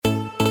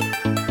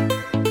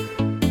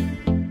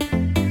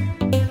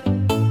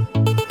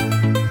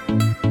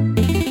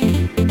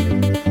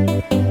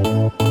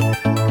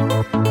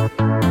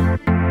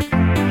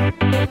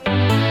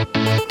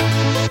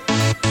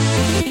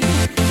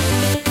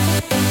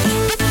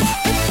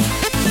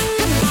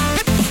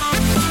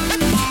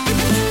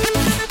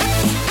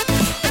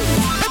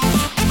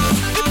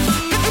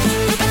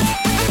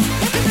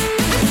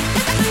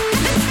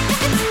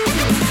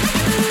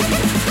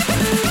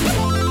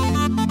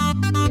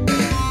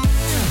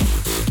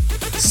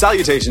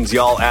Salutations,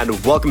 y'all,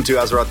 and welcome to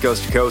Azeroth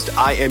Coast to Coast.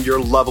 I am your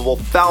lovable,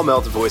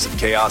 foul-mouthed voice of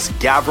chaos,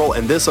 Gavril,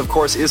 and this, of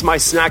course, is my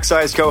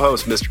snack-sized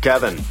co-host, Mr.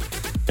 Kevin.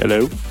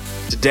 Hello.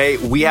 Today,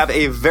 we have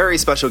a very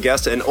special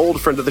guest, an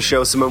old friend of the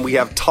show, someone we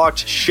have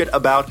talked shit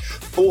about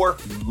for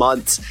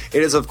months.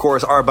 It is, of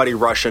course, our buddy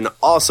Russian,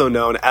 also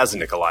known as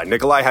Nikolai.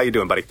 Nikolai, how you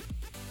doing, buddy?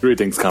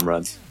 Greetings,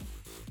 comrades.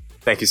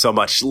 Thank you so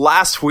much.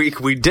 Last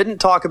week, we didn't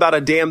talk about a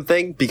damn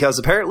thing because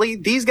apparently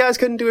these guys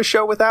couldn't do a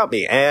show without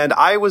me. And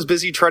I was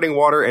busy treading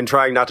water and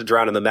trying not to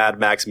drown in the Mad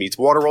Max meets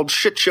Waterworld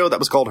shit show that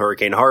was called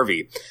Hurricane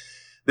Harvey.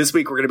 This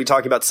week, we're going to be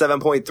talking about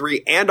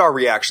 7.3 and our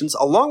reactions,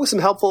 along with some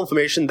helpful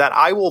information that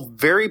I will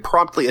very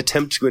promptly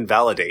attempt to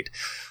invalidate.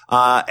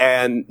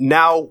 And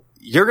now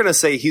you're going to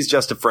say he's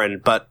just a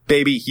friend, but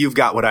baby, you've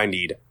got what I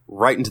need.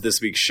 Right into this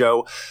week's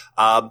show.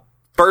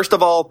 First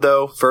of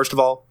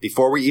all,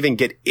 before we even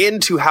get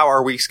into how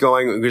our week's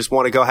going, we just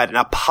want to go ahead and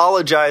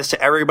apologize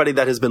to everybody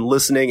that has been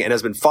listening and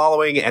has been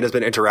following and has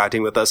been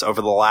interacting with us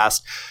over the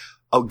last,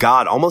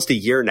 almost a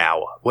year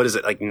now. What is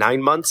it, like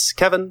 9 months,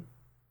 Kevin?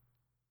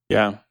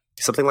 Yeah.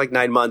 Something like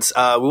 9 months.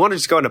 We want to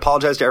just go and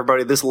apologize to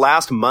everybody. This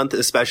last month,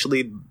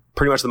 especially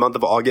pretty much the month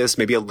of August,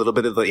 maybe a little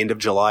bit of the end of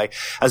July,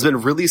 has been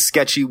really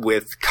sketchy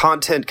with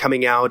content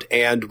coming out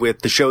and with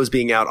the shows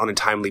being out on a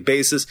timely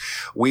basis.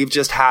 We've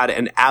just had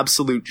an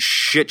absolute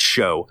shit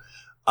show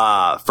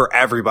for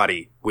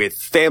everybody with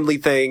family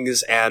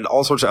things and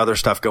all sorts of other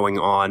stuff going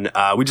on.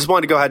 We just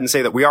wanted to go ahead and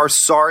say that we are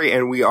sorry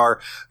and we are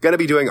going to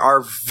be doing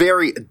our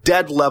very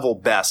dead level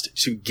best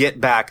to get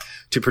back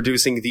to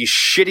producing the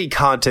shitty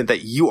content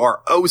that you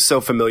are oh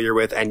so familiar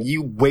with and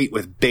you wait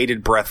with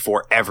bated breath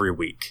for every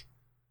week.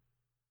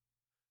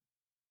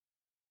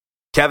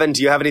 Kevin,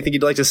 do you have anything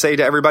you'd like to say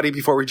to everybody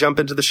before we jump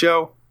into the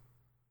show?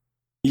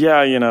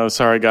 Yeah,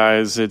 sorry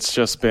guys. It's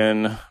just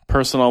been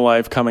personal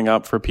life coming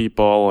up for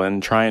people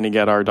and trying to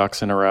get our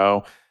ducks in a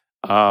row.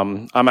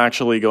 I'm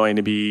actually going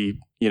to be,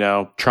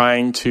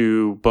 trying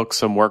to book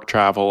some work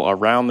travel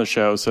around the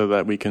show so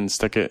that we can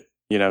stick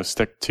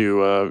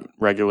to a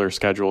regular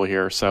schedule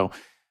here. So,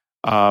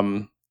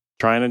 trying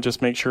to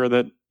just make sure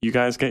that you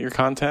guys get your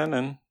content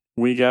and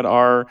we get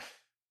our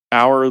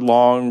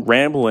hour-long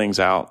ramblings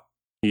out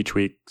each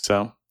week.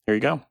 So here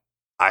you go.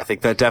 I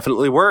think that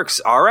definitely works.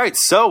 All right.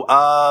 So,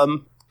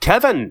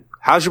 Kevin,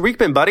 how's your week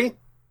been, buddy?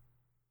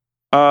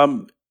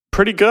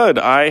 Pretty good.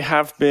 I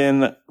have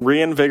been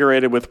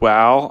reinvigorated with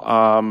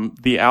WoW.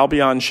 The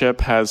Albion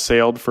ship has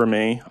sailed for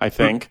me, I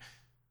think.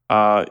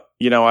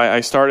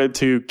 I started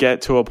to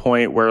get to a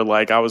point where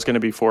I was going to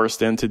be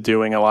forced into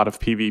doing a lot of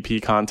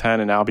PvP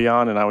content in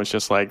Albion. And I was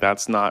just like,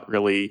 that's not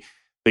really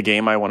the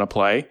game I want to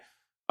play.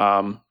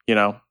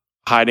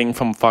 Hiding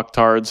from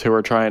fucktards who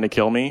are trying to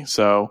kill me.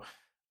 So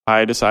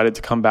I decided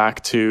to come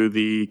back to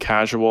the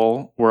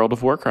casual World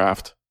of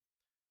Warcraft.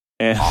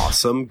 And,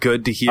 awesome.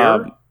 Good to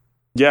hear.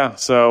 Yeah.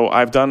 So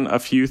I've done a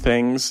few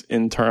things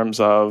in terms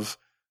of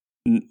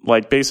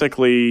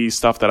basically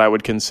stuff that I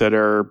would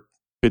consider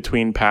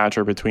between patch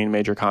or between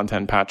major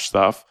content patch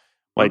stuff,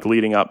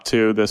 leading up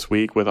to this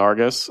week with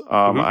Argus.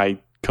 I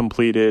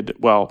completed,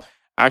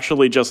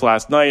 actually just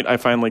last night, I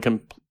finally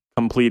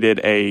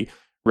completed a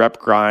rep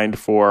grind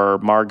for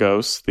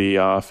Margos,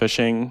 the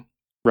fishing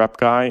rep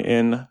guy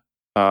in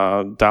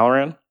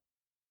Dalaran.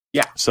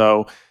 Yeah.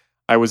 So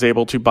I was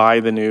able to buy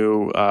the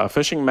new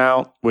fishing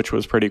mount, which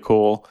was pretty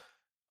cool.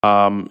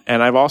 And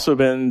I've also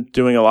been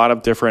doing a lot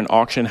of different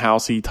auction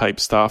housey type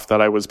stuff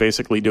that I was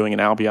basically doing in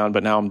Albion,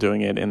 but now I'm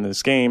doing it in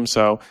this game.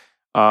 So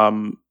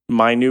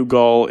my new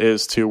goal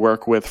is to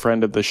work with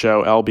friend of the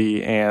show,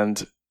 LB,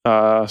 and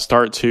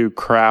start to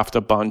craft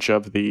a bunch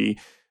of the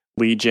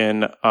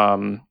Legion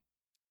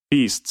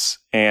feasts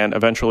and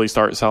eventually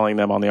start selling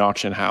them on the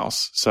auction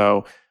house.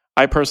 So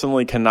I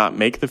personally cannot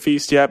make the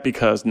feast yet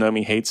because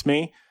Nomi hates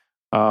me,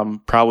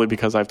 probably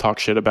because I've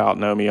talked shit about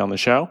Nomi on the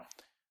show.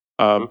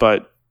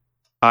 But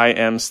I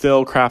am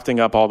still crafting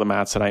up all the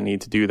mats that I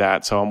need to do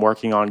that. So I'm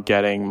working on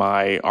getting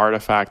my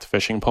artifact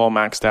fishing pole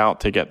maxed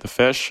out to get the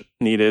fish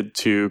needed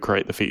to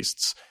create the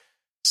feasts.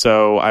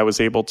 So I was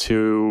able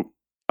to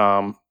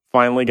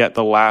finally get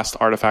the last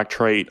artifact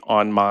trait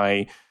on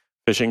my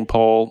fishing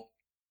pole,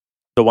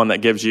 the one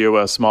that gives you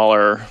a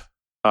smaller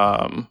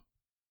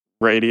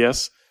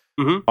radius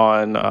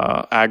on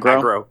aggro.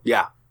 Aggro,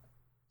 yeah.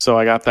 So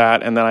I got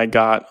that, and then I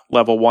got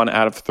level 1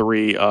 out of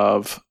 3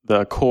 of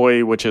the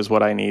koi, which is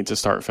what I need to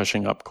start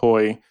fishing up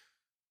koi.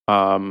 So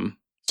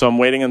I'm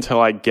waiting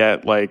until I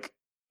get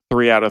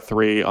 3 out of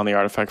 3 on the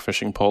artifact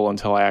fishing pole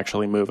until I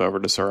actually move over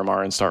to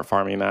Suramar and start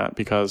farming that,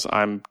 because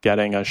I'm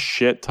getting a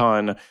shit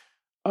ton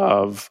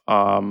of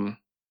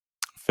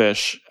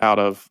fish out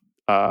of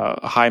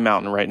High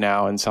Mountain right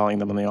now and selling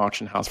them in the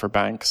auction house for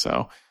bank.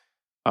 So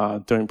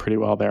doing pretty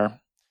well there.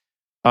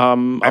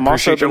 I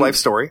appreciate your life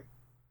story.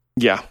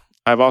 Yeah.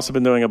 I've also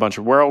been doing a bunch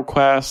of world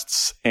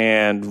quests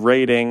and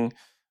raiding.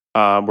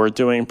 We're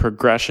doing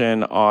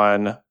progression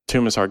on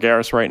Tomb of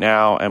Sargeras right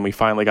now, and we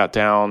finally got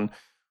down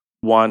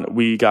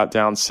we got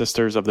down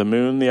Sisters of the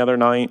Moon the other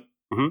night.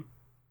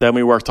 Then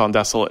we worked on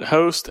Desolate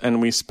Host,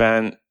 and we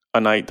spent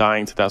a night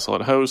dying to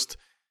Desolate Host.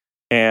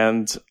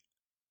 And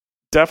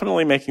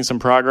definitely making some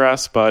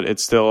progress, but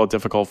it's still a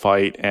difficult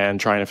fight and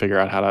trying to figure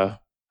out how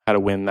to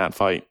win that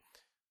fight.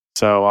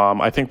 So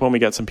I think when we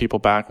get some people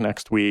back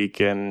next week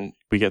and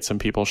we get some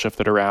people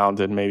shifted around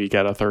and maybe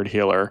get a third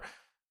healer,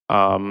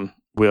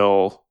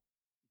 we'll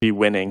be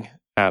winning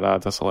at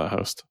Desolate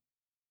Host.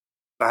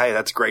 Hey,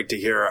 that's great to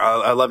hear.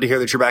 I love to hear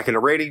that you're back in a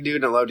rating, dude,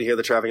 and I love to hear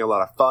that you're having a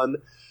lot of fun.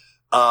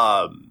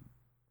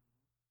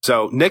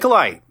 So,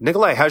 Nikolai,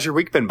 how's your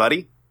week been,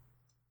 buddy?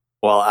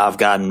 Well, I've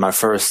gotten my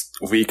first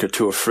week or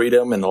two of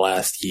freedom in the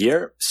last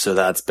year, so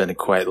that's been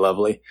quite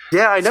lovely.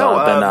 Yeah, I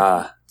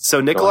know. So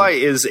Nikolai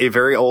is a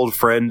very old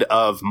friend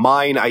of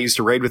mine. I used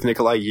to raid with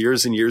Nikolai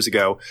years and years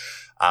ago,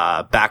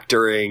 back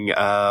during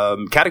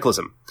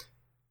Cataclysm.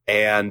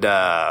 And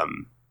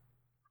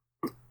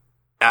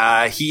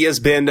he has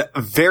been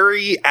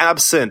very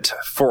absent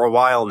for a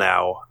while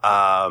now.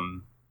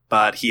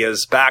 But he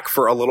is back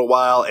for a little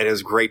while, and it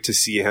is great to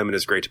see him, and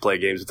it's great to play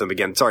games with him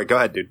again. Sorry, go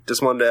ahead, dude.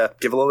 Just wanted to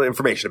give a little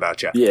information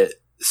about you. Yeah,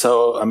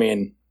 so, I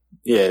mean,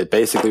 yeah,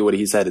 basically what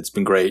he said, it's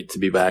been great to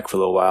be back for a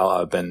little while.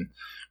 I've been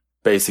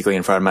basically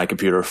in front of my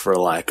computer for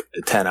like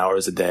 10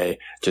 hours a day,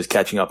 just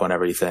catching up on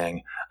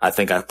everything. I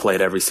think I've played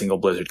every single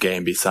Blizzard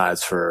game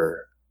besides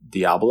for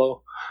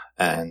Diablo,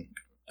 and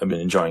I've been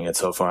enjoying it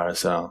so far,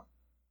 so...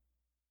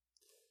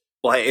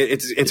 Well,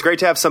 it's great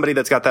to have somebody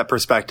that's got that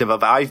perspective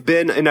of, I've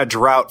been in a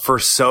drought for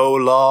so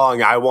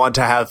long, I want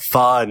to have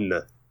fun.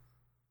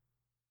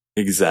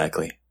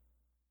 Exactly.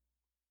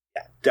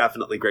 Yeah,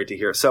 definitely great to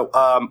hear. So,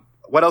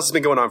 what else has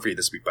been going on for you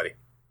this week, buddy?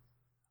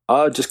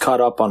 Just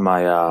caught up on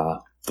my,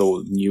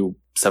 the new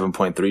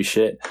 7.3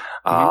 shit.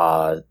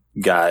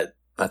 Got,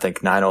 I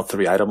think,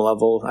 903 item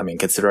level. I mean,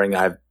 considering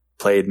I've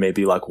played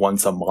maybe like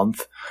once a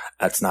month,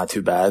 that's not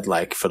too bad,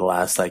 like, for the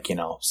last,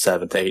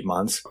 7 to 8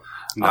 months.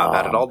 Not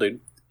bad at all,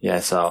 dude. Yeah,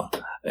 so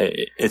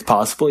it's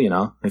possible,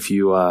 if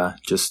you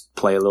just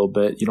play a little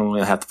bit. You don't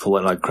really have to pull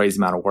in like crazy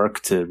amount of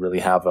work to really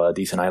have a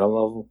decent item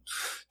level.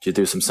 You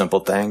do some simple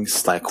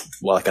things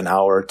like an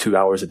hour, 2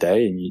 hours a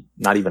day, and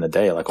not even a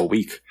day, like a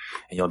week,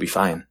 and you'll be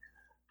fine.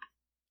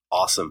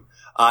 Awesome.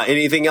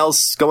 Anything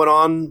else going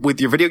on with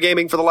your video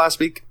gaming for the last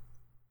week?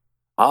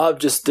 I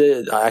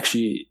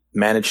actually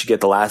managed to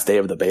get the last day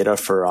of the beta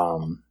for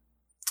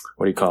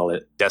what do you call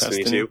it?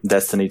 Destiny 2.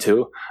 Destiny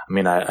 2. I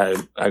mean, I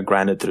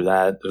grinded through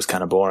that. It was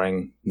kind of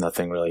boring.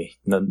 Nothing really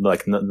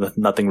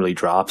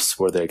drops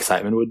where the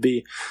excitement would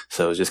be.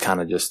 So it was just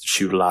kind of just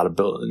shoot a lot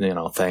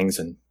of things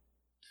and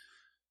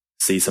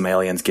see some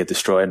aliens get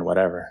destroyed and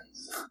whatever.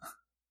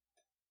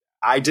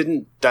 I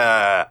did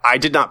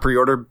not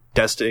pre-order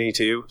Destiny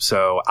 2,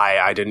 so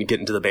I didn't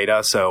get into the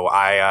beta. So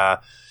I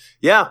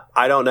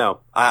don't know.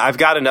 I've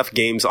got enough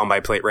games on my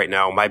plate right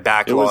now. My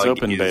backlog It was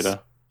open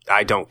beta.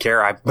 I don't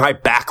care. My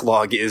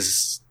backlog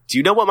is... Do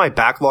you know what my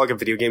backlog of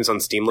video games on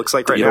Steam looks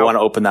like right now? You don't want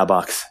to open that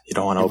box. You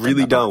don't want to open that box. I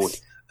really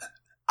don't.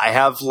 I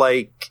have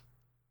like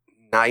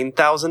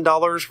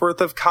 $9,000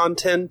 worth of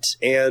content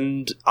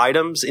and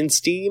items in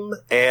Steam,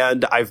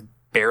 and I've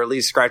barely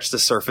scratched the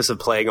surface of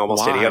playing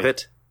almost any of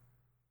it.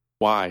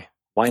 Why?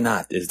 Why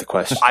not is the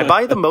question. I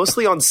buy them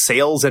mostly on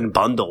sales and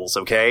bundles,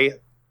 okay?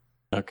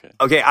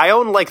 Okay, I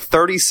own like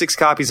 36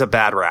 copies of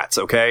Bad Rats,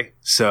 okay?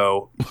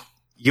 So...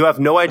 You have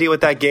no idea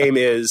what that game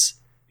is.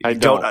 You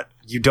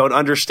don't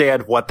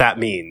understand what that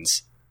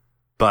means.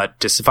 But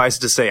just suffice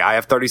it to say, I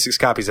have 36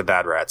 copies of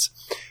Bad Rats.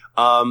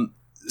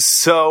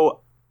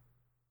 So,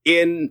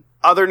 in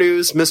other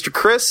news, Mr.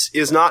 Chris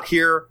is not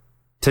here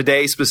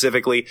today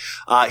specifically.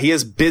 He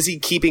is busy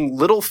keeping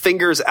little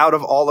fingers out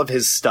of all of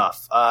his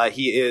stuff.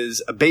 He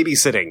is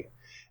babysitting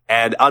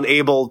and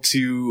unable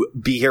to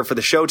be here for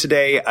the show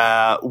today.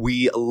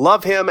 We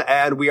love him,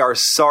 and we are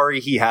sorry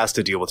he has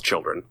to deal with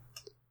children.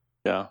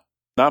 Yeah.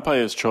 Not by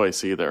his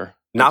choice either.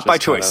 Not by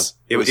choice.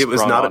 It was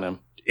not him.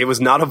 It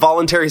was not a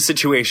voluntary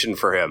situation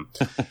for him.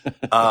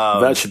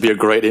 That should be a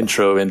great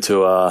intro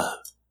into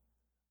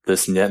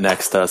this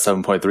next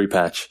 7.3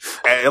 patch.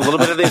 A little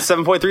bit of the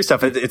 7.3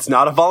 stuff. It's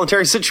not a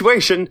voluntary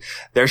situation.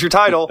 There's your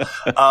title.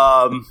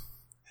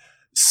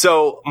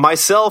 So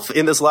myself,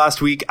 in this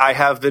last week, I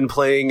have been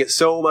playing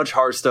so much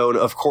Hearthstone.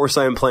 Of course,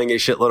 I am playing a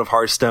shitload of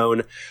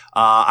Hearthstone.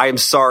 I am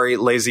sorry,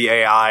 lazy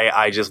AI.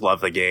 I just love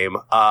the game.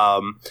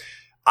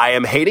 I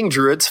am hating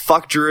druids,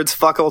 fuck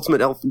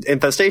Ultimate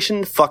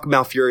Infestation, fuck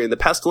Malfurion the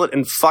Pestilent,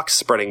 and fuck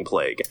Spreading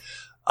Plague.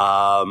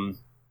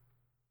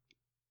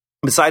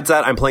 Besides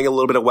that, I'm playing a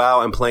little bit of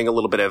WoW, I'm playing a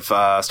little bit of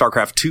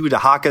StarCraft 2,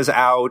 Dahaka's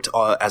out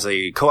as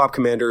a co-op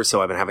commander,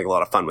 so I've been having a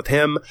lot of fun with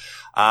him.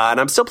 And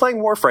I'm still playing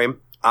Warframe.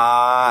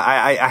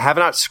 I have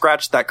not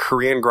scratched that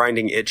Korean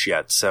grinding itch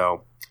yet,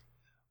 so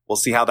we'll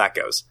see how that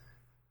goes.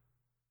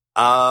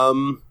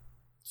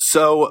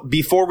 So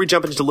before we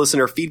jump into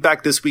listener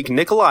feedback this week,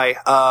 Nikolai,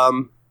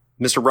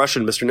 Mr.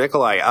 Russian, Mr.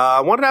 Nikolai, I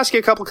wanted to ask you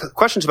a couple of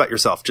questions about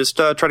yourself. Just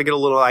try to get a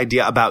little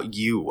idea about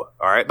you.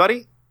 All right,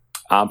 buddy?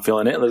 I'm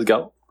feeling it. Let's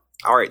go.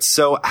 All right.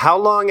 So how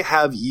long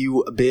have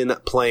you been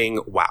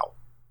playing WoW?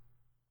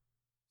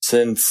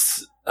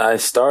 Since I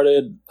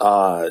started,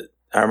 I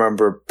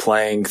remember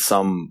playing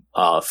some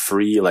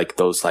free, like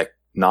those like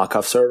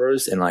knockoff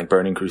servers in like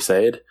Burning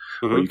Crusade,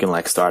 where you can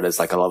like start as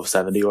like a level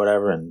 70 or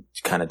whatever and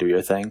kind of do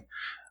your thing.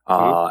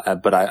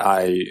 But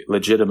I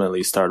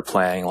legitimately started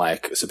playing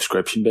like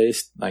subscription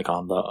based, like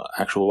on the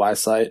actual Y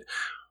site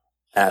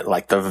at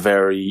like the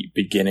very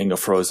beginning of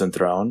Frozen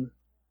Throne.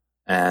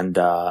 And,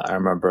 I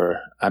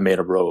remember I made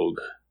a rogue,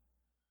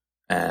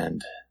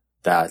 and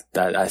that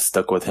I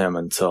stuck with him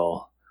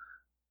until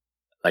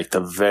like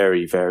the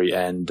very, very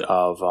end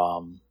of,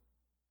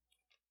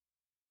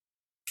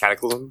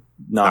 Cataclysm?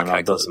 not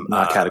Cataclysm.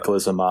 not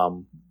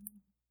Cataclysm,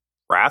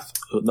 Wrath?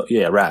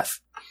 yeah, Wrath.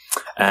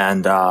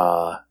 And,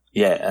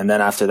 yeah, and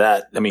then after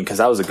that, I mean, cause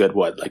that was a good,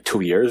 like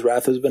 2 years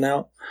Wrath has been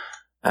out.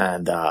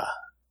 And,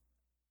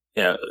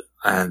 then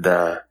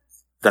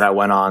I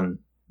went on,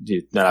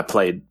 then I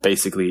played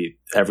basically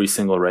every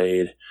single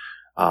raid,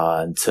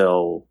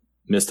 until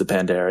Mr.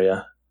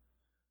 Pandaria.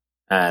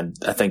 And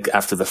I think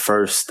after the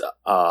first,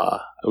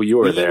 you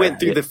were there. We went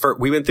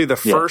through the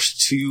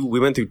first two. We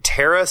went through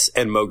Terrace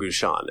and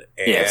Mogushan.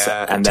 Yes,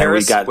 and then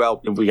Terrace,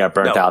 we got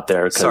burnt out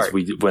there because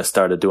we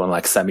started doing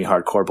like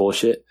semi-hardcore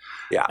bullshit.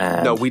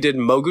 Yeah, no, we did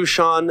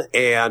Mogushan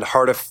and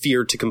Heart of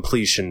Fear to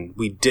completion.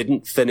 We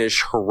didn't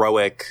finish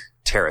Heroic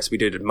Terrace. We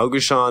did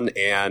Mogushan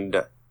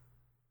and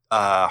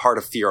Heart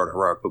of Fear on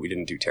Heroic, but we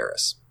didn't do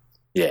Terrace.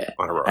 Yeah,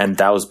 on Heroic. And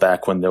that was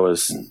back when there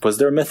was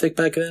there a Mythic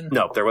back then?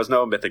 No, there was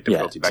no Mythic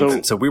difficulty back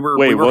then. So we were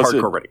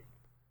hardcore ready.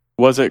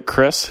 Was it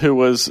Chris who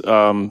was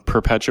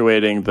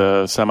perpetuating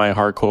the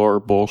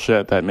semi-hardcore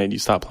bullshit that made you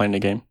stop playing the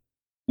game?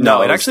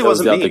 No, it actually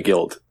wasn't me. The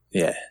guild.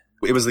 Yeah.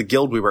 It was the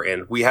guild we were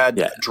in. We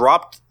had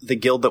dropped the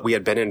guild that we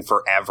had been in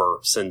forever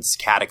since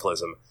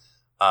Cataclysm,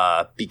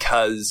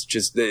 because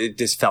it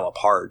just fell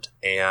apart,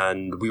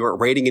 and we weren't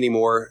raiding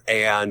anymore.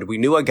 And we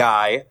knew a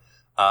guy,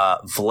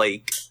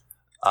 Blake,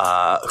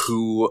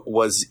 who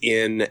was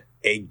in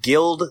a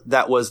guild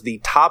that was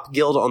the top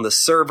guild on the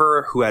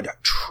server, who had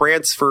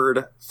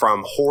transferred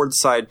from Horde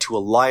side to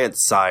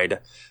Alliance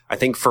side, I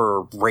think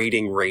for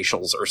raiding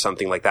racials or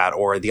something like that,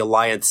 or the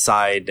Alliance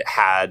side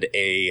had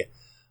a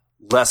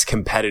less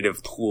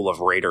competitive pool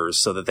of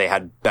raiders so that they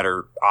had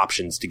better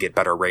options to get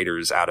better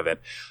raiders out of it.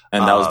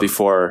 And that was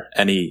before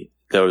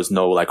there was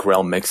no like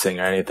realm mixing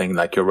or anything.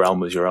 Like your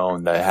realm was your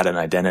own. That had an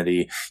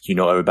identity. You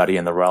know everybody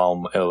in the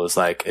realm. It was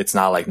like, it's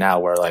not like now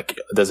where like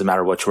it doesn't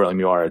matter which realm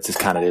you are. It just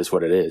kind of is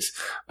what it is.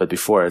 But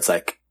before it's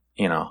like,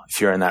 if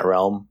you're in that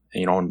realm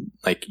and you don't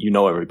like,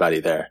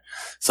 everybody there.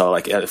 So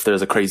like if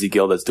there's a crazy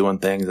guild that's doing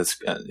things,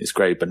 it's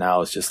great. But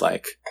now it's just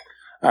like,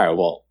 all right,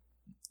 well,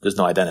 there's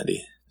no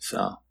identity.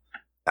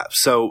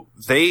 So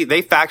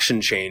they faction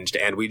changed,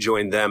 and we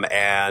joined them,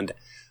 and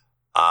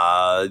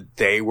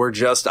they were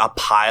just a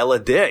pile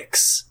of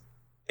dicks.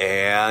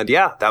 And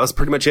yeah, that was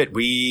pretty much it.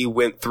 We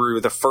went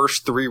through the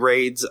first 3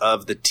 raids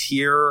of the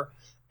tier,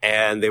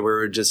 and they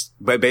were just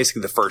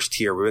basically the first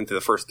tier. We went through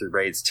the first 3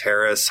 raids,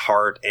 Terrace,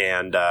 Heart,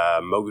 and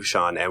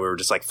Mogushan, and we were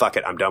just like, fuck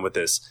it, I'm done with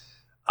this.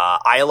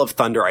 Isle of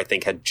Thunder, I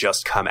think, had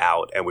just come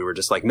out, and we were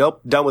just like,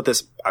 nope, done with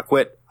this. I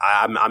quit.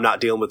 I'm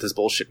not dealing with this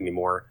bullshit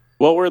anymore.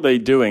 What were they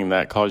doing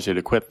that caused you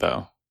to quit,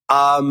 though?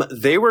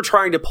 They were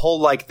trying to pull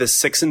like the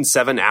 6 and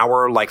 7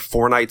 hour, like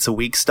 4 nights a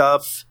week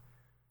stuff.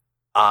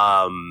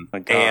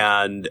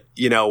 And,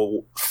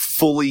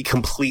 fully,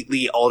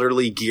 completely,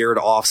 utterly geared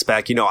off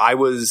spec. I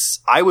was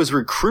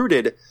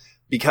recruited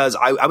because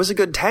I was a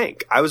good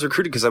tank. I was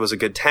recruited because I was a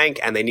good tank,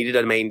 and they needed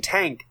a main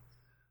tank.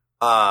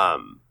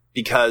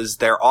 Because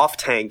their off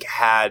tank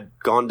had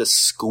gone to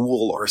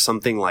school or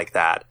something like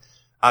that.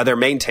 Their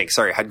main tank,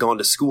 had gone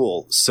to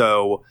school.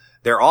 So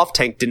their off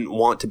tank didn't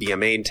want to be a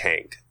main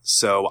tank.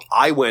 So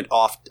I went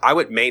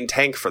main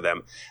tank for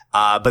them.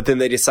 But then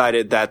they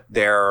decided that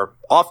their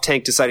off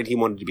tank decided he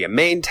wanted to be a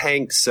main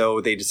tank.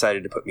 So they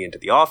decided to put me into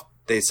the off.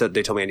 They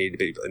told me I needed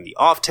to be in the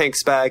off tank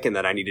spec, and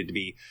that I needed to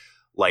be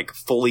like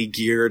fully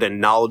geared and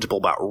knowledgeable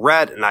about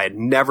Ret. And I had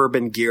never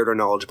been geared or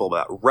knowledgeable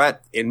about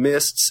Ret in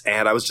Mists.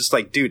 And I was just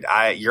like, dude,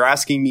 you're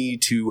asking me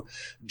to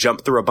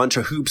jump through a bunch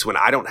of hoops when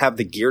I don't have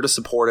the gear to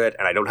support it,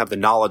 and I don't have the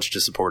knowledge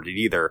to support it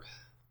either.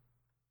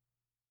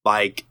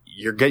 Like,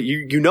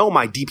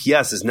 my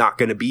DPS is not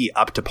going to be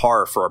up to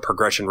par for a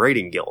progression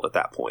rating guild at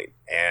that point.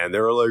 And they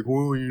were like,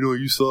 well,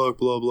 you suck,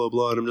 blah, blah,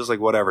 blah. And I'm just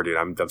like, whatever, dude,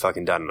 I'm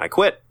fucking done. And I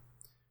quit.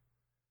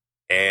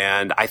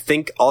 And I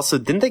think also,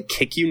 didn't they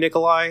kick you,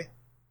 Nikolai?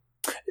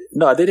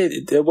 No, they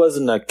did. It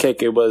wasn't a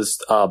kick. It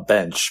was a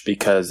bench,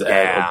 because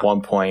at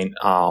one point,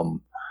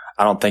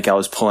 I don't think I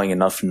was pulling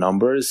enough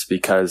numbers,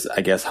 because I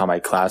guess how my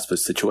class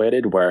was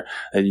situated, where,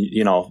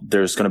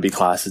 there's going to be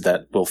classes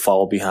that will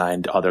fall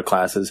behind other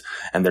classes,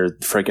 and they're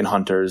freaking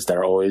hunters that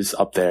are always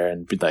up there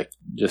and be like,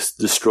 just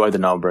destroy the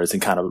numbers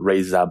and kind of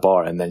raise that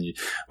bar. And then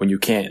when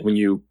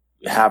you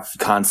have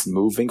constant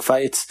moving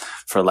fights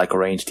for like a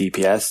ranged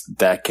DPS,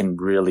 that can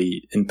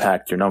really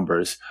impact your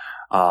numbers.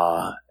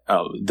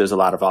 There's a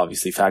lot of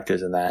obviously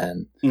factors in that.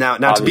 And now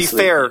to be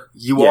fair,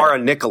 you are a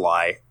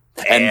Nikolai.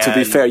 And to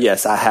be fair,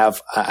 yes, I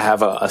have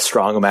a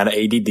strong amount of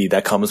ADD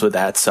that comes with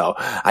that. So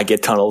I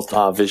get tunnel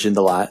visioned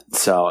a lot.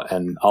 So,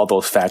 and all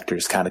those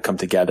factors kind of come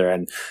together.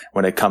 And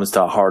when it comes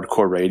to a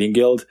hardcore raiding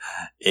guild,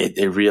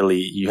 it really,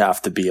 you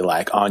have to be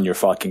like on your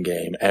fucking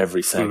game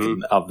every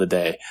second of the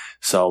day.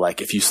 So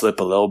like if you slip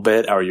a little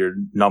bit or your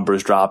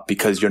numbers drop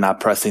because you're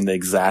not pressing the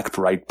exact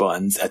right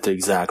buttons at the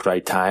exact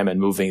right time and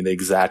moving the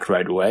exact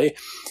right way,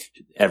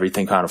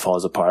 everything kind of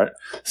falls apart.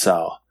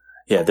 So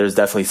yeah, there's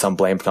definitely some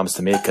blame comes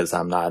to me because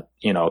I'm not,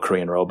 a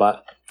Korean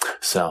robot.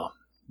 So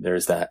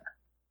there's that.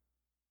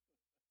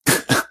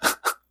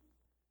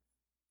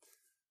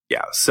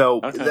 Yeah.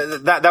 So Okay.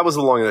 that was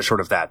the long and the short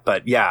of that.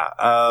 But yeah,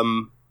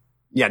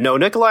 no,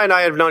 Nikolai and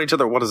I have known each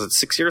other. What is it?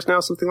 6 years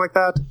now, something like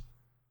that.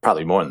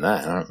 Probably more than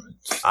that.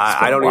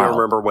 I don't even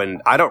remember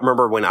when. I don't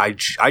remember when I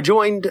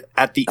joined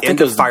at the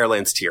end of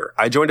Firelands tier.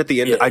 I joined at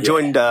the end. Yeah, I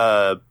joined.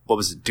 What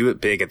was it? Do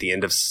It Big at the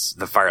end of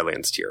the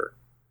Firelands tier.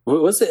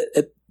 Was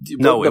it?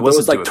 No, it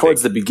wasn't. It was like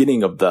towards the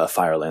beginning of the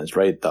Firelands,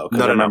 right? Though,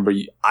 no, I remember.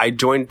 I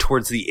joined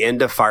towards the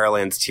end of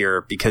Firelands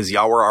tier because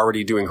y'all were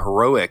already doing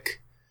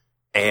heroic,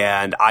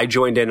 and I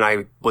joined in. And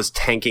I was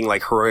tanking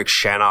like heroic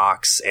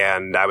Shanox,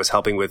 and I was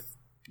helping with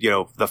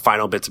the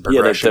final bits of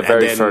progression. Yeah, the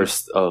very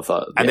first of.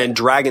 And then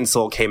Dragon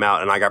Soul came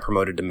out, and I got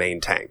promoted to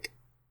main tank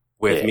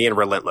with me and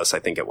Relentless. I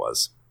think it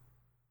was.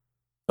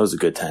 Those were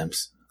good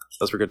times.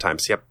 Those were good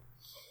times. Yep.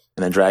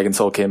 And then Dragon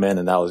Soul came in,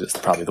 and that was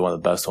just probably one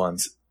of the best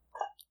ones.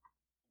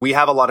 We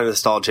have a lot of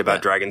nostalgia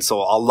about Dragon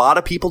Soul. A lot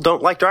of people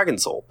don't like Dragon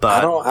Soul, but I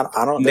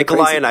don't.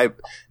 Nikolai and I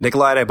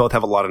both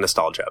have a lot of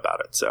nostalgia about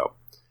it. So,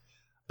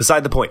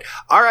 beside the point.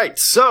 All right,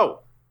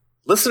 so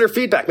listener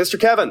feedback, Mr.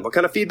 Kevin. What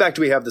kind of feedback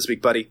do we have this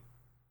week, buddy?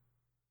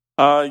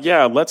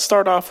 Yeah, let's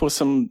start off with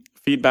some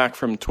feedback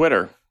from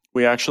Twitter.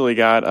 We actually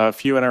got a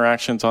few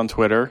interactions on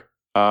Twitter.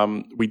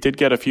 We did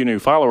get a few new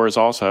followers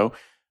also.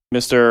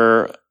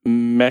 Mr.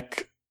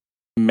 Mangione,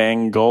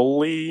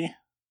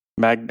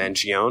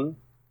 Mick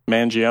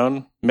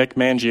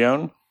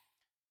Mangione,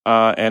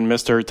 and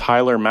Mr.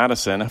 Tyler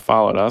Madison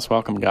followed us.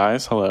 Welcome,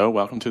 guys. Hello.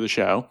 Welcome to the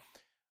show.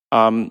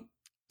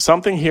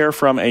 Something here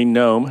from a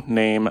gnome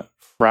named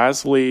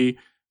Frasley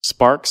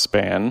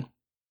Sparkspan.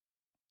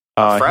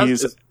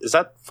 Is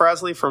that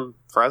Frasley from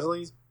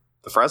Frasley?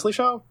 The Frasley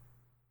Show?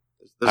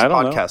 There's a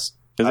podcast.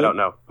 I don't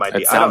know. Might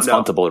be. It sounds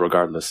puntable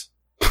regardless.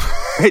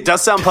 It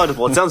does sound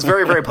puntable. It sounds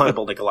very, very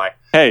puntable, Nikolai.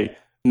 Hey,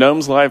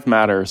 Gnome's life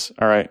matters.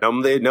 All right.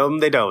 Gnome, they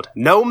don't.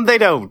 Gnome, they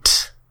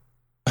don't.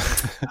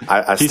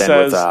 I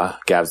stand with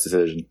Gav's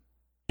decision.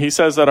 He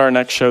says that our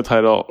next show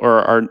title,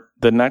 or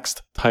the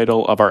next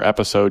title of our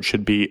episode,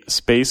 should be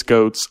Space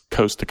Goats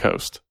Coast to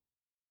Coast.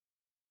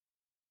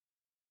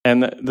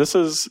 And this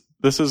is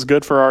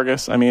good for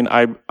Argus. I mean,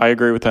 I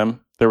agree with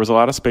him. There was a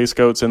lot of space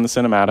goats in the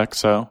cinematic,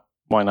 so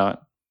why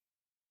not?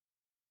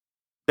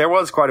 There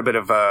was quite a bit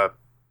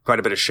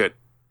of shit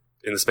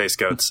in the space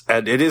goats,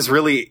 and it is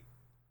really,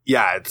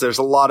 there's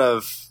a lot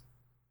of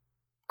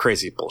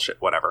crazy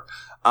bullshit. Whatever.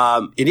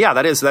 And yeah,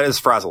 that is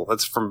Frazzle.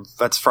 That's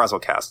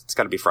Frazzlecast. It's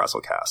got to be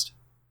Frazzlecast.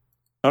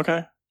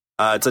 Okay.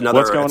 It's another.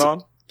 What's going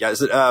on? Yeah,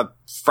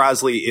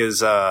 Frazzly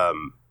is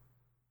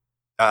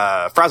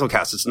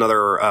Frazzlecast. It's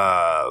another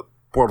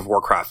World of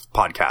Warcraft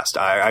podcast.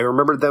 I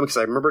remembered them because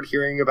I remembered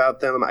hearing about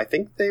them. I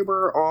think they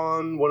were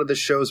on one of the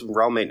shows with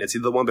Realm Maintenance,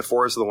 either the one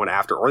before us or the one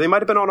after, or they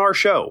might have been on our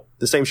show,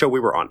 the same show we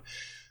were on,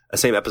 the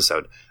same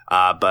episode.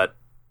 But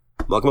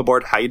welcome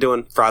aboard. How you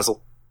doing,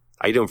 Frazzle?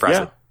 How you doing,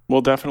 Frazzle? Yeah,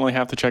 we'll definitely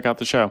have to check out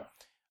the show.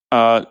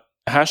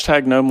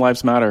 Hashtag Gnome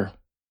Lives Matter.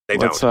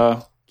 Let's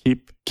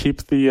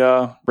keep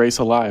the race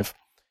alive.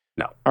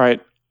 No. All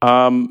right.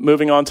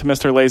 Moving on to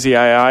Mr. Lazy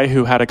II,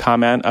 who had a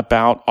comment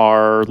about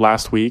our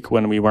last week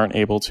when we weren't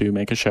able to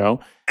make a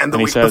show. And the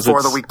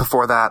week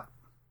before that.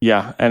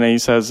 Yeah, and he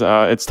says,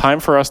 it's time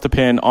for us to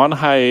pin on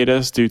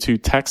hiatus due to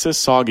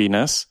Texas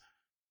sogginess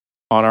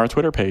on our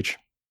Twitter page.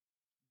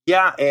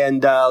 Yeah,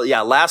 and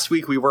last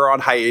week we were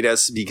on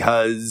hiatus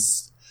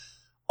because,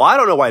 I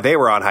don't know why they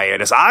were on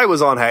hiatus. I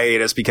was on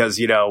hiatus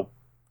because,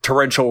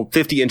 torrential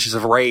 50 inches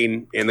of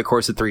rain in the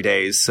course of 3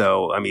 days.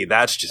 So, I mean,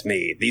 that's just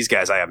me. These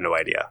guys, I have no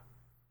idea.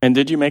 And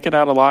did you make it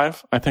out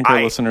alive? I think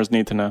our listeners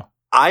need to know.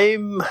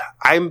 I'm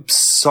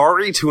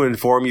sorry to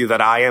inform you that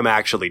I am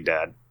actually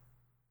dead.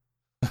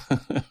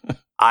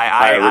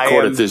 I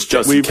recorded this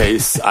just in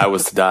case I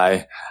was to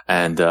die,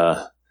 and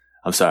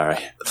I'm sorry.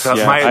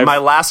 My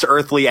last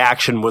earthly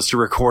action was to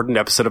record an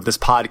episode of this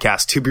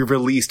podcast to be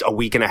released a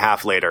week and a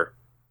half later.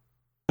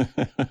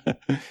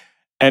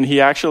 And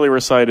he actually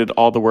recited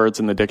all the words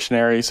in the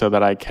dictionary so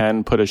that I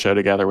can put a show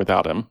together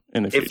without him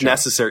in the future. If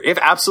necessary. If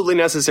absolutely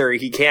necessary,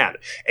 he can.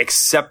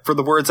 Except for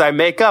the words I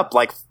make up,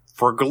 like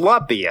for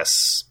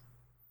Glupius.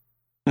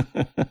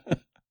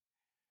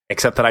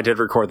 Except that I did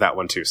record that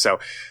one too. So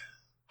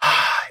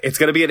it's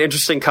going to be an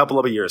interesting couple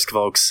of years,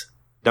 folks.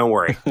 Don't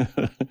worry.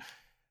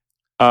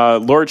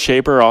 Lord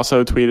Shaper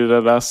also tweeted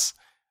at us.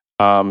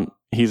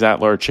 He's at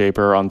Lord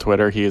Shaper on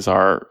Twitter. He is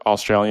our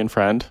Australian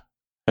friend.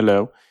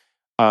 Hello.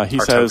 He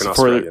says,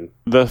 for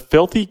the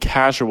filthy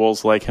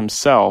casuals like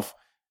himself,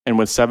 and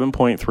with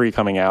 7.3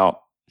 coming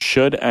out,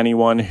 should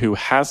anyone who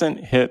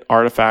hasn't hit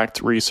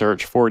Artifact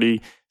Research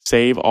 40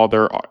 save all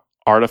their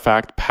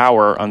artifact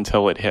power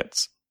until it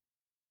hits?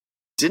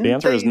 The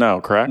answer is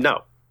no, correct?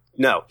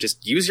 No,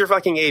 just use your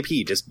fucking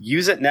AP. Just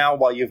use it now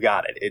while you've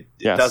got it.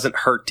 It doesn't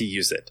hurt to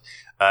use it.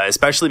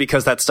 Especially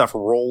because that stuff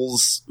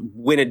rolls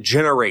when it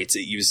generates.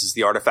 It uses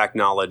the artifact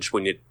knowledge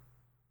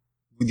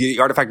the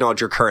artifact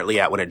knowledge you're currently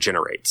at when it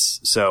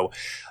generates. So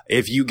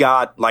if you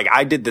got, like,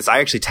 I did this, I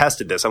actually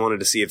tested this. I wanted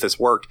to see if this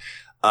worked.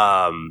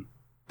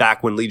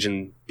 Back when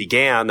Legion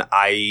began,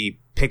 I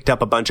picked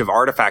up a bunch of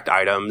artifact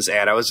items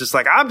and I was just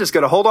like, I'm just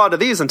going to hold on to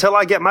these until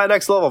I get my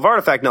next level of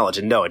artifact knowledge.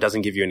 And no, it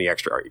doesn't give you any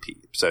extra REP.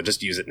 So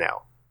just use it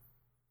now.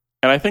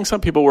 And I think some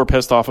people were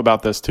pissed off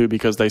about this too,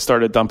 because they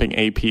started dumping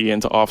AP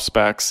into off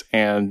specs,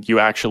 and you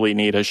actually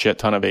need a shit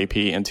ton of AP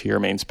into your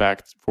main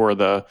spec for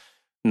the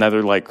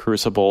Netherlight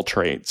Crucible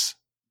traits.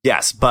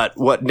 Yes, but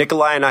what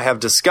Nikolai and I have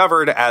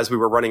discovered as we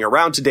were running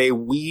around today,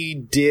 we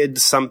did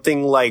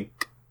something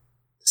like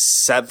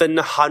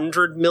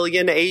 700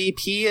 million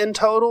AP in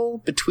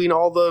total between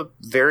all the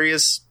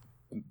various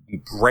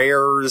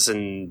rares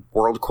and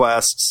world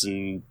quests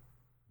and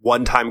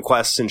one-time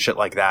quests and shit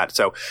like that.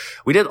 So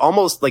we did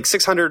almost like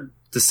 600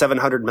 to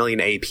 700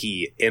 million AP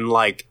in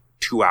like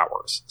 2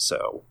 hours.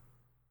 So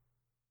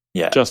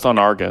yeah, just on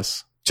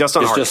Argus. Just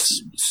on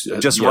Argus.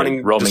 Just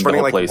running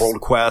like place.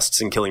 world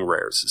quests and killing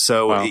rares.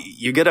 So wow.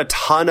 You get a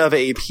ton of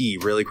AP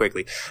really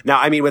quickly. Now,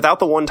 I mean, without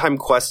the one-time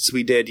quests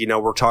we did,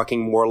 we're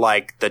talking more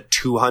like the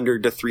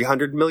 200 to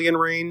 300 million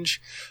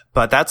range.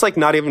 But that's like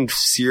not even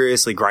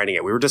seriously grinding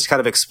it. We were just kind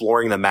of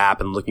exploring the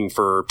map and looking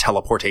for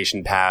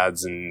teleportation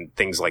pads and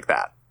things like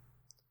that.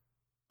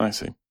 I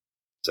see.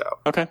 So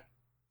okay.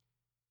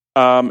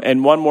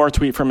 And one more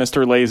tweet from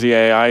Mr. Lazy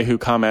AI, who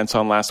comments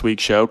on last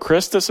week's show.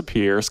 Chris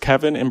disappears.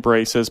 Kevin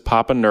embraces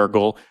Papa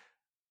Nurgle.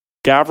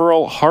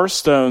 Gavril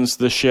Hearthstones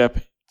the ship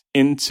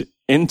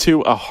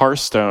into a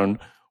Hearthstone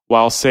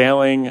while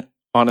sailing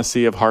on a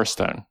sea of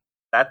Hearthstone.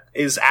 That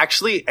is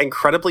actually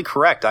incredibly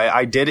correct.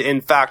 I did,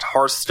 in fact,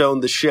 Hearthstone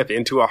the ship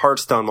into a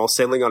Hearthstone while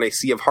sailing on a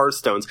sea of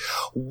Hearthstones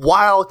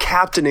while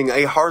captaining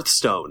a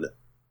Hearthstone.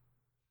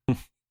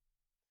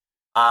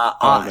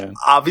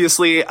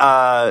 Obviously,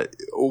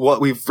 what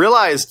we've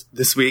realized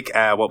this week,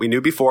 what we knew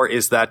before,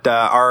 is that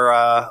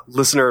our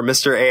listener,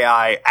 Mr.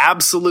 AI,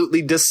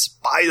 absolutely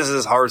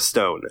despises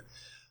Hearthstone.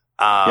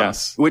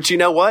 Yes. Which, you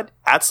know what?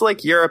 That's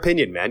like your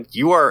opinion, man.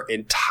 You are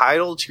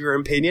entitled to your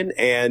opinion,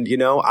 and,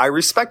 I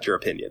respect your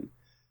opinion.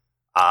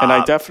 And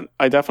I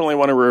definitely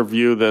want to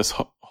review this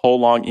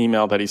whole long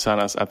email that he sent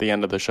us at the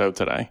end of the show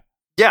today.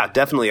 Yeah,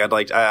 definitely.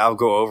 I'll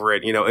go over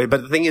it,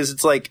 but the thing is,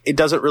 it's like, it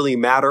doesn't really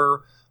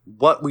matter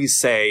what we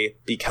say,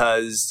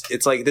 because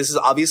it's like, this is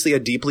obviously a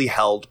deeply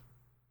held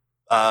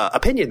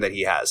opinion that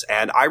he has,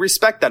 and I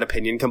respect that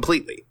opinion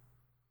completely.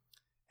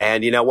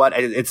 And you know what?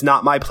 It's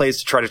not my place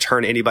to try to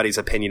turn anybody's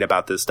opinion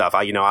about this stuff.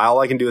 All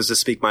I can do is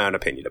just speak my own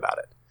opinion about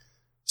it.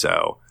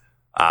 So,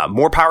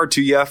 more power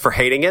to you for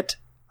hating it.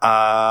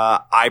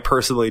 I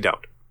personally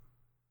don't.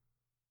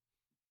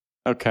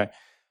 Okay.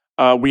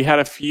 We had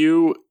a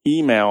few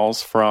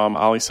emails from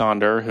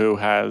Alisander,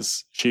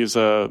 she's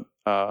a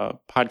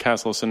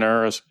podcast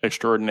listener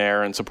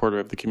extraordinaire and supporter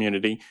of the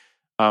community.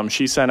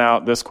 She sent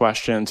out this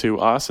question to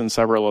us and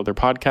several other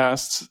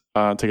podcasts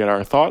to get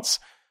our thoughts.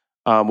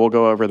 We'll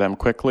go over them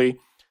quickly.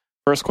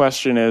 First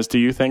question is, do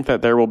you think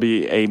that there will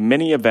be a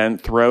mini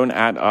event thrown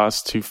at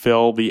us to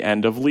fill the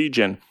end of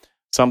Legion?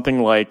 Something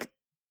like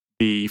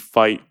the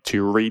fight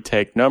to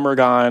retake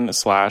Nomergon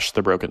 /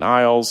 the Broken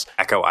Isles.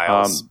 Echo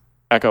Isles.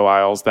 Echo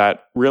Isles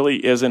that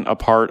really isn't a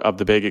part of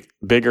the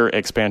bigger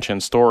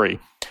expansion story.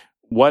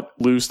 What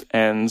loose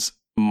ends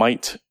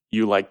might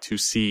you like to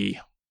see?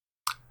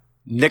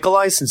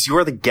 Nikolai, since you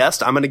are the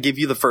guest, I'm going to give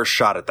you the first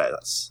shot at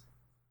this.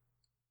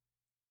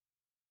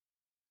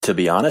 To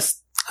be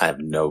honest, I have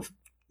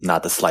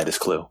not the slightest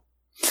clue.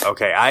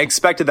 Okay, I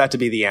expected that to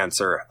be the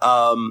answer.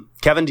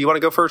 Kevin, do you want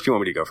to go first? Or do you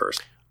want me to go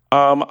first?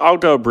 I'll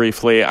go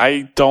briefly.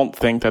 I don't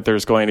think that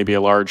there's going to be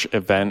a large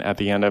event at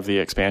the end of the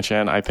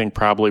expansion. I think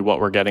probably what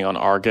we're getting on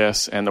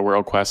Argus and the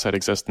world quests that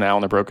exist now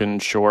on the Broken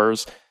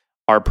Shores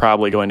are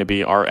probably going to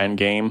be our end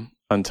game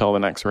until the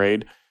next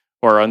raid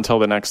or until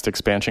the next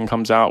expansion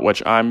comes out,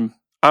 which I'm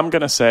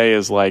going to say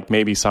is like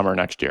maybe summer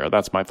next year.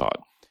 That's my thought.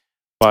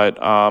 But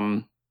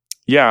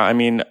yeah, I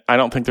mean, I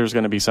don't think there's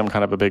going to be some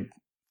kind of a big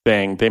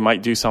thing. They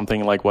might do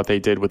something like what they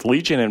did with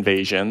Legion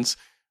Invasions,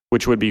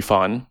 which would be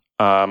fun.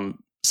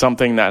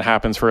 Something that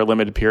happens for a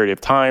limited period of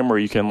time where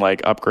you can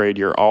like upgrade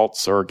your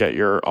alts or get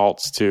your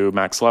alts to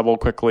max level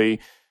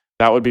quickly.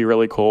 That would be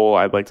really cool.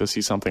 I'd like to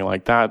see something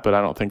like that, but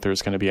I don't think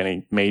there's going to be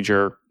any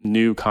major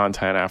new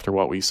content after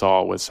what we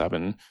saw with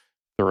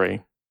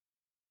 7.3.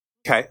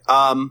 Okay.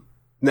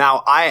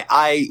 Now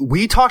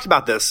we talked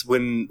about this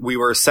when we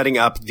were setting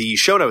up the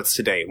show notes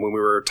today, when we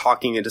were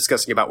talking and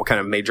discussing about what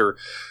kind of major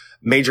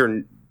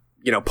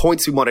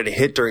points we wanted to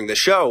hit during the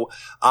show.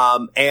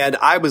 And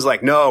I was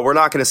like, no, we're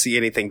not going to see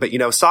anything. But,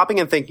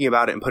 stopping and thinking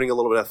about it and putting a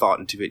little bit of thought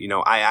into it,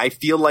 I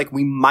feel like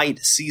we might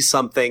see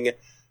something,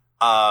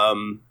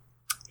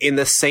 in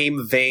the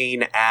same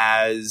vein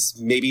as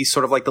maybe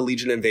sort of like the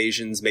Legion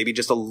invasions, maybe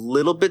just a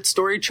little bit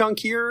story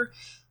chunkier.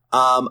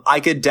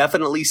 I could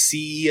definitely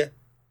see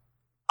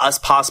us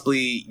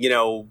possibly,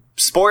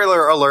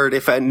 spoiler alert,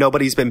 if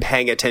nobody's been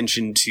paying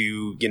attention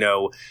to,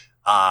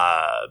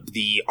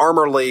 the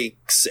armor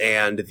leaks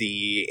and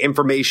the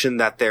information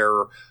that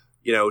they're,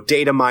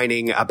 data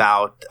mining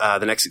about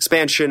the next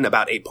expansion,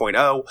 about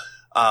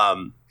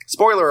 8.0.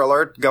 Spoiler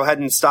alert, go ahead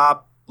and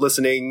stop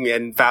listening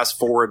and fast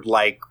forward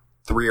like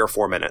 3 or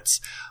 4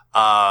 minutes.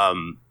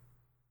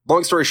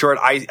 Long story short,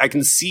 I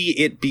can see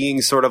it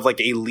being sort of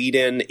like a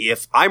lead-in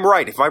if I'm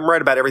right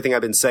about everything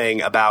I've been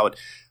saying about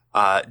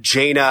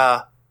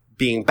Jaina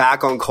being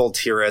back on Kul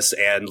Tiras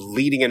and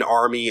leading an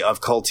army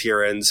of Kul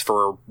Tirans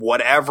for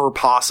whatever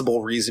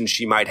possible reason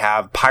she might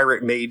have,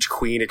 pirate mage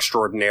queen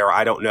extraordinaire,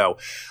 I don't know.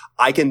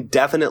 I can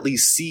definitely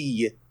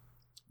see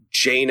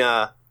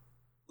Jaina,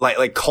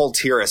 like Kul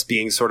Tiras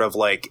being sort of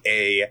like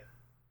a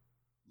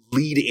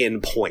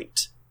lead-in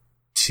point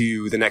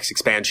to the next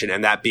expansion,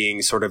 and that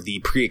being sort of the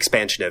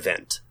pre-expansion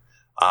event.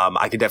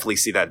 I could definitely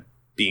see that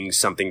being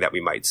something that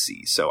we might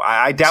see. So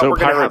I doubt we're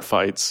going to have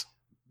fights.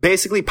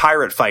 Basically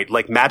pirate fight,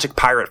 like magic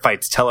pirate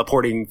fights,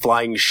 teleporting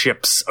flying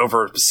ships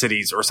over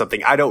cities or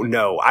something. I don't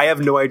know. I have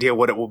no idea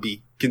what it will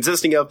be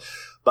consisting of,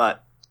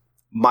 but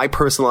my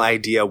personal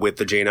idea with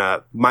the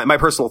Jaina, my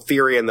personal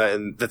theory and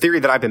the theory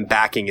that I've been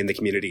backing in the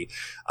community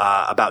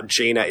about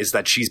Jaina is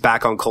that she's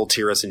back on Kul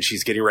Tiras and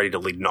she's getting ready to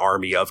lead an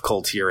army of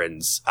Kul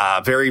Tirans,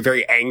 very,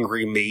 very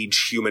angry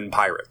mage human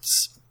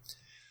pirates.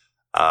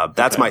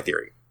 That's my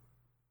theory.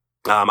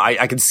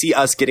 I can see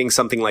us getting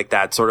something like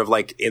that, sort of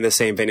like in the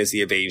same vein as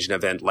the Evasion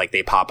event, like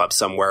they pop up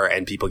somewhere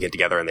and people get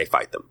together and they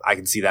fight them. I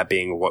can see that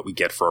being what we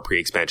get for a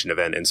pre-expansion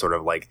event and sort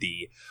of like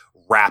the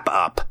wrap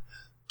up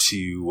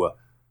to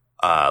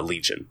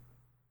Legion.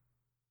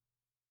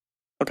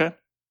 Okay.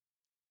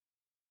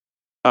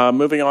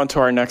 Moving on to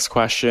our next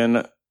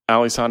question,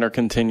 Alexander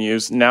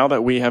continues, now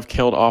that we have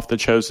killed off the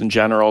chosen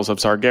generals of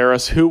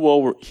Sargeras, who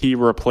will he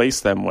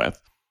replace them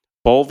with?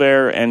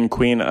 Bolvar and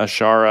Queen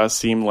Ashara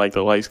seem like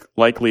the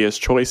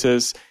likeliest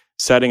choices,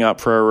 setting up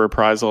for a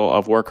reprisal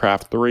of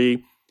Warcraft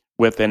 3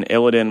 with an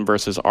Illidan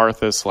versus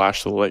Arthas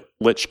 / the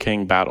Lich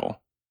King battle.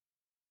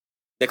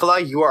 Nikolai,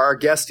 you are our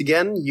guest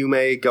again. You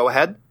may go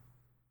ahead.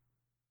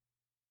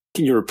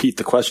 Can you repeat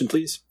the question,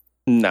 please?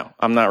 No,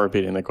 I'm not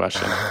repeating the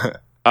question.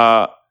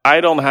 I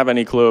don't have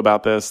any clue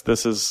about this.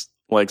 This is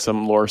like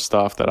some lore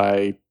stuff that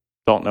I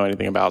don't know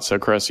anything about. So,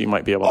 Chris, you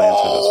might be able to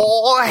answer this one.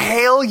 Oh,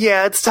 hell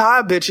yeah. It's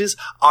time, bitches.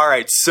 All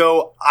right.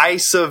 So I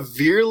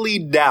severely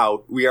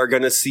doubt we are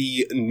going to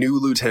see new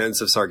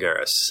lieutenants of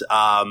Sargeras.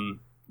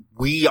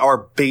 We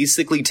are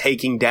basically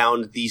taking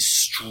down the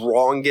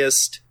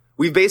strongest.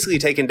 We've basically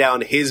taken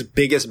down his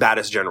biggest,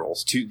 baddest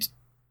generals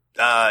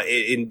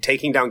in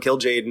taking down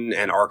Kil'jaeden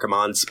and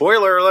Archimonde.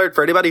 Spoiler alert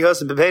for anybody who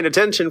hasn't been paying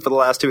attention for the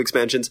last 2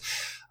 expansions.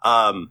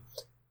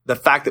 The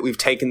fact that we've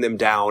taken them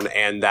down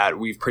and that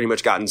we've pretty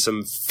much gotten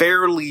some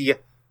fairly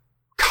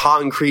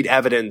concrete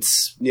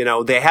evidence,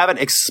 they haven't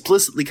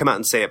explicitly come out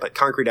and say it, but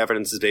concrete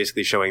evidence is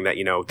basically showing that,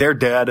 they're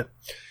dead.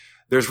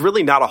 There's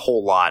really not a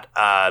whole lot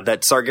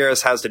that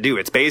Sargeras has to do.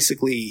 It's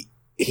basically,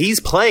 he's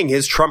playing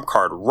his trump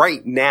card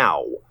right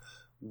now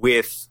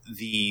with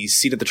the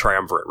Seat of the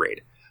Triumvirate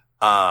raid.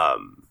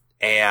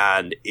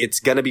 And it's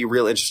going to be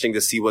real interesting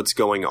to see what's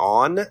going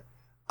on.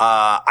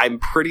 I'm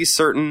pretty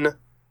certain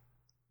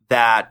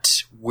that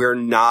we're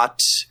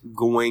not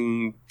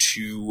going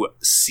to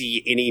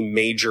see any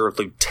major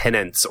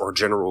lieutenants or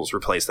generals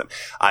replace them,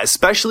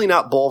 especially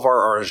not Bolvar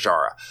or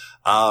Azara.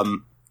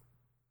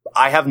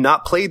 I have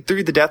not played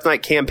through the Death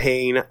Knight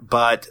campaign,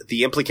 but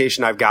the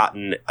implication I've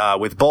gotten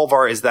with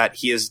Bolvar is that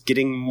he is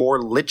getting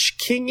more Lich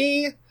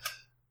King-y,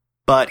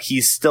 but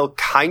he's still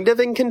kind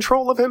of in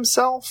control of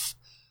himself.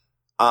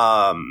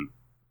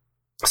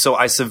 So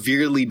I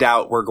severely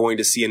doubt we're going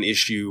to see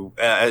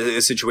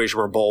a situation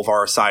where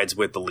Bolvar sides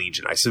with the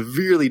Legion. I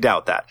severely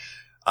doubt that.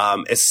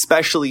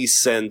 Especially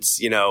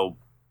since,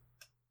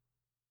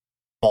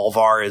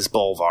 Bolvar is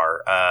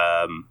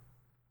Bolvar.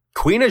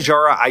 Queen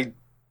Azara, I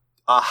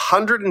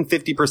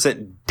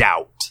 150%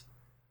 doubt,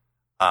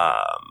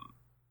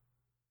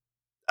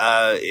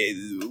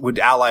 would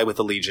ally with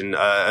the Legion.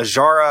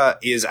 Azara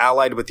is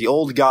allied with the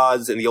Old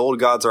Gods, and the Old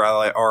Gods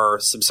are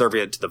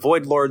subservient to the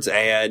Void Lords,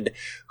 and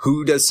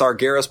who does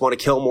Sargeras want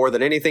to kill more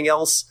than anything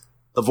else?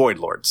 The Void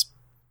Lords.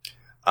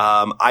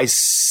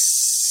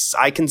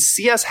 I can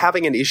see us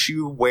having an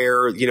issue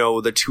where,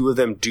 the two of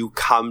them do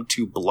come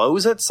to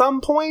blows at some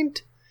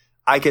point.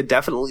 I could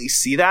definitely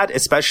see that,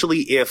 especially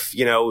if,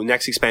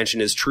 next expansion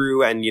is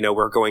true and,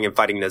 we're going and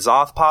fighting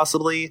N'Zoth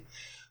possibly,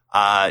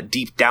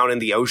 deep down in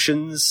the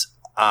oceans,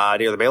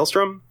 near the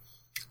Maelstrom.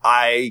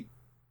 I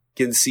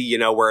can see,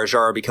 where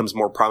Azara becomes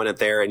more prominent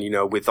there, and,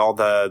 with all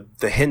the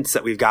hints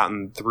that we've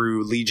gotten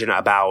through Legion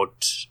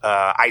about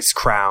Ice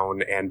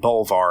Crown and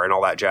Bolvar and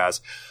all that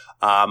jazz,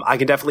 I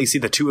can definitely see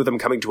the two of them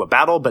coming to a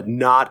battle, but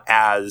not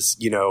as,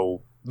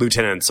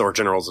 lieutenants or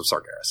generals of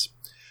Sargeras.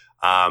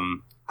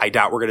 I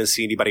doubt we're going to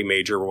see anybody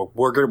major.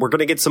 We're going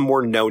to get some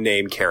more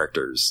no-name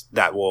characters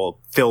that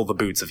will fill the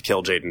boots of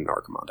Kil'jaeden and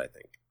Archimonde, I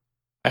think.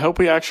 I hope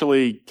we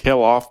actually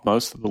kill off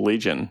most of the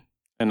Legion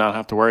and not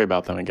have to worry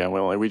about them again.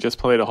 We just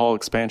played a whole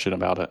expansion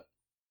about it.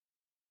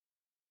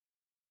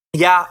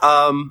 Yeah,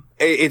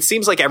 it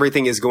seems like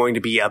everything is going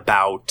to be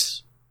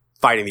about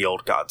fighting the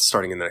old gods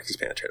starting in the next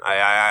expansion.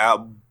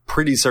 I'm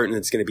pretty certain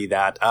it's going to be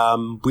that.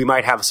 We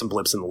might have some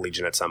blips in the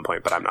Legion at some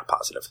point, but I'm not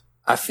positive.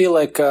 I feel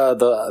like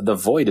the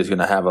Void is going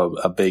to have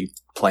a big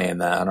play in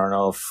that. I don't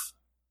know if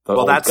the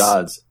old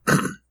gods.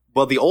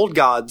 Well, the old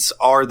gods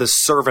are the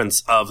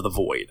servants of the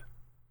Void.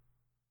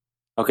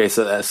 Okay,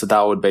 so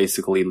that would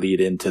basically lead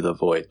into the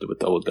Void with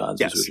the old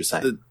gods, yes, is what you're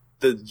saying.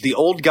 The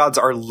old gods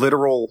are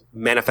literal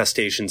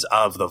manifestations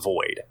of the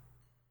Void.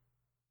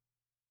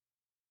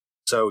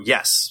 So,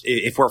 yes,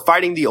 if we're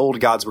fighting the old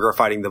gods, we're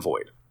fighting the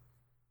Void.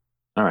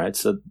 All right,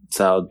 so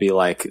that would be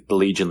like the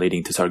Legion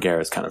leading to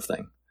Sargeras kind of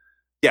thing.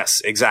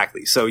 Yes,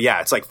 exactly. So,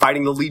 yeah, it's like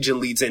fighting the Legion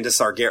leads into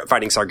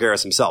fighting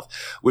Sargeras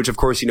himself, which, of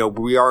course,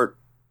 we aren't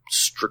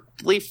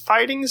strictly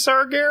fighting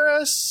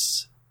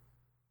Sargeras.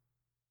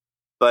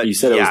 But you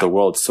said it was the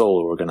World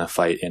Soul we're going to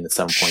fight in at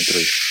 7.3.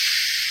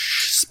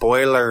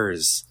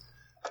 Spoilers.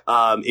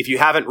 If you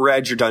haven't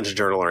read your dungeon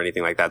journal or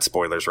anything like that,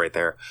 spoilers right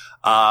there.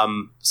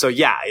 So,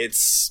 yeah,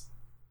 it's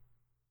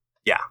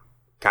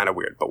kind of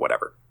weird, but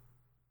whatever.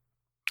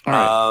 All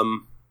right.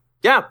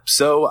 Yeah,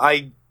 so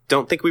I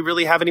don't think we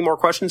really have any more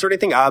questions or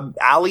anything.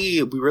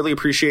 Ali, we really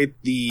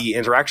appreciate the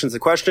interactions, the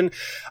question.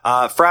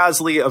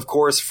 Frasley, of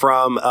course,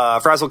 from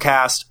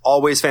Frazzlecast,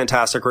 always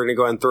fantastic. We're going to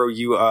go ahead and throw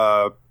you,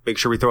 make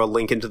sure we throw a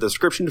link into the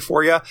description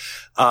for you.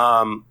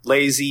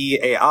 Lazy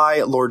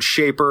AI, Lord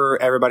Shaper,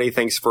 everybody,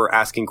 thanks for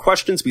asking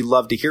questions. We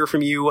love to hear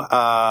from you.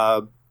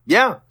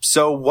 Yeah,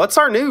 so what's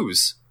our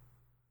news?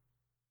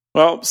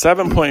 Well,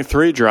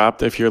 7.3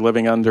 dropped if you're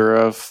living under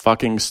a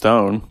fucking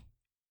stone.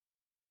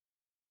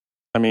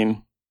 I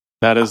mean,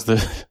 that's the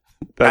title of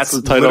the show. That's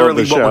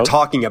literally what we're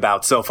talking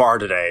about so far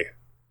today.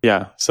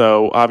 Yeah,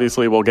 so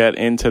obviously we'll get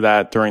into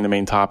that during the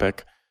main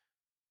topic.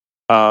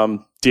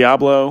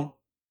 Diablo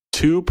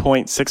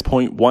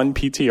 2.6.1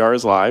 PTR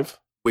is live.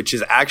 Which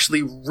is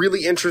actually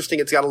really interesting.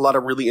 It's got a lot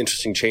of really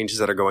interesting changes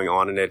that are going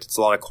on in it. It's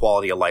a lot of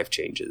quality of life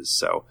changes.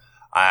 So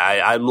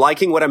I'm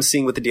liking what I'm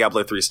seeing with the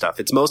Diablo 3 stuff.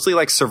 It's mostly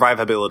like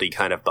survivability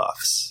kind of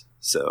buffs.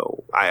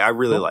 So I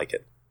really like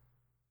it.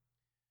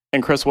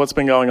 And Chris, what's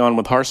been going on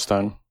with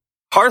Hearthstone?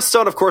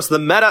 Hearthstone, of course, the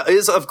meta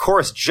is, of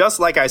course, just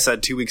like I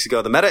said 2 weeks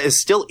ago, the meta is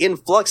still in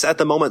flux at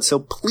the moment, so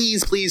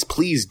please, please,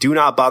 please do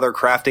not bother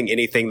crafting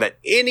anything that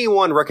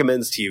anyone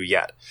recommends to you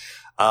yet.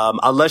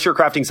 Unless you're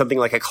crafting something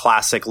like a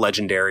classic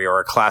legendary or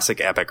a classic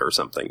epic or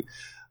something.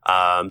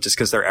 Just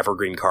because they're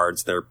evergreen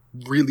cards, they're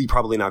really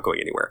probably not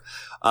going anywhere.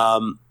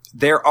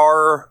 There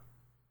are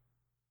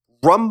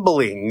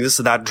rumblings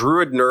that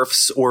Druid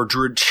nerfs or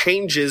Druid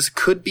changes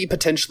could be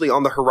potentially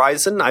on the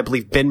horizon. I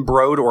believe Ben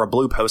Brode or a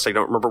Blue Post, I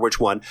don't remember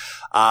which one,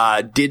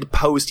 did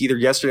post either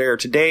yesterday or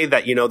today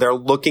that, they're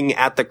looking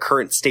at the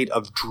current state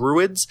of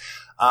Druids.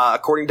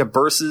 According to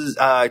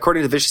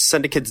Vicious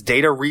Syndicate's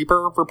Data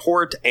Reaper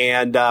report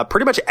and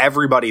pretty much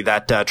everybody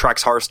that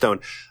tracks Hearthstone,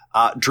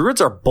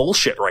 Druids are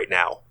bullshit right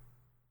now.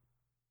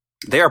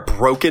 They are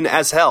broken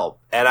as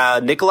hell.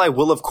 And Nikolai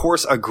will, of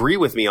course, agree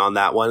with me on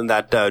that one,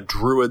 that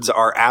Druids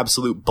are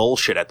absolute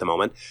bullshit at the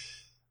moment.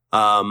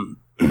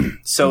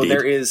 So Indeed.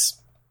 There is...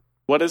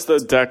 What is the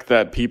deck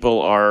that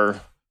people are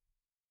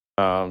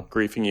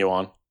griefing you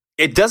on?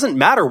 It doesn't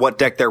matter what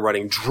deck they're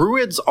running.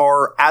 Druids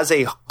are, as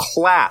a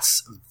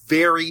class,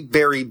 very,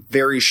 very,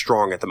 very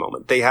strong at the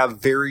moment. They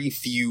have very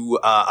few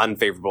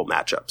unfavorable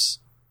matchups.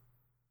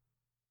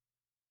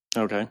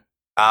 Okay.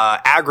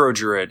 Aggro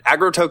Druid,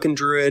 Aggro Token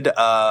Druid,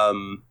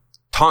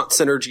 Taunt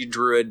Synergy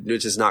Druid,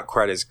 which is not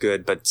quite as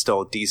good, but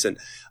still decent.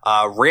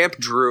 Ramp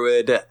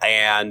Druid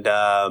and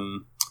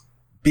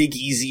Big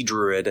Easy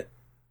Druid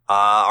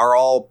are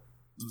all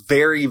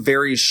very,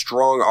 very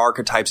strong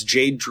archetypes.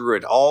 Jade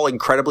Druid, all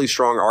incredibly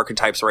strong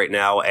archetypes right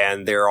now,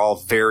 and they're all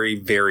very,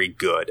 very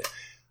good.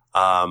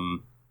 I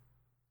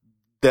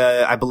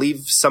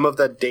believe some of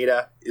the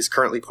data is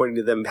currently pointing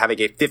to them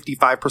having a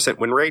 55%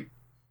 win rate,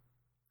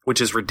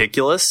 which is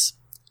ridiculous.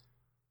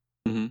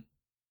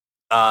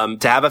 Mm-hmm.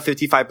 To have a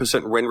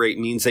 55% win rate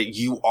means that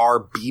you are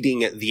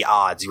beating the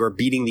odds. You are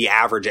beating the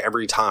average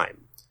every time.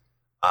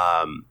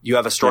 You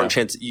have a strong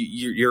chance.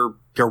 You're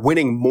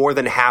winning more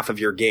than half of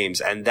your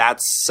games, and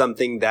that's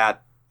something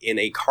that in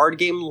a card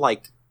game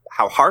like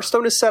how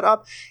Hearthstone is set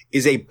up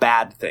is a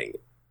bad thing.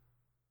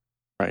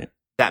 Right.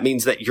 That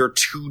means that you're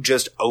too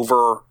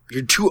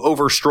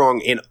over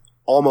strong in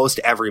almost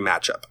every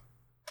matchup.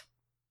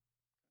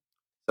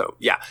 So,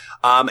 yeah.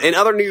 In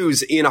other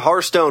news, in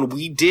Hearthstone,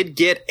 we did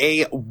get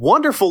a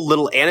wonderful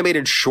little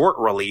animated short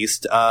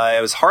released.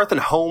 It was Hearth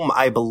and Home,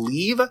 I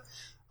believe.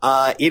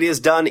 It is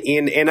done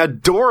in an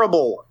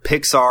adorable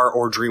Pixar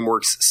or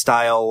DreamWorks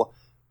style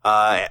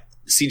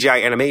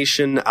CGI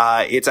animation.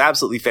 It's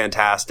absolutely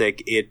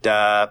fantastic. It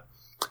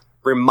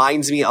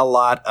reminds me a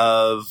lot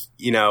of,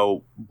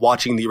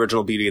 watching the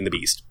original Beauty and the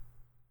Beast.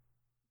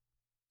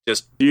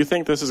 Just Do you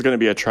think this is going to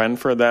be a trend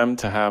for them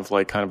to have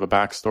like kind of a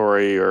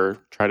backstory or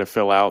try to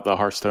fill out the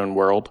Hearthstone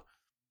world?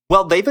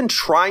 well, they've been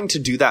trying to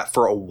do that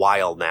for a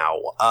while now.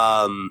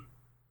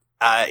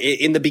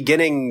 In the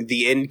beginning,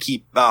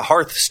 the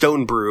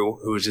Hearthstone Brew,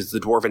 who is the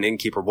dwarven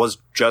innkeeper, was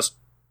just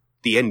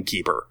the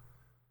innkeeper.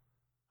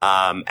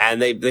 And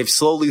they've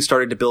slowly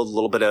started to build a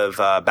little bit of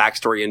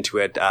backstory into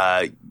it.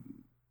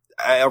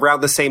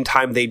 Around the same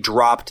time, they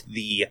dropped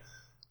the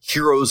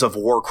Heroes of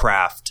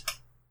Warcraft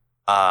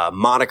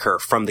moniker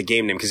from the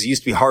game name, because it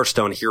used to be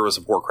Hearthstone Heroes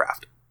of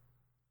Warcraft.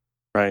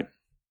 Right.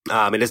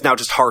 And it's now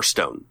just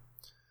Hearthstone.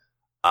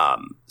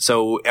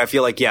 So I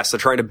feel like, yes, they're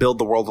trying to build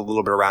the world a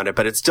little bit around it,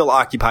 but it still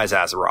occupies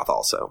Azeroth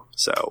also.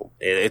 So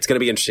it's going to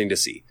be interesting to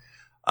see.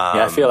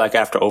 I feel like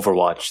after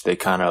Overwatch, they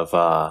kind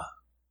of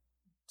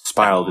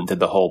spiraled into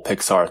the whole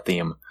Pixar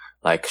theme,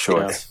 like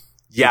shorts.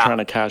 Yeah. Yeah. They're trying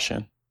to cash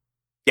in.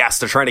 Yes,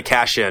 they're trying to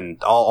cash in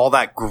all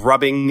that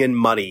grubbing and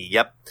money.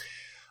 Yep.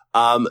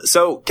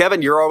 So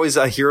Kevin, you're always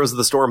a Heroes of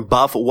the Storm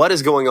buff. What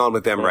is going on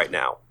with them right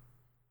now?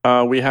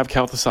 We have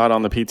Kel'Thuzad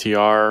on the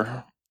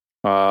PTR.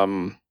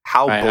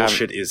 How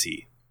bullshit is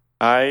he?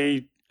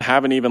 I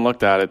haven't even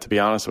looked at it, to be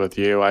honest with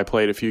you. I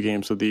played a few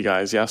games with you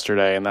guys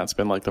yesterday, and that's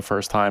been like the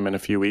first time in a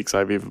few weeks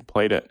I've even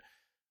played it.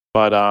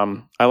 But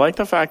I like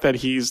the fact that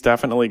he's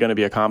definitely going to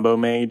be a combo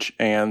mage,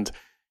 and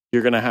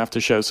you're going to have to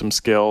show some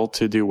skill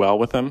to do well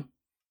with him.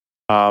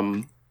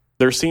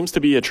 There seems to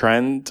be a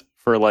trend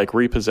for like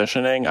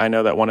repositioning. I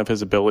know that one of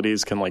his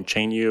abilities can like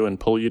chain you and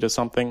pull you to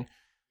something.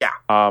 Yeah.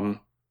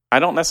 I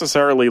don't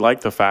necessarily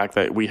like the fact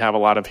that we have a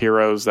lot of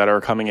heroes that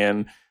are coming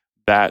in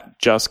that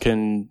just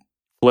can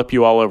flip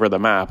you all over the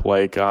map.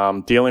 Like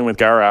dealing with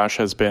Garrosh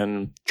has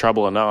been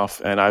trouble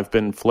enough, and I've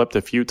been flipped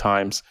a few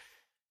times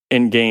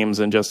in games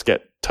and just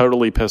get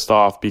totally pissed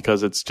off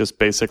because it's just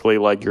basically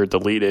like you're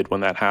deleted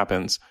when that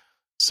happens.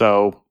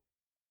 So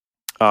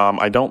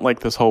I don't like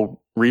this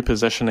whole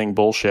repositioning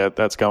bullshit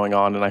that's going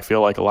on, and I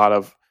feel like a lot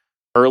of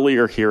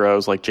earlier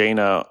heroes like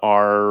Jaina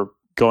are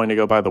going to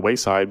go by the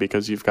wayside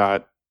because you've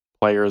got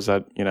players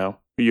that,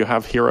 you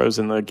have heroes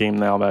in the game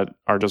now that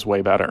are just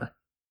way better.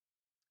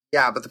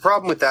 Yeah, but the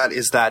problem with that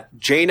is that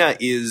Jaina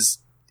is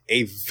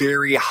a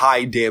very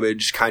high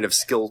damage kind of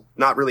skill,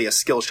 not really a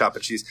skill shot,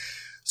 but she's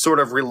sort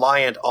of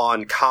reliant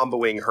on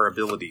comboing her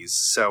abilities.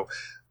 So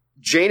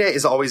Jaina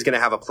is always going to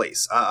have a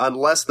place.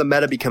 Unless the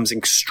meta becomes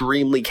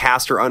extremely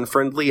caster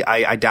unfriendly,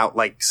 I doubt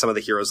like some of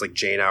the heroes like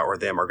Jaina or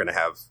them are going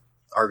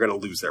to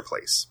lose their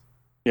place.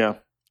 Yeah.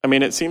 I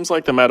mean, it seems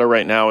like the meta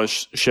right now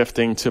is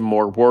shifting to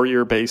more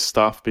warrior-based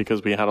stuff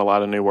because we had a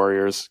lot of new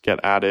warriors get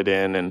added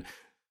in,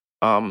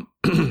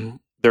 and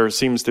there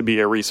seems to be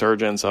a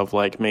resurgence of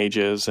like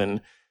mages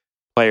and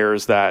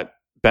players that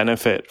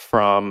benefit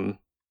from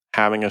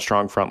having a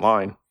strong front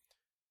line.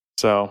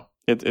 So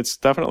it's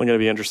definitely going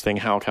to be interesting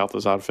how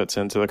Kel'Thuzad fits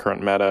into the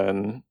current meta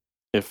and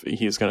if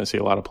he's going to see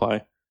a lot of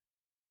play.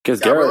 Because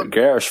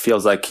Garrosh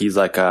feels like he's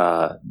like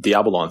a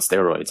Diablo on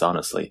steroids,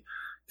 honestly.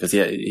 Because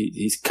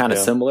he's kind of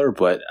similar,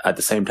 but at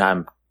the same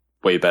time,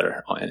 way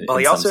better. Well,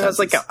 he also has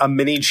like a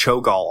mini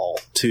Cho'Gall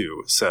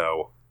too,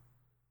 so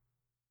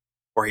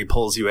where he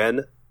pulls you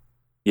in.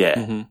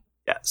 Yeah,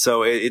 yeah.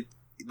 So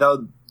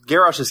the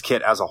Garrosh's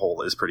kit as a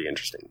whole is pretty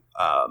interesting.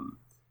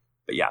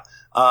 But yeah,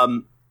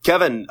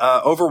 Kevin,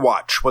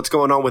 Overwatch, what's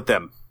going on with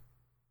them?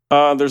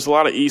 There's a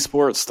lot of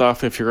esports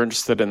stuff. If you're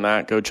interested in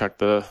that, go check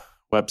the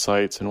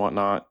websites and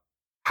whatnot.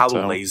 How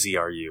lazy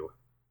are you?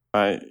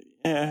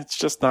 It's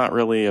just not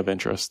really of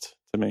interest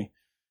to me.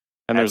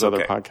 And there's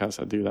other podcasts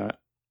that do that.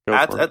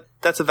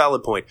 That's a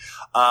valid point.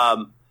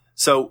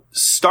 So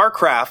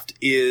StarCraft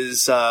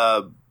is,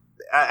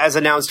 as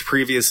announced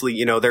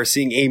previously, they're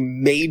seeing a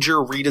major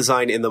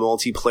redesign in the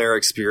multiplayer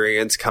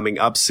experience coming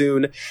up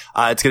soon.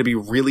 It's going to be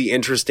really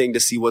interesting to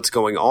see what's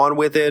going on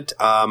with it.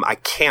 I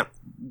can't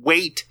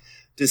wait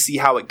to see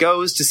how it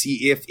goes, to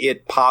see if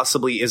it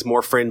possibly is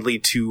more friendly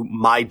to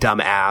my dumb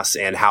ass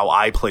and how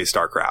I play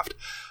StarCraft.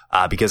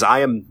 Because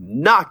I am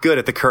not good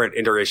at the current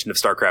iteration of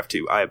StarCraft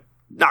 2. I am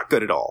not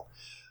good at all.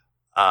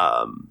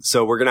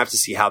 So we're going to have to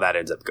see how that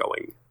ends up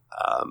going.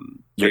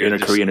 Your inner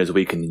Korean is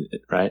weak,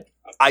 right?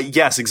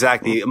 Yes,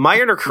 exactly. My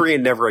inner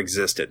Korean never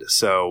existed.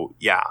 So,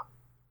 yeah.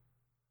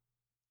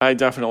 I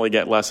definitely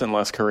get less and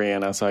less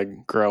Korean as I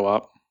grow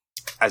up.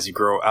 As you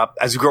grow up?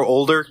 As you grow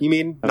older, you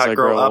mean? As I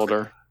grow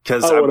older.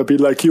 Because I want to be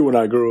like you when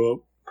I grow up.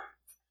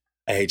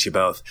 I hate you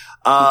both.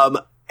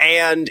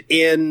 And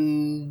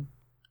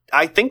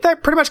I think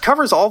that pretty much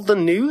covers all the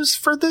news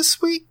for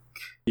this week.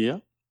 Yeah.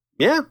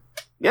 Yeah.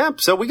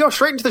 So we go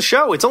straight into the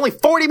show. It's only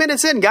 40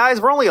 minutes in,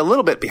 guys. We're only a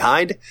little bit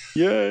behind.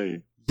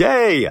 Yay.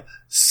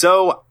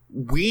 So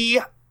we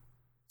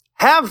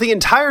have the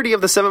entirety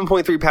of the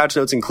 7.3 patch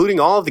notes, including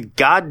all of the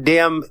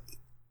goddamn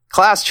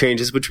class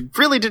changes, which we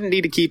really didn't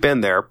need to keep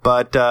in there,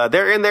 but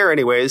they're in there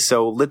anyways.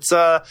 So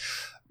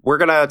we're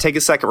going to take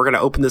a second. We're going to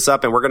open this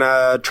up and we're going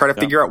to try to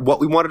figure out what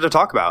we wanted to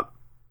talk about.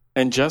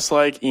 And just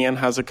like Ian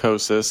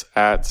Hazukosis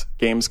at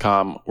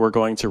Gamescom, we're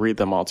going to read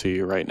them all to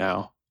you right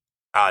now.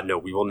 No,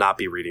 we will not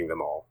be reading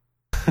them all.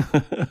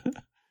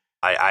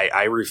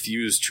 I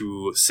refuse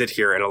to sit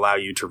here and allow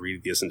you to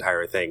read this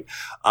entire thing.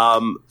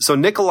 So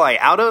Nikolai,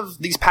 out of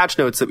these patch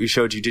notes that we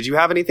showed you, did you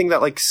have anything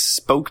that like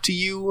spoke to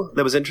you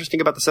that was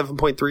interesting about the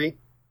 7.3?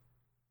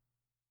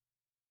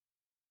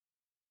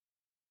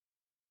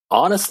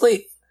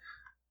 Honestly,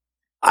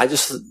 I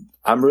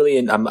haven't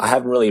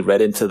really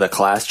read into the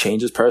class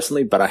changes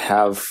personally, but I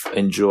have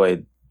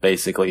enjoyed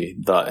basically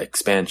the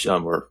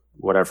expansion or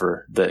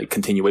whatever, the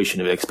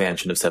continuation of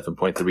expansion of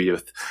 7.3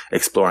 with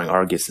exploring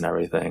Argus and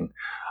everything.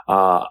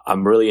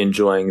 I'm really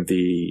enjoying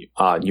the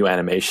new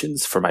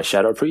animations for my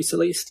Shadow Priest, at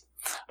least.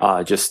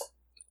 I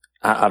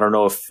don't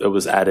know if it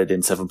was added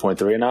in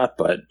 7.3 or not,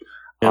 but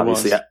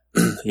obviously,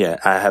 I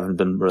haven't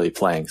been really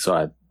playing,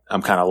 so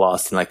I'm kind of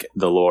lost in like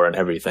the lore and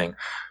everything.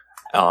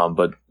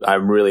 But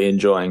I'm really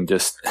enjoying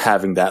just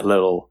having that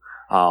little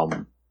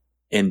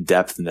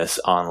in-depthness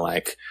on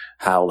like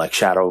how like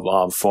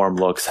shadow form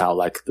looks, how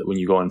like when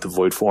you go into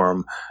void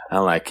form,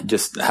 and like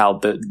just how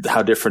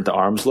different the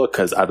arms look,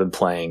 because I've been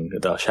playing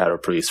the Shadow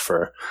Priest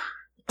for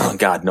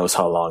God knows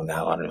how long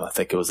now. I don't know, I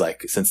think it was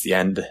like since the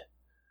end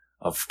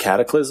of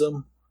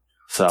Cataclysm.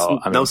 So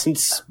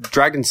since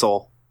Dragon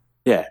Soul.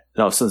 Yeah,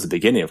 no, since the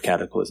beginning of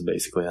Cataclysm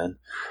basically then.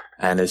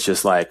 And it's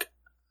just like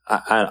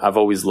I've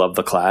always loved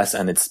the class,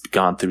 and it's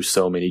gone through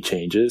so many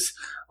changes,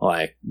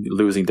 like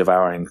losing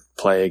Devouring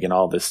Plague and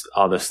all this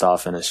other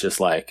stuff. And it's just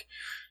like,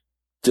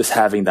 just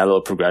having that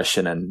little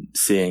progression and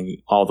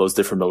seeing all those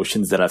different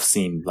motions that I've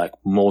seen like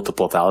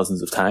multiple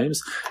thousands of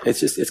times.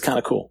 It's kind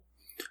of cool.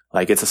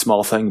 Like it's a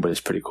small thing, but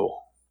it's pretty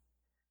cool.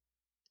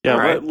 Yeah,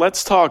 right.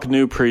 Let's talk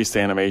new priest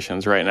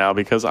animations right now,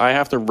 because I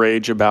have to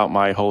rage about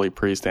my Holy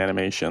Priest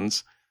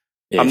animations.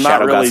 Yeah, I'm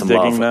Shadow not really got some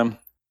digging love. them.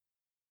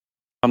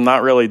 I'm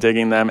not really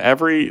digging them.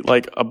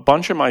 A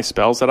bunch of my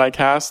spells that I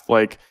cast,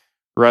 like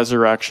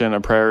Resurrection,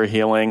 a Prayer,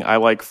 Healing, I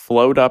like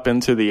float up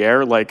into the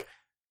air like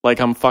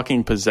I'm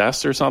fucking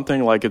possessed or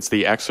something, like it's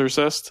The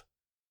Exorcist.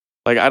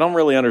 Like, I don't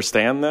really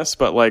understand this,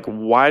 but like,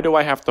 why do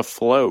I have to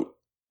float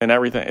and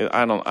everything?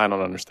 I don't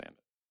understand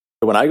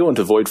it. When I go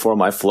into void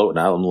form, I float, and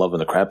I'm loving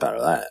the crap out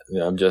of that. You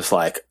know, I'm just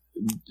like,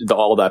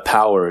 all that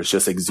power is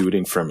just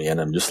exuding from me, and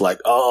I'm just like,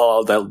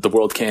 oh, the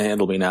world can't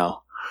handle me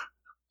now.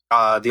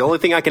 The only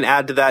thing I can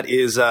add to that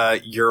is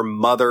your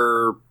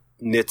mother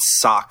knits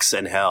socks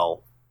in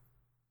hell.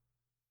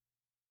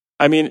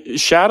 I mean,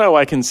 Shadow,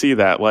 I can see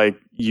that. Like,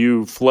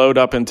 you float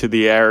up into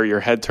the air, your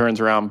head turns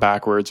around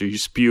backwards, or you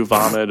spew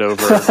vomit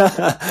over,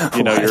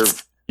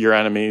 your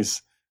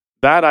enemies.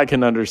 That I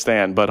can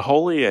understand. But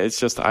Holy, it's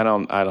just, I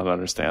don't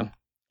understand.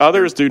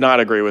 Others do not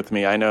agree with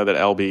me. I know that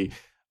LB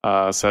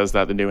says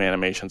that the new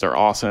animations are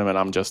awesome, and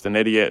I'm just an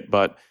idiot.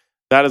 But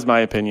that is my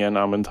opinion.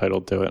 I'm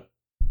entitled to it.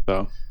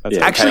 So that's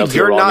Yeah, actually,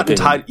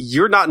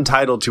 you're not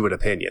entitled to an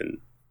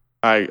opinion.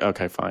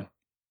 Okay, fine.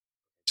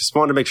 Just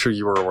wanted to make sure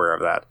you were aware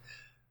of that.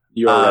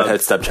 You're a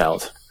redhead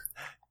stepchild.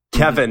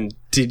 Kevin,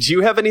 did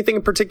you have anything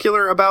in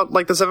particular about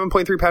like the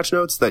 7.3 patch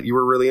notes that you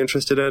were really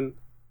interested in?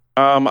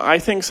 I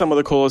think some of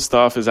the coolest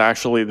stuff is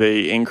actually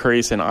the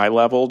increase in eye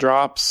level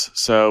drops.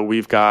 So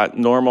we've got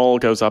normal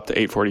goes up to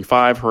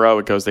 845,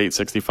 heroic goes to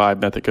 865,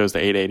 mythic goes to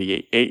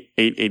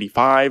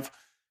 885,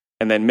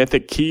 and then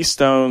mythic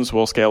keystones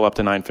will scale up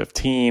to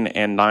 915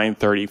 and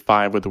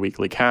 935 with the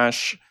weekly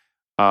cash.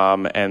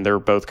 And they're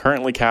both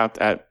currently capped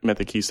at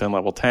Mythic Keystone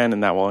level 10,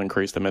 and that will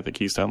increase to Mythic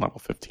Keystone level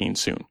 15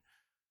 soon.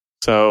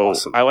 So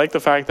awesome. I like the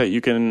fact that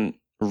you can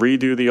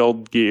redo the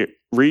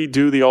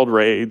old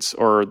raids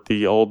or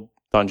the old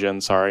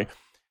dungeons,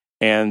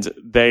 and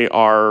they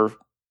are,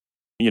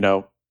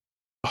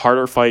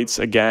 harder fights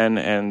again,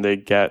 and they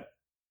get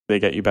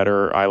you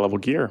better eye level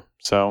gear.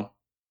 So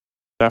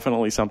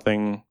definitely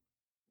something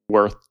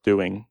worth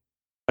doing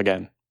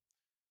again.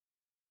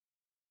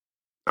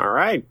 All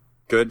right,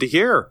 good to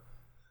hear.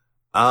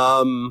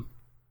 Yeah,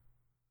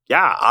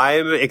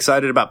 I'm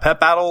excited about pet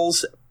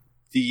battles,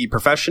 the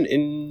profession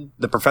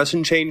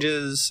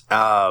changes,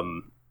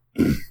 and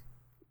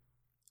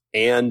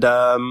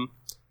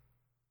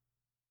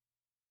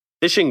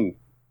fishing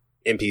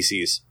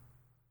NPCs.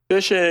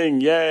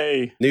 Fishing,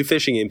 yay! New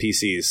fishing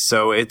NPCs.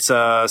 So it's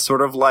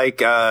sort of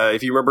like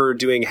if you remember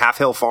doing Half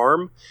Hill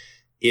Farm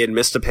in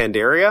Mist of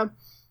Pandaria,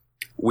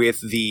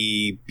 with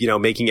the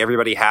making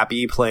everybody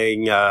happy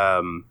playing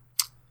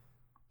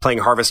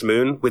Harvest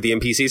Moon with the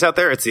NPCs out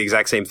there. It's the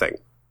exact same thing,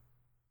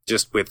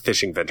 just with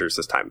fishing vendors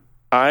this time.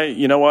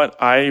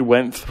 I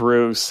went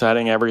through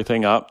setting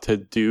everything up to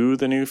do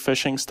the new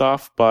fishing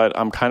stuff, but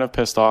I'm kind of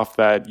pissed off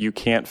that you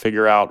can't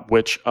figure out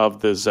which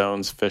of the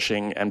zones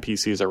fishing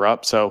NPCs are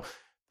up. So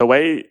the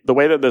way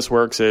that this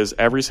works is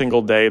every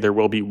single day there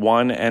will be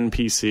one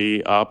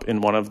NPC up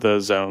in one of the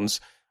zones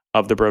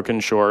of the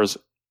Broken Shores,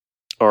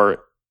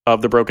 or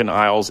of the Broken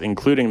Isles,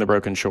 including the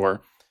Broken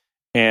Shore,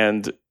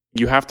 and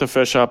you have to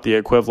fish up the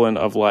equivalent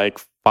of like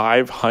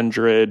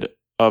 500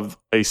 of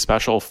a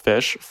special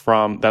fish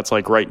that's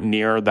like right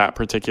near that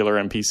particular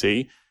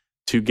NPC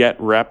to get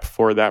rep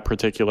for that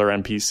particular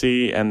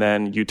NPC, and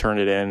then you turn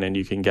it in and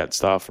you can get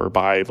stuff or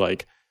buy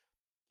like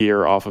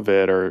gear off of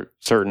it or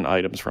certain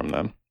items from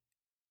them.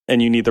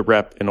 And you need the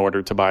rep in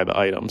order to buy the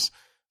items.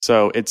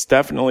 So it's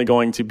definitely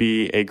going to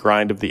be a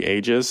grind of the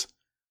ages.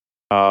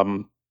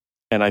 And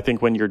I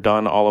think when you're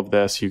done all of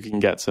this, you can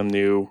get some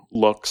new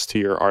looks to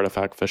your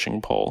artifact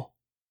fishing pole.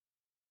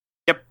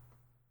 Yep.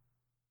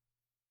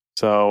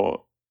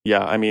 So,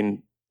 yeah, I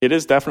mean, it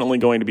is definitely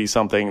going to be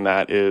something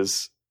that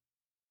is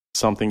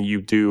something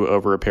you do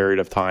over a period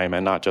of time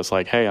and not just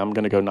like, hey, I'm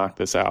going to go knock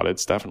this out.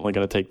 It's definitely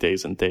going to take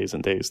days and days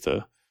and days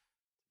to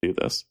do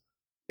this.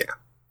 Yeah.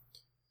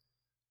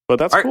 But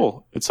that's All cool.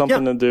 right. It's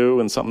something to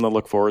do and something to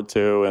look forward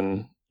to.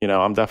 And, you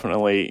know, I'm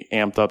definitely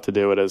amped up to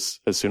do it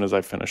as soon as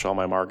I finish all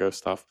my Margot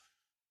stuff.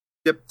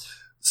 Yep.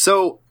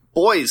 So,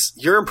 boys,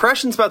 your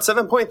impressions about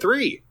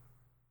 7.3.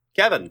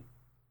 Kevin.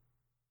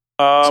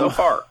 So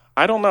far.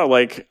 I don't know.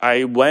 Like,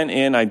 I went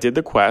in, I did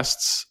the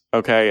quests,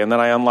 okay, and then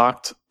I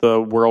unlocked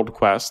the world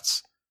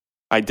quests.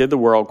 I did the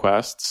world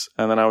quests,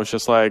 and then I was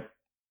just like,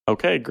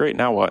 okay, great,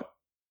 now what?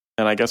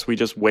 And I guess we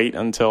just wait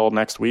until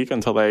next week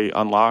until they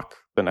unlock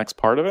the next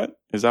part of it?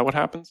 Is that what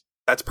happens?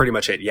 That's pretty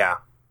much it, yeah.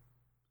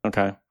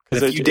 Okay.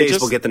 In a few days,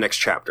 we'll get the next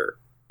chapter.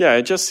 Yeah,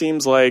 it just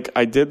seems like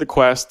I did the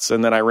quests,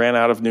 and then I ran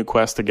out of new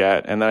quests to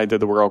get, and then I did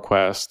the world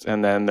quest,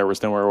 and then there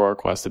was no more world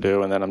quest to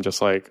do, and then I'm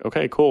just like,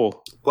 okay,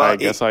 cool. Well, I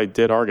guess I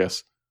did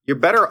Argus. You're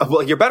better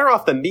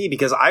off than me,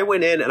 because I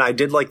went in and I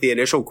did like the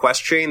initial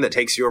quest chain that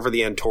takes you over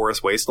the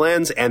Antorus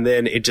Wastelands, and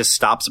then it just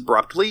stops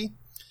abruptly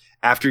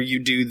after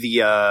you do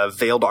the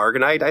Veiled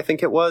Argonite, I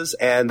think it was,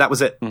 and that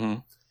was it.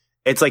 Mm-hmm.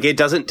 It's like it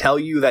doesn't tell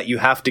you that you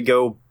have to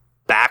go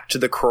back to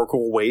the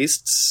Crorkle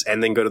Wastes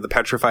and then go to the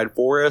Petrified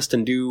Forest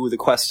and do the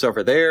quests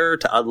over there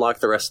to unlock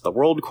the rest of the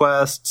world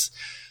quests.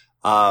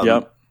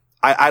 Yep.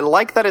 I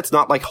like that it's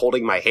not like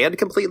holding my hand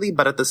completely,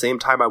 but at the same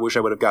time, I wish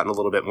I would have gotten a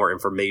little bit more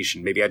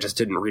information. Maybe I just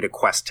didn't read a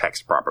quest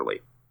text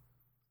properly.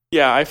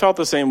 Yeah, I felt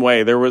the same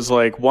way. There was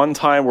like one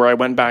time where I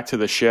went back to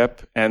the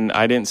ship and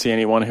I didn't see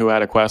anyone who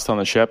had a quest on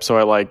the ship. So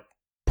I like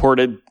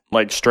ported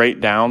like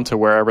straight down to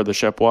wherever the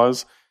ship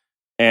was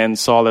and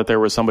saw that there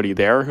was somebody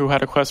there who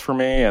had a quest for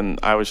me. And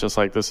I was just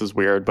like, this is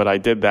weird. But I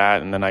did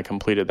that, and then I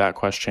completed that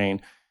quest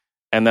chain.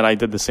 And then I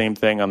did the same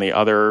thing on the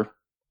other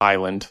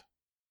island.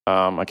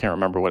 I can't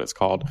remember what it's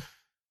called.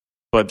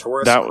 But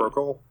Taurus, that,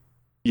 Crorkle?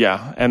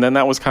 yeah. And then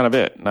that was kind of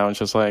it. And I was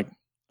just like,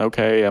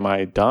 okay, am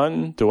I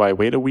done? Do I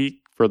wait a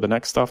week for the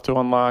next stuff to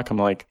unlock? I'm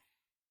like,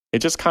 it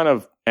just kind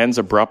of ends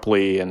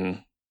abruptly,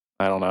 and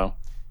I don't know.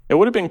 It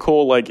would have been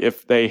cool like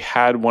if they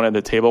had one of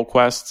the table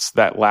quests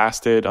that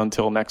lasted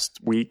until next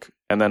week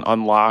and then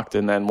unlocked,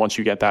 and then once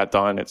you get that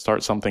done, it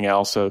starts something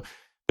else. So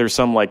there's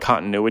some like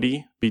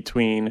continuity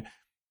between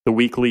the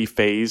weekly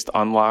phased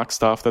unlock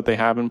stuff that they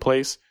have in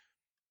place.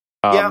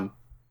 Yeah.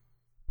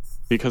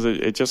 Because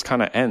it just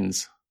kind of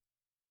ends.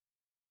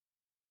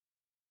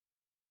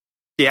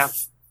 Yeah.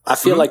 I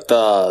feel like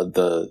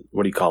the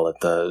what do you call it?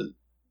 The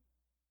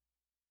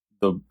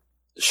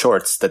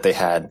shorts that they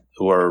had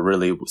were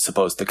really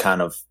supposed to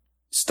kind of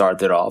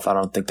start it off. I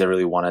don't think they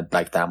really wanted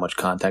like that much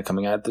content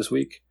coming out this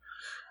week.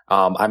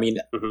 I mean,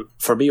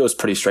 for me, it was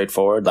pretty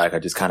straightforward. Like I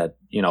just kind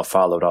of,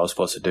 followed what I was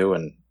supposed to do,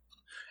 and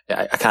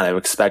I kind of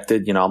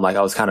expected, I'm like,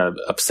 I was kind of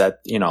upset,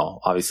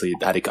 obviously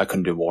I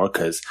couldn't do more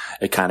because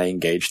it kind of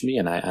engaged me,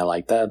 and I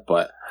like that.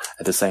 But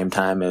at the same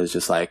time, it was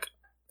just like,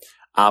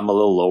 I'm a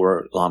little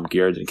lower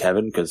geared than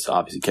Kevin, because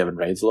obviously Kevin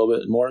raids a little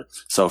bit more.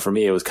 So for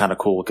me, it was kind of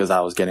cool because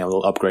I was getting a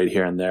little upgrade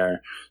here and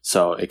there.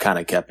 So it kind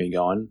of kept me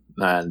going,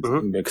 and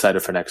I'm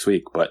excited for next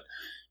week. But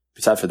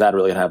besides for that,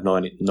 really, I have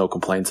no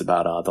complaints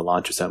about the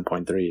launch of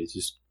 7.3. It's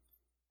just,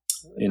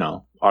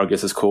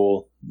 Argus is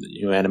cool.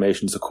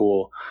 Animations are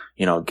cool.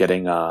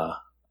 Getting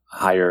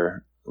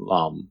higher,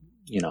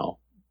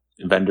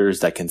 vendors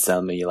that can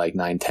sell me like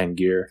 9-10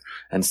 gear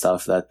and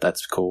stuff.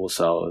 That's cool.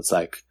 So it's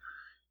like,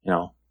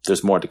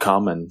 there's more to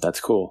come, and that's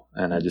cool.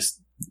 And I just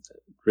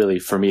really,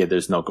 for me,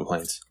 there's no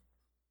complaints.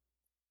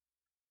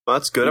 Well,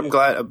 that's good. I'm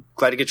glad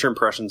to get your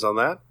impressions on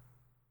that.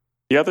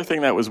 The other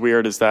thing that was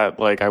weird is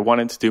that like I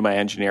wanted to do my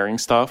engineering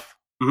stuff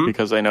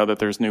because I know that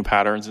there's new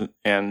patterns,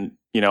 and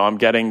I'm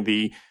getting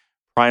the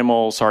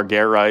primal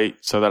Sargerite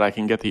so that I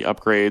can get the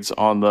upgrades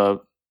on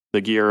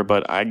the gear,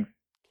 but I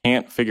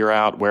can't figure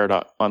out where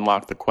to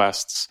unlock the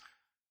quests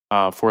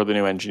for the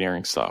new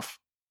engineering stuff.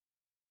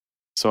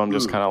 So I'm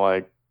just kind of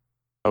like,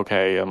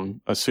 okay,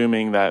 I'm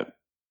assuming that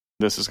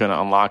this is going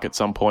to unlock at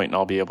some point and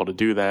I'll be able to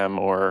do them,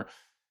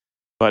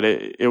 but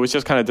it was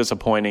just kind of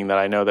disappointing that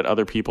I know that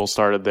other people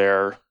started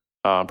their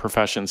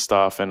profession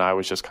stuff, and I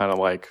was just kind of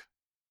like,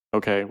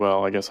 okay,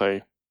 well, I guess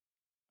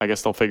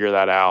they'll figure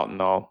that out,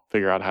 and I'll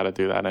figure out how to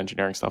do that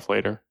engineering stuff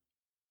later.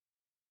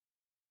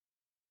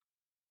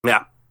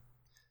 Yeah.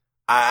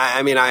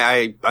 I mean,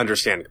 I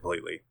understand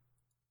completely.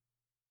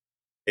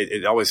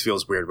 It always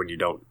feels weird when you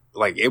don't,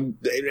 like,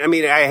 I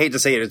mean, I hate to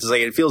say it, it's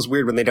like, it feels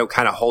weird when they don't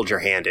kind of hold your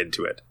hand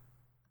into it.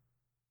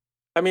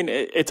 I mean,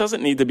 it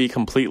doesn't need to be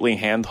completely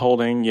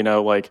hand-holding,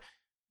 like,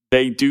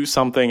 they do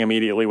something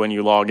immediately when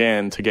you log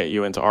in to get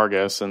you into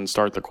Argus and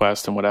start the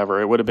quest and whatever.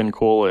 It would have been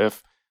cool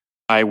if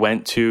I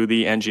went to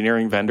the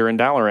engineering vendor in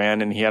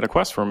Dalaran and he had a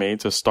quest for me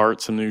to start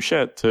some new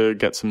shit to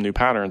get some new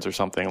patterns or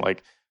something.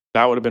 Like,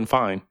 that would have been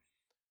fine.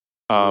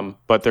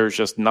 but there's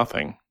just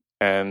nothing.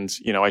 And,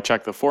 I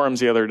checked the forums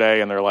the other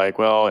day and they're like,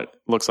 well, it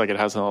looks like it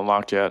hasn't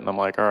unlocked yet. And I'm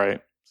like, all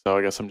right, so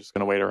I guess I'm just going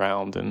to wait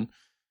around and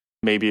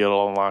maybe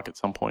it'll unlock at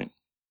some point.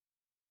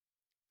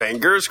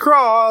 Fingers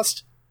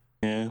crossed.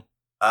 Yeah.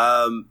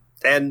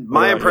 And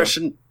my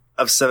impression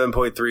of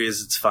 7.3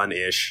 is it's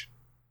fun-ish.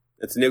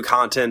 It's new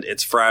content.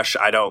 It's fresh.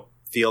 I don't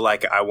feel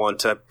like I want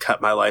to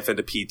cut my life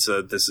into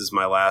pizza. This is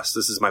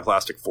my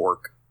plastic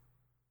fork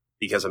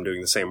because I'm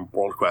doing the same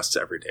world quests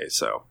every day.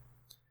 So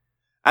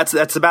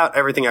that's about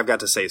everything I've got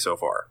to say so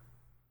far.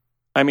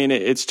 I mean,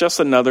 it's just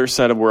another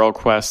set of world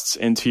quests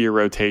into your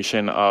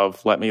rotation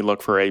of let me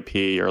look for AP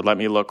or let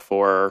me look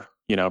for,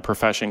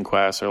 profession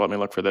quests or let me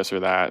look for this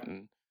or that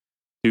and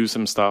do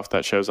some stuff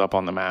that shows up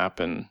on the map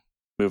and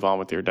move on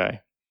with your day.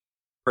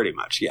 Pretty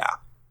much, yeah.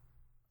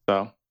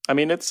 So, I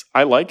mean,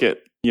 I like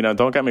it.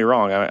 Don't get me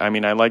wrong. I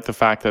mean, I like the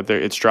fact that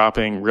it's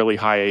dropping really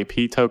high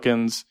AP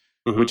tokens,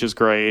 which is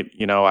great.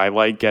 I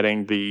like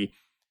getting the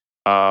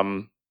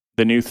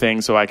new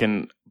thing so I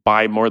can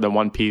buy more than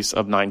one piece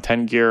of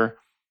 910 gear.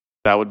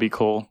 That would be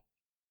cool.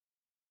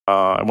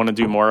 I want to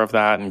do more of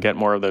that and get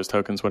more of those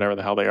tokens, whatever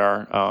the hell they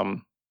are.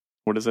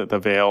 What is it? The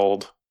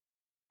Veiled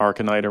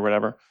Arcanite or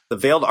whatever. The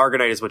Veiled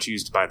Arcanite is what you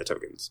use to buy the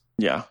tokens.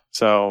 Yeah.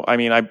 So, I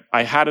mean,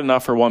 I had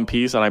enough for one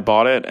piece and I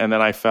bought it. And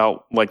then I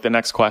felt like the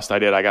next quest I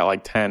did, I got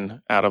like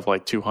 10 out of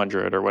like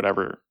 200 or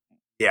whatever.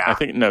 Yeah. I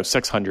think, no,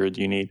 600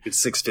 you need.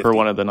 It's 650. For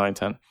one of the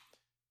 910.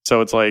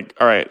 So it's like,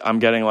 all right, I'm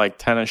getting like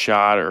 10 a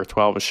shot or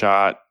 12 a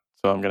shot.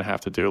 So I'm going to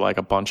have to do like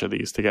a bunch of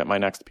these to get my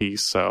next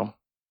piece. So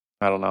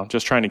I don't know.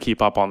 Just trying to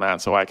keep up on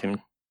that so I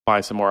can buy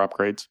some more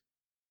upgrades.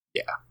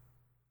 Yeah.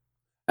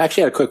 I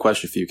actually had a quick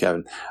question for you,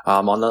 Kevin.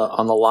 On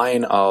the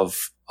line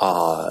of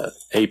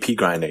AP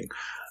grinding,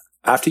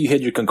 after you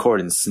hit your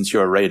concordance, since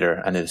you're a raider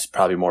and it's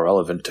probably more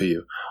relevant to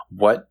you,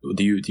 what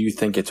do you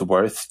think it's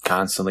worth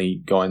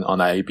constantly going on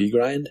that AP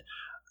grind?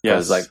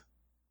 Yes.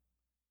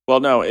 Well,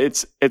 no,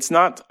 it's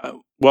not.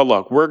 Well,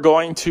 look, we're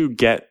going to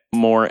get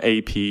more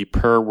AP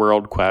per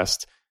world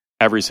quest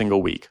every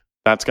single week.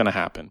 That's going to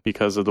happen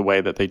because of the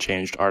way that they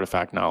changed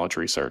artifact knowledge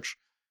research.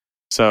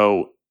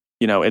 So,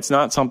 it's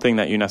not something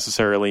that you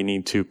necessarily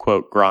need to,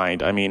 quote,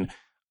 grind. I mean,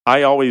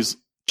 I always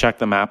check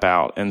the map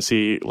out and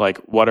see, like,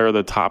 what are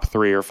the top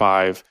 3 or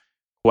 5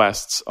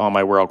 quests on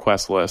my world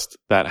quest list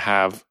that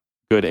have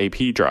good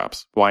AP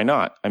drops. Why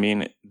not? I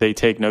mean, they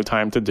take no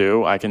time to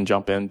do. I can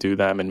jump in, do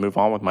them, and move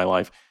on with my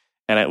life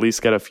and at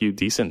least get a few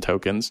decent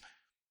tokens.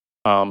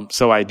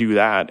 So I do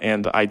that,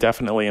 and I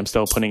definitely am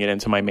still putting it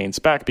into my main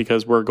spec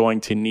because we're going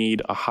to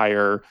need a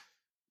higher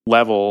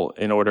level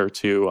in order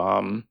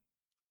to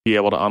be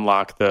able to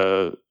unlock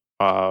the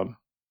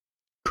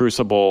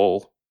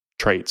Crucible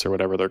traits or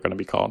whatever they're going to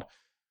be called.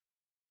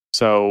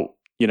 So,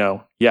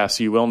 yes,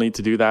 you will need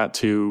to do that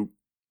to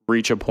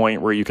reach a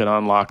point where you can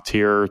unlock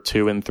tier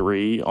 2 and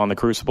 3 on the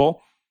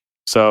Crucible.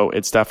 So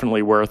it's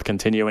definitely worth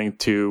continuing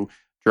to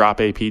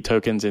drop AP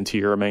tokens into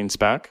your main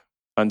spec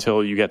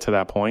until you get to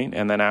that point,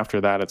 and then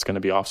after that, it's going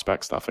to be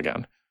off-spec stuff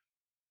again.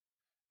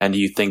 And do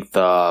you think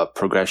the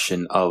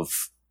progression of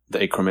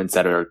the increments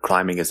that are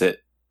climbing, is it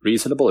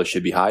reasonable? It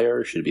should be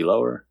higher? It should be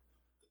lower?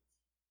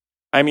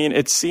 I mean,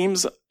 it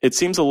seems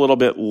a little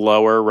bit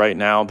lower right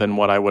now than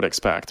what I would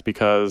expect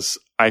because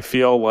I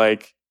feel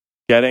like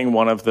getting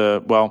one of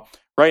the, well,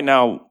 right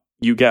now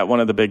you get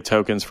one of the big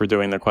tokens for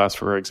doing the quest,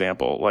 for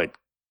example, like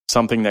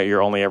something that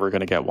you're only ever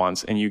going to get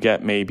once, and you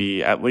get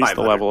maybe at least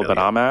the level that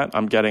I'm at.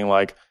 I'm getting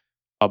like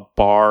a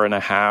bar and a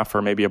half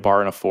or maybe a bar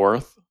and a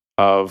fourth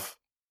of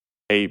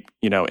a,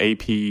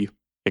 AP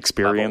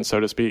experience,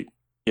 so to speak.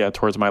 Yeah,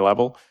 towards my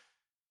level.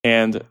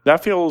 And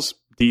that feels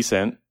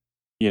decent,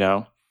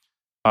 I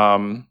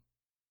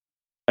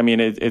mean,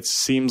 it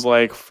seems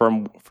like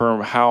from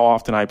how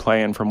often I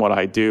play and from what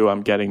I do,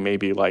 I'm getting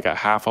maybe like a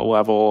half a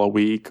level a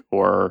week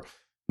or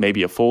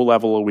maybe a full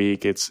level a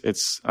week. It's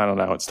I don't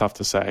know. It's tough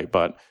to say,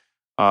 but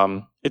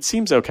it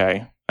seems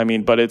okay. I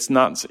mean, but it's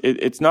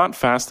not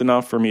fast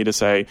enough for me to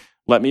say,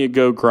 let me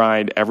go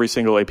grind every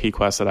single AP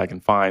quest that I can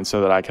find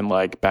so that I can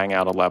like bang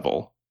out a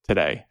level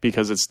today,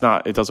 because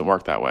it doesn't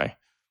work that way.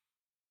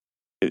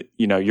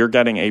 You're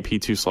getting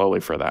AP too slowly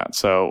for that.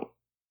 So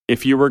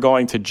if you were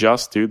going to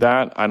just do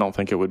that, I don't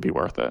think it would be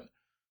worth it.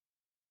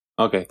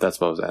 Okay, that's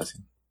what I was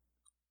asking.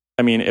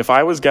 I mean, if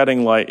I was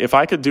getting if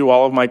I could do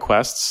all of my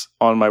quests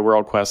on my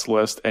world quest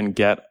list and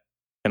get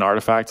an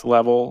artifact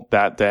level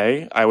that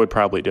day, I would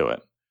probably do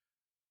it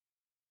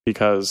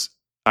because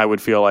I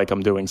would feel like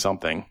I'm doing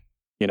something,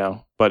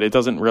 but it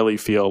doesn't really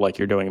feel like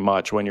you're doing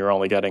much when you're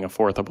only getting a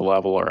fourth of a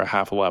level or a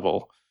half a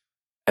level.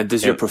 And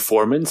does your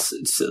performance,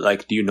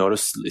 do you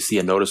see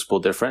a noticeable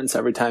difference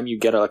every time you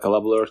get a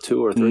level or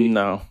 2 or 3?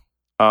 No.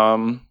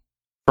 From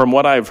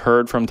what I've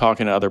heard from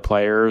talking to other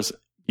players,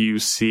 you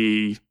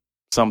see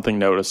something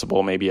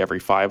noticeable maybe every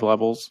 5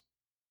 levels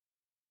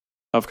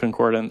of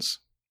concordance,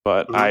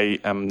 but I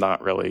am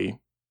not really.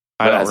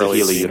 I don't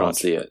really see see you don't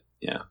see it.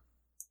 Yeah.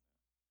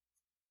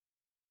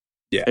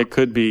 Yeah. It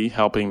could be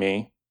helping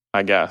me,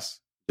 I guess.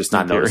 Just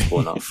not noticeable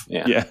enough.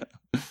 Yeah. Yeah.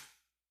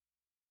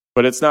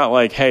 But it's not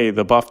like, hey,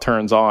 the buff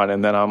turns on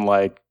and then I'm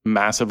like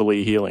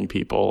massively healing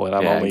people and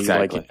I'm only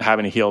like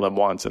having to heal them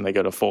once and they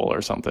go to full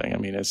or something. I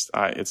mean, it's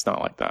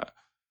not like that.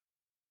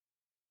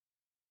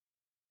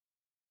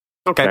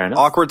 Okay.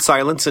 Awkward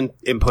silence and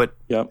input.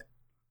 Yep.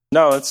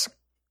 No, it's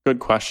good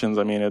questions.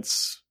 I mean,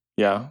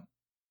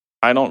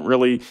 I don't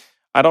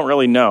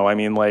really know. I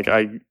mean, like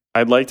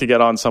I'd like to get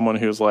on someone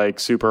who's like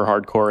super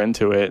hardcore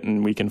into it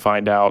and we can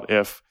find out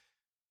if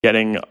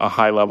getting a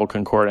high level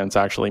concordance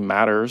actually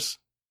matters.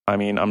 I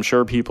mean, I'm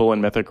sure people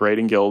in Mythic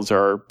raiding guilds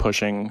are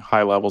pushing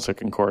high levels of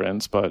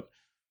concordance, but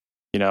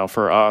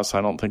for us,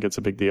 I don't think it's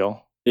a big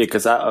deal. Yeah,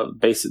 because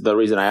basically the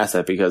reason I asked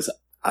that because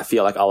I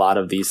feel like a lot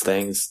of these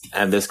things,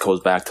 and this goes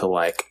back to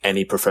like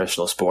any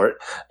professional sport.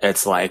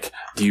 It's like,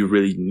 do you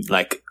really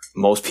like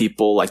most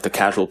people, like the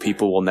casual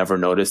people, will never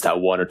notice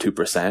that 1 or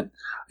 2%.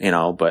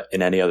 But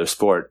in any other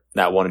sport,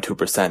 that 1 or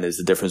 2% is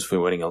the difference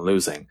between winning and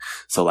losing.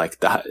 So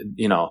like a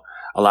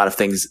lot of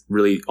things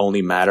really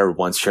only matter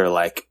once you're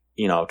like,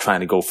 trying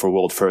to go for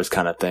world first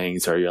kind of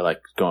things, or you're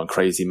like going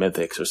crazy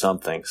mythics or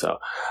something. So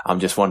I'm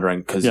just wondering,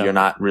 because you're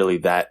not really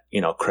that,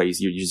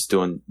 crazy. You're just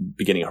doing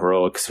beginning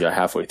heroics. You're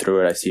halfway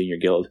through it. I see in your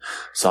guild.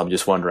 So I'm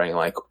just wondering,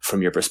 like,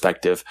 from your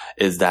perspective,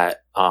 is that,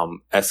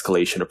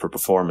 escalation of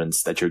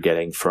performance that you're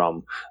getting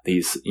from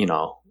these, 1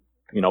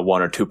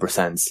 or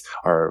 2%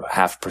 or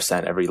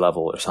 0.5% every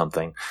level or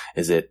something,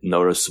 is it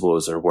noticeable?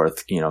 Is it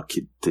worth,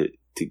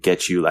 to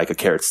get you like a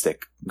carrot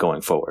stick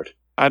going forward?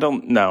 I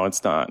don't know.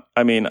 It's not.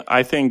 I mean,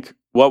 I think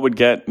what would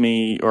get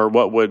me, or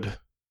what would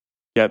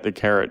get the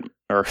carrot,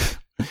 or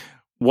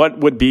what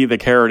would be the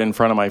carrot in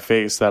front of my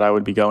face that I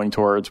would be going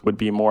towards would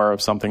be more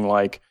of something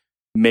like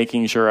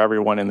making sure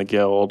everyone in the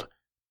guild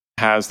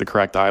has the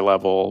correct eye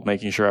level,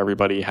 making sure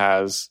everybody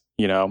has,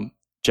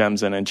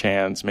 gems and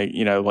enchants,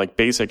 like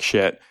basic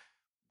shit,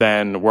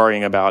 than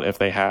worrying about if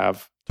they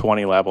have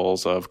 20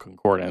 levels of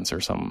concordance or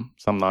some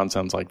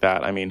nonsense like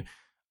that. I mean,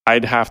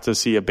 I'd have to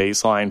see a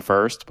baseline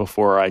first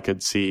before I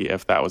could see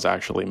if that was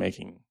actually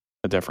making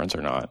a difference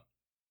or not.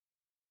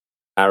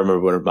 I remember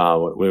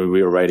when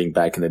we were writing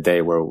back in the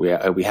day where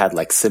we had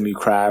like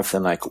Simucraft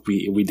and like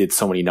we did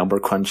so many number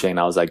crunching. And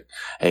I was like,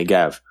 hey,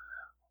 Gav,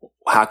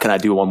 how can I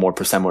do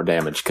 1% more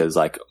damage? Because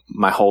like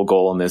my whole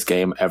goal in this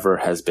game ever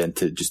has been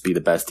to just be the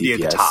best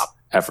DPS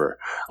ever.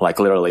 Like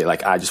literally,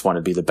 like I just want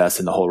to be the best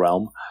in the whole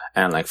realm.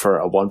 And like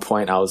for at one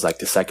point, I was like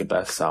the second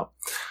best. So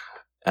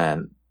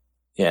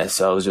it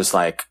was just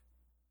like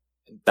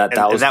that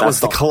was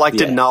the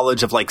collected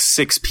knowledge of like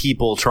 6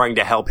 people trying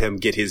to help him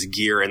get his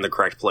gear in the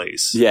correct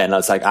place. Yeah, no,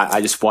 it's like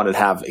I just wanted to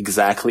have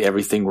exactly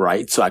everything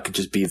right so I could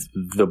just be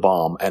the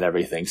bomb and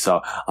everything.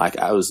 So like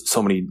I was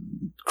so many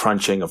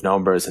crunching of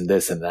numbers and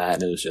this and that,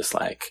 and it was just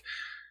like.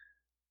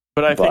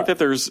 But I think that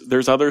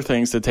there's other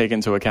things to take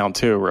into account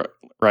too,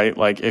 right?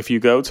 Like if you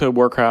go to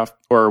Warcraft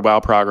or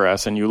WoW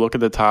Progress and you look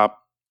at the top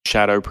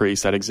Shadow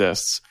Priest that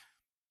exists.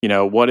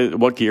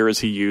 What gear is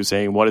he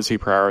using? What is he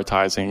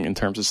prioritizing in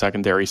terms of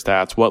secondary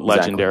stats? What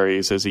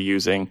legendaries is he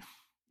using?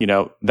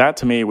 That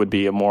to me would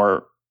be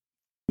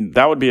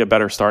that would be a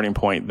better starting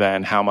point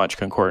than how much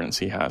concordance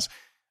he has.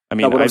 I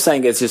mean, what I'm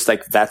saying is just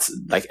like, that's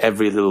like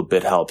every little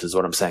bit helps is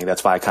what I'm saying.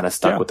 That's why I kind of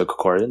stuck with the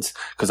concordance,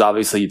 because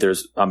obviously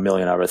there's a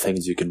million other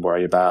things you can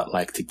worry about,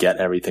 like to get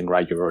everything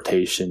right, your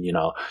rotation,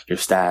 your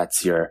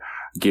stats, your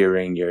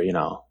gearing, your,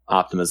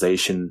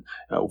 optimization,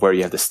 where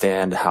you have to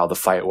stand, how the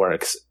fight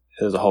works.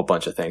 There's a whole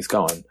bunch of things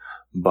going,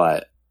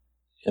 but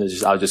I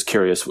was just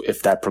curious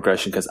if that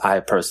progression, because I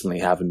personally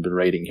haven't been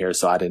raiding here,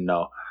 so I didn't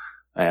know.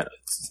 And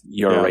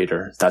you're a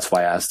raider, that's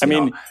why I asked.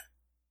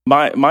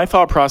 My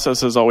thought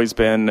process has always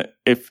been,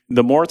 if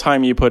the more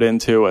time you put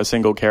into a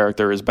single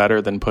character is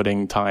better than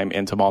putting time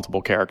into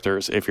multiple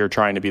characters if you're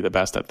trying to be the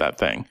best at that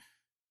thing.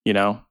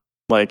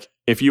 Like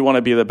if you want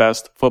to be the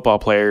best football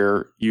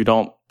player, you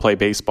don't play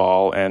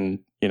baseball and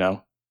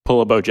pull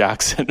a Bo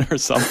Jackson or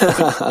something.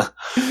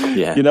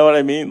 Yeah. You know what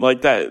I mean?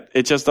 Like that,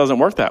 it just doesn't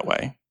work that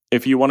way.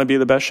 If you want to be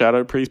the best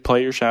Shadow Priest,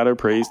 play your Shadow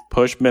Priest,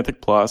 push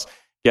Mythic Plus,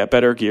 get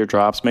better gear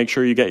drops, make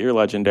sure you get your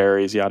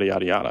legendaries, yada,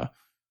 yada, yada.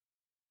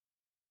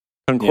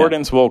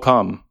 Concordance will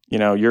come.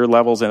 Your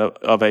levels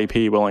of AP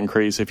will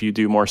increase if you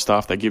do more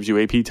stuff that gives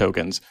you AP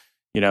tokens.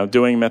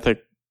 Doing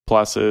Mythic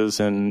Pluses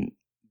and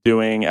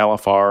doing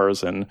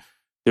LFRs and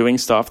doing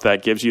stuff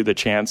that gives you the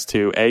chance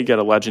to A, get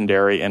a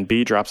legendary, and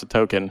B, drops a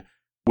token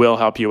will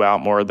help you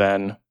out more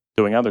than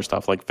doing other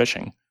stuff like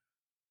fishing.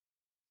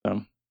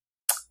 So,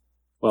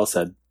 well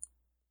said.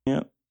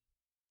 Yeah.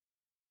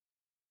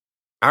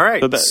 All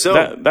right.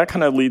 So that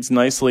kind of leads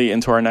nicely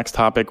into our next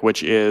topic,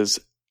 which is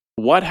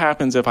what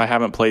happens if I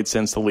haven't played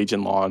since the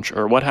Legion launch,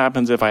 or what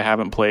happens if I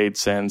haven't played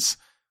since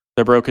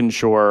the Broken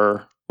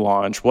Shore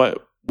launch?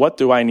 What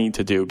do I need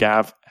to do?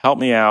 Gav, help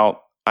me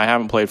out. I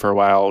haven't played for a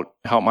while.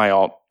 Help my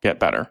alt get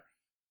better.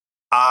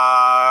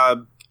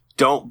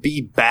 Don't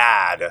be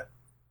bad.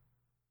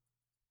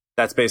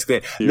 That's basically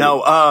it.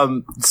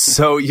 No,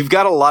 so you've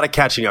got a lot of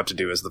catching up to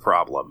do is the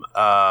problem.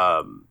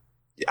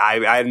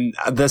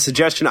 The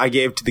suggestion I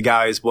gave to the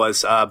guys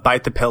was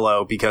bite the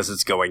pillow because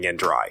it's going in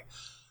dry.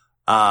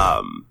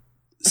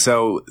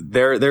 So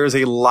there's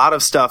a lot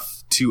of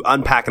stuff to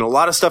unpack and a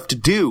lot of stuff to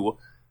do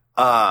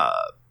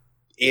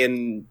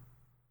in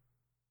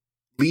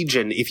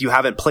Legion if you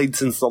haven't played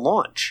since the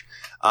launch.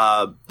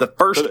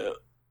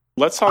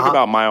 Let's talk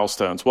about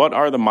milestones. What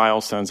are the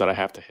milestones that I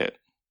have to hit?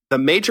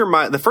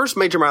 The first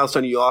major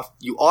milestone you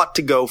ought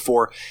to go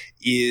for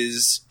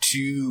is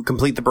to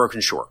complete the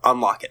Broken Shore,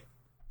 unlock it.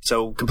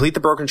 So complete the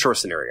Broken Shore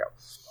scenario.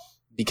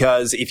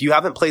 Because if you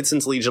haven't played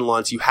since Legion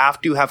launch, you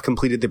have to have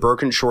completed the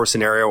Broken Shore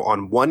scenario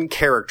on one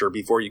character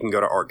before you can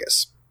go to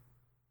Argus.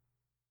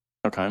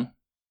 Okay.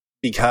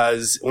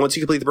 Because once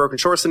you complete the Broken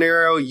Shore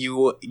scenario,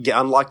 you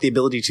unlock the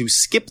ability to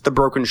skip the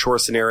Broken Shore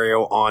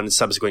scenario on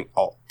subsequent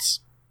alts.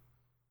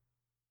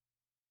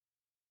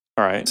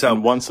 All right. So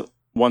and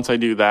once I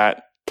do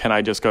that, can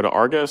I just go to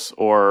Argus,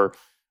 or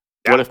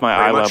what if my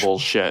eye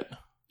level's shit?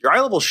 Your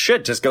eye level's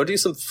shit. Just go do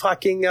some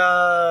fucking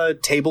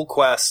table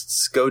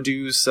quests. Go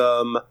do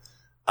some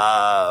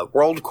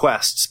world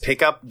quests.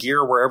 Pick up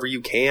gear wherever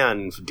you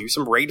can. Do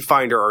some raid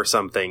finder or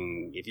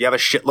something. If you have a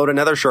shitload of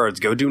nether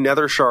shards, go do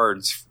nether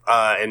shards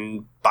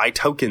and buy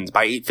tokens.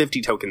 Buy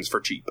 850 tokens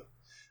for cheap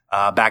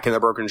back in the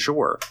Broken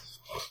Shore.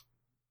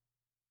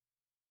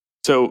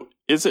 So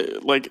is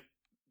it like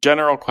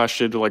general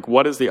question? Like,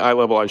 what is the eye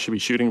level I should be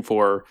shooting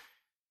for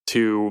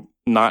to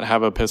not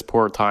have a piss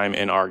poor time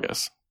in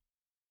Argus?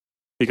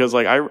 Because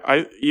like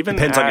I even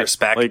depends on your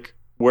spec. Like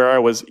where I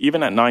was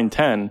even at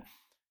 910,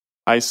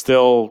 I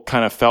still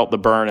kind of felt the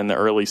burn in the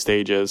early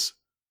stages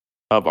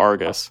of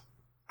Argus.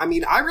 I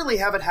mean, I really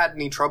haven't had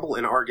any trouble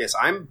in Argus.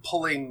 I'm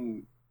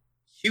pulling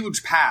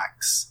huge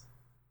packs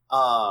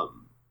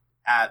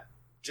at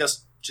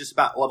just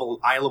about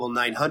eye level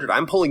 900.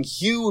 I'm pulling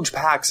huge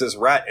packs as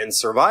Ret and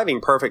surviving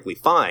perfectly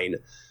fine.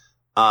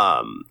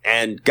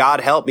 And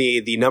God help me,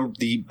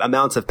 the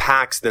amounts of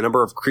packs, the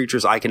number of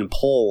creatures I can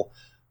pull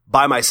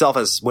by myself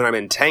as when I'm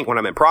in tank, when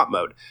I'm in prop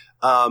mode.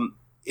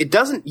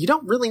 You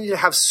don't really need to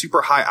have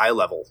super high eye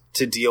level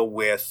to deal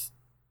with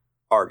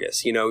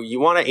Argus. You know, you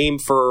want to aim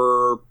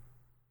for,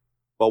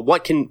 well,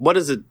 what's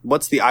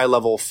the eye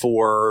level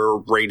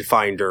for Raid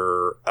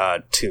Finder,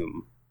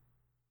 Tomb?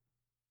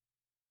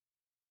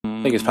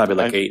 I think it's probably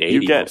like 880.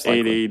 You get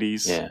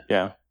 880s.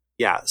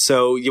 Yeah.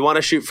 So you want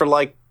to shoot for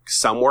like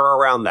somewhere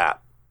around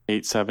that.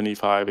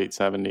 875,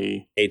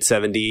 870.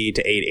 870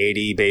 to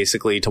 880,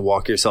 basically, to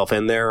walk yourself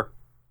in there.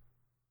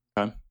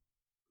 Okay.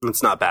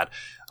 It's not bad.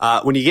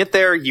 When you get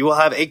there, you will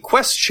have a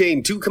quest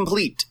chain to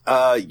complete.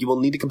 You will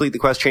need to complete the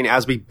quest chain,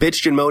 as we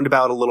bitched and moaned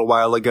about a little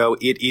while ago.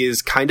 It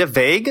is kind of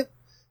vague,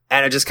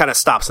 and it just kind of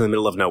stops in the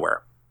middle of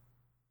nowhere.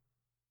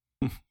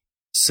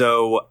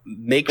 So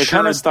make sure... It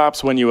kind of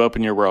stops when you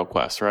open your world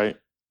quest, right?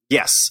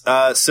 Yes.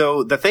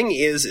 So the thing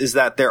is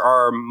that there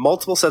are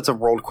multiple sets of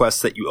world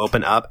quests that you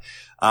open up,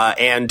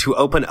 and to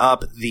open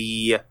up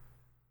the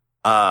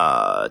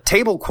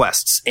table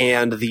quests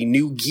and the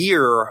new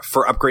gear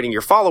for upgrading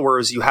your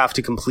followers, you have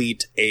to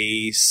complete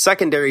a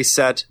secondary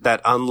set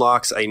that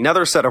unlocks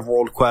another set of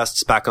world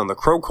quests back on the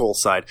Crocol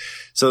side.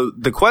 So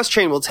the quest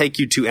chain will take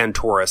you to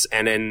Antorus,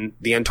 and in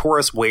the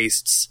Antorus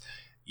Wastes,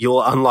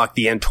 you'll unlock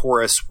the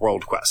Antorus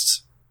world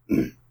quests.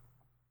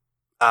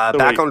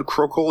 Back on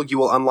Crocol, you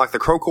will unlock the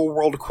Crocol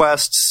world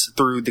quests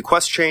through the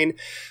quest chain,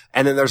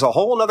 and then there's a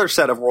whole other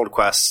set of world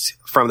quests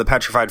from the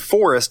Petrified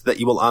Forest that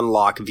you will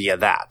unlock via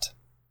that.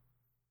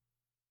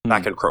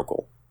 Back in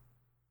Crocol.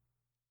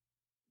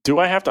 Do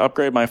I have to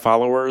upgrade my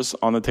followers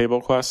on the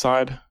table quest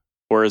side?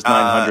 Or is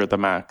 900 the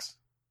max?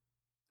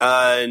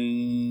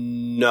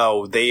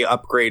 No, they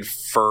upgrade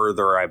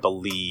further, I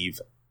believe.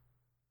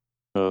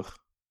 Ugh.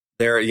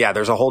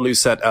 There's a whole new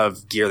set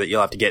of gear that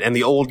you'll have to get, and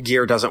the old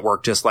gear doesn't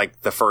work just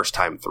like the first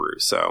time through,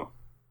 so.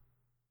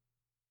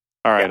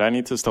 Alright, I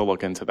need to still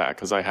look into that,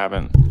 because I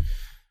haven't.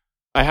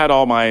 I had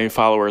all my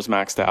followers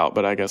maxed out,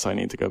 but I guess I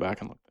need to go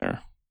back and look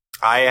there.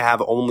 I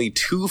have only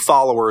 2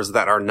 followers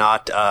that are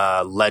not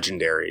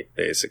legendary,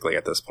 basically,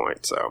 at this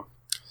point. So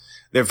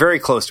they're very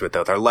close to it,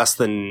 though. They're less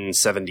than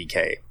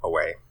 70k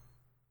away.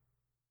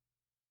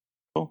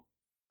 Cool.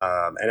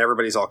 And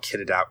everybody's all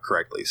kitted out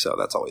correctly, so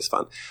that's always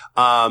fun.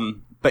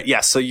 But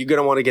yes, so you're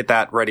going to want to get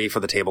that ready for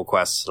the table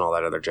quests and all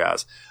that other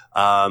jazz.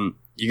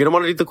 You're going to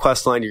want to do the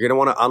quest line. You're going to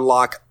want to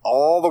unlock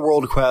all the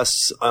world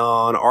quests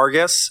on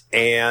Argus,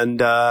 and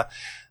the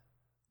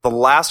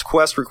last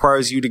quest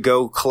requires you to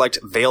go collect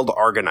Veiled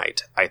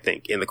Argonite, I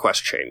think, in the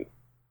quest chain.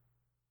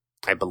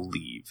 I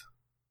believe.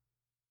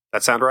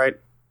 That sound right?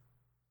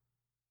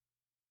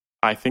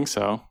 I think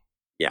so.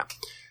 Yeah.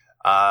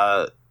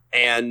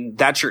 And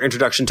that's your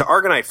introduction to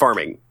Argonite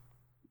farming.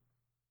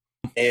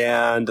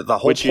 And the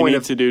whole Which you point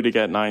need to do to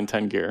get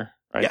 910 gear,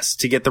 right? Yes,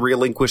 to get the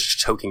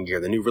Relinquished Token gear,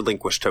 the new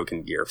Relinquished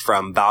Token gear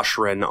from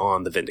Valsharin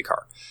on the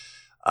Vindicar.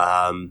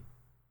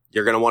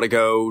 You're going to want to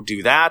go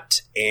do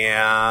that,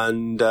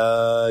 and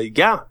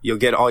you'll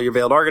get all your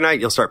Veiled Argonite,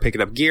 you'll start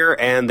picking up gear,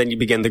 and then you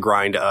begin the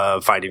grind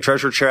of finding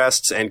treasure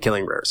chests and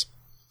killing rares.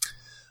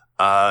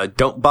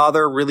 Don't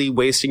bother really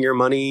wasting your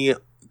money,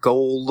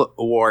 gold,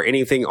 or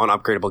anything on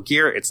upgradable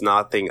gear. It's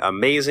nothing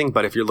amazing,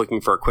 but if you're looking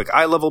for a quick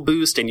eye level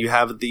boost and you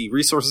have the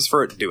resources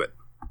for it, do it.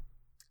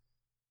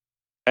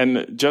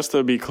 And just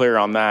to be clear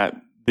on that,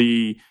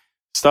 the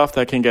stuff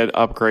that can get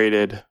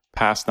upgraded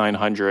past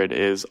 900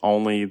 is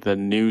only the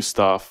new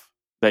stuff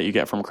that you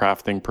get from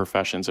crafting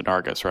professions in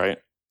Argus, right?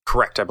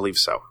 Correct, I believe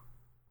so.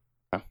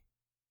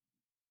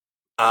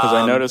 Because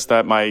I noticed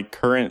that my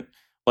current,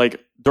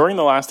 like during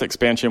the last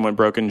expansion when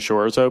Broken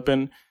Shores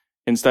opened,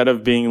 instead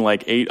of being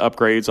like 8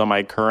 upgrades on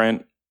my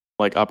current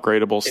like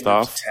upgradable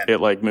stuff, it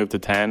like moved to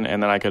 10,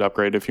 and then I could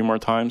upgrade a few more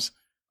times.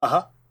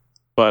 Uh-huh.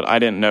 But I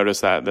didn't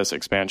notice that this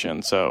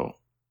expansion, so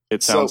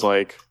it sounds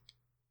like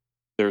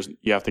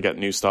you have to get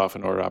new stuff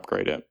in order to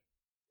upgrade it.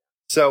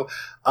 So,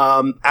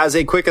 as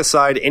a quick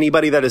aside,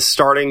 anybody that is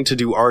starting to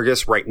do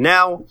Argus right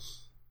now,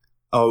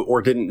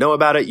 or didn't know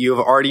about it, you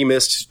have already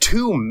missed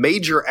 2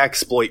 major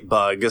exploit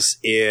bugs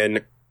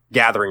in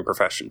gathering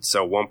professions.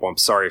 So, womp,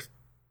 sorry.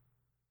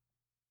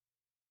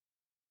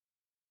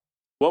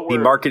 What were,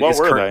 the market what is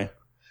were they?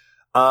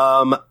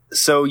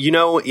 So, do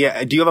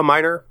you have a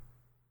miner?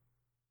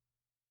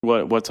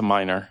 What's a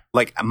miner?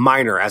 Like a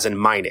miner, as in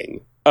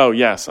mining. Oh,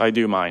 yes, I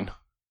do mine.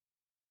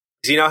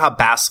 Do you know how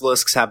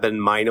basilisks have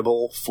been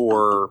mineable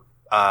for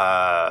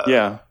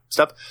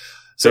stuff?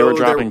 So they were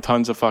dropping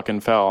tons of fucking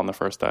fel on the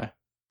first day.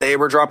 They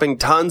were dropping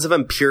tons of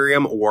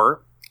Imperium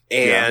ore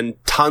and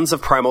tons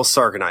of Primal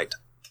Sargonite.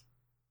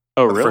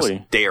 Oh, the really?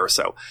 First day or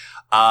so.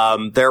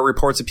 There are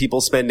reports of people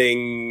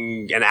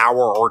spending an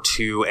hour or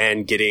 2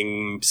 and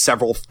getting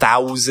several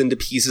thousand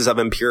pieces of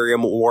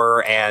Imperium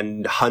ore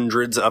and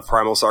hundreds of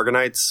Primal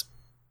Sargonites.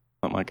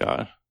 Oh my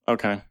god.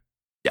 Okay.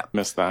 Yeah.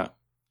 Missed that.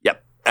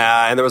 Yep.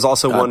 And there was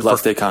also one for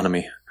the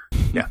economy.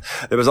 Yeah.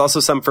 There was also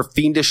some for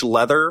Fiendish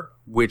Leather,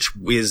 which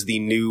is the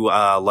new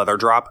leather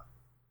drop,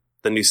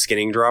 the new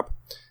skinning drop.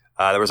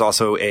 There was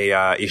also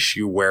a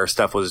issue where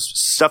stuff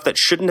that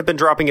shouldn't have been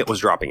dropping it was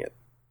dropping it.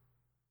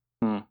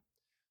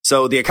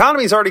 So the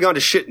economy's already gone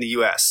to shit in the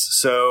US.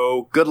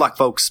 So good luck,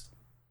 folks.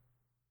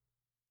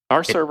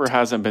 Our server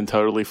hasn't been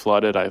totally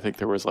flooded. I think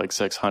there was like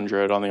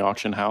 600 on the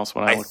auction house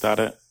when I looked at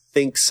it. I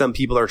think some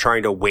people are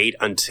trying to wait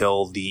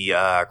until the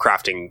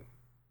crafting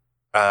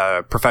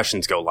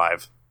professions go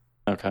live.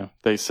 Okay.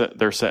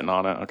 They're sitting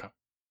on it. Okay.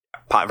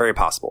 Very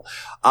possible.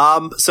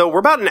 So we're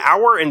about an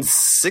hour and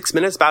 6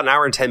 minutes, about an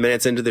hour and 10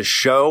 minutes into the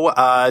show.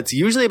 It's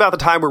usually about the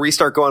time where we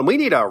start going, we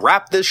need to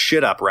wrap this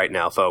shit up right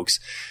now, folks.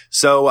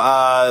 So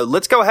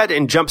let's go ahead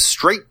and jump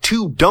straight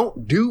to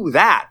Don't Do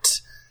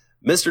That.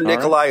 Mr.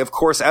 Nikolai, of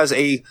course, as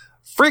a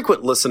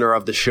frequent listener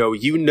of the show,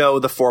 you know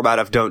the format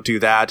of Don't Do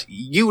That.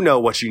 You know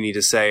what you need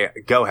to say.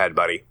 Go ahead,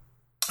 buddy.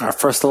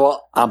 First of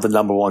all, I'm the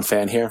number 1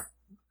 fan here,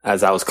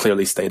 as I was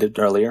clearly stated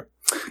earlier.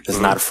 It's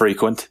not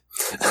frequent.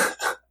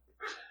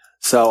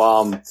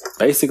 So,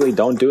 basically,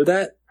 don't do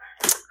that.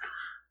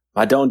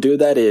 My don't do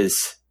that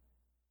is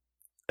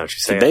don't you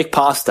say to make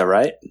pasta,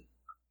 right?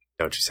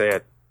 Don't you say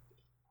it.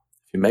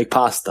 If you make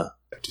pasta.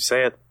 Don't you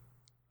say it.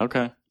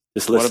 Okay.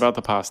 Just listen. What about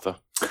the pasta?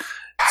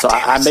 So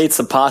I made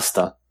some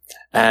pasta,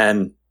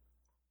 and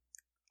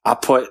I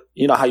put,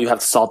 you know how you have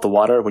to salt the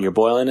water when you're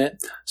boiling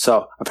it?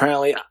 So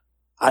apparently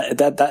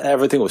that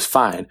everything was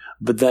fine,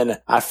 but then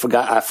I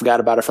forgot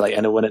about it for like,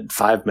 and it went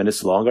 5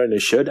 minutes longer than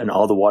it should, and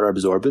all the water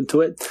absorbed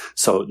into it.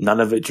 So none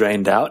of it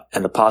drained out,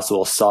 and the pasta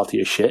was salty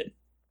as shit.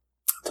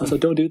 So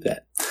don't do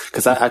that.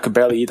 Cause I could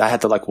barely eat. I had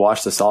to like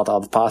wash the salt out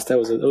of the pasta. It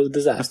was a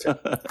disaster.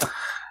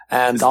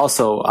 And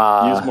also,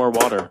 use more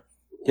water.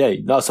 Yeah,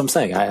 no, so I'm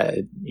saying,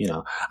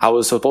 I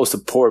was supposed to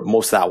pour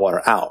most of that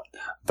water out,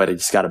 but it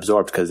just got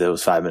absorbed because it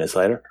was 5 minutes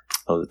later.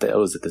 It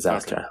was a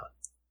disaster. Okay.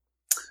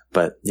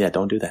 But yeah,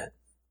 don't do that.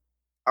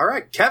 All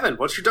right, Kevin,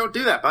 what's your don't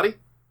do that, buddy?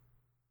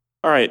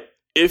 All right.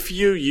 If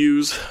you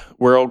use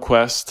World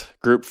Quest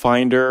Group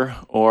Finder,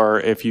 or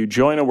if you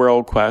join a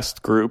World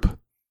Quest group,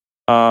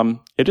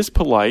 it is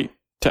polite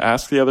to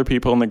ask the other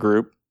people in the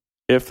group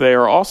if they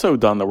are also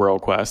done the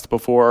World Quest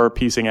before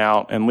piecing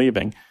out and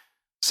leaving.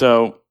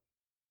 So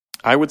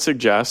I would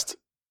suggest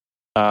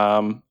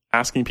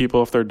asking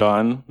people if they're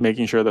done,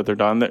 making sure that they're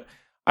done. That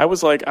I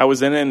was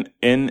in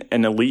an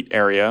elite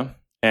area,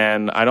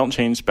 and I don't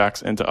change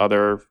specs into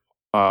other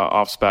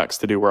off specs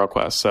to do World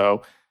Quest.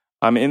 So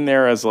I'm in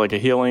there as like a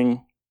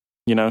healing,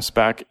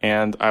 spec,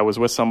 and I was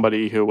with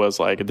somebody who was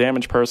like a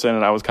damage person,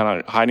 and I was kind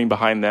of hiding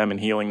behind them and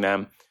healing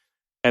them.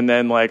 And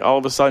then like all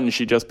of a sudden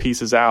she just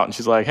pieces out and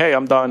she's like, "Hey,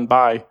 I'm done,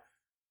 bye."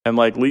 And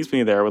like leaves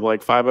me there with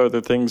like 5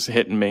 other things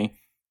hitting me,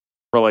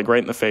 or like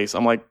right in the face.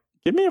 I'm like,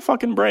 give me a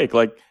fucking break.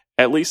 Like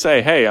at least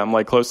say, "Hey, I'm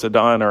like close to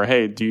done," or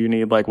 "Hey, do you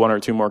need like 1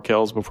 or 2 more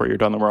kills before you're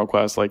done the World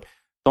Quest?" Like,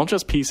 don't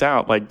just peace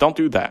out. Like, don't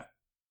do that.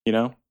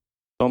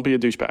 Don't be a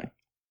douchebag.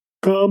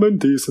 Common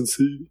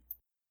decency.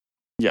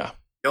 Yeah.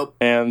 Yep.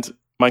 And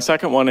my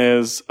second one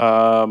is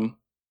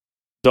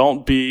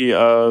don't be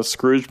a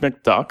Scrooge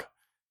McDuck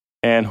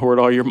and hoard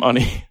all your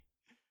money.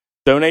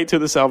 Donate to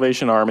the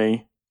Salvation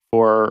Army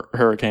for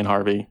Hurricane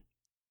Harvey.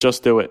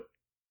 Just do it.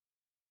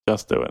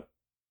 Just do it.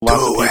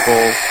 Lots of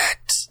people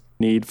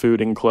need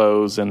food and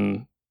clothes,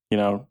 and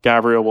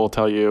Gabriel will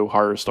tell you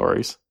horror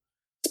stories.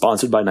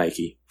 Sponsored by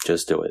Nike.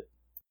 Just do it.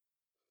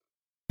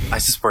 I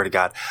swear to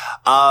God.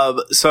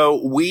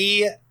 So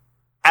we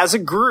as a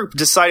group,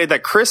 decided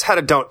that Chris had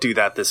a don't do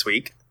that this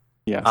week.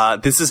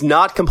 Yes. This is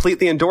not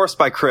completely endorsed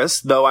by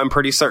Chris, though I'm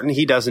pretty certain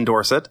he does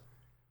endorse it.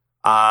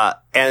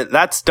 And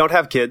that's don't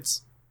have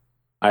kids.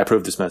 I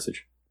approve this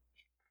message.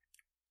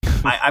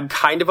 I'm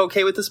kind of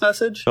okay with this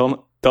message.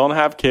 Don't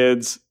have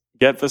kids.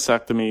 Get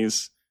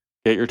vasectomies.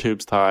 Get your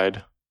tubes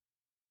tied.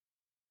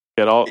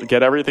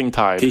 Get everything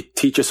tied.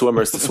 Teach your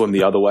swimmers to swim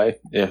the other way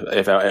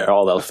if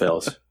all else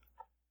fails.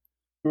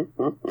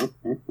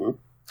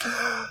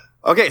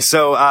 Okay,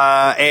 so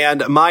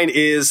and mine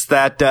is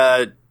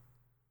that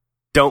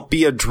don't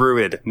be a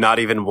druid, not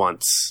even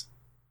once.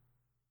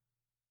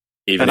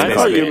 Even and in I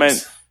thought you games.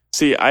 meant.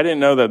 See, I didn't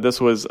know that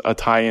this was a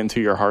tie-in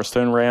to your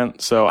Hearthstone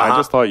rant, so I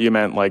just thought you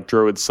meant like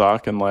druids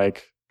suck and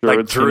like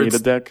druids can eat a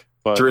dick.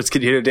 But druids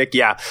can eat a dick,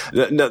 yeah.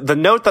 The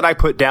note that I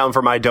put down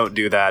for my don't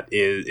do that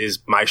is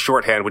my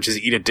shorthand, which is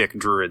eat a dick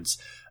druids,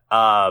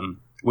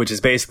 which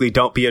is basically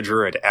don't be a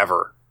druid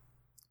ever.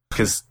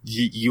 Because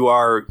you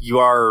are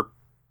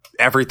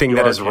everything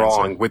that is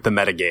wrong with the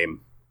metagame.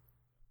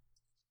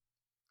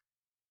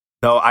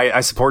 Though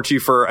I support you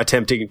for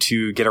attempting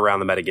to get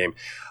around the metagame.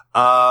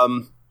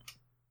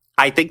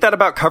 I think that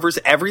about covers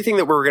everything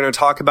that we're going to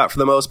talk about for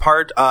the most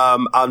part.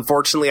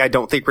 Unfortunately, I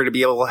don't think we're going to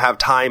be able to have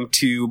time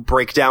to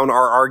break down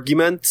our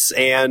arguments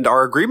and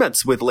our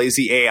agreements with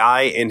Lazy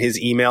AI in his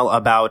email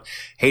about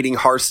hating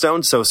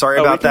Hearthstone. So sorry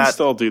about that. We can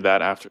still do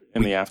that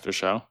in the after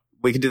show.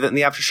 We can do that in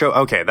the after show?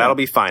 Okay, that'll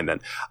be fine then.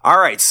 All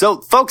right,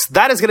 so folks,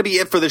 that is going to be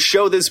it for the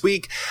show this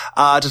week.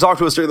 To talk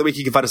to us during the week,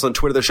 you can find us on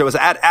Twitter. The show is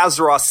at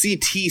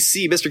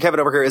AzerothCTC. Mr.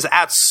 Kevin over here is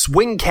at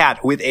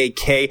SwingCat with a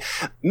K.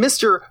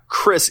 Mr.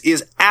 Chris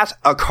is at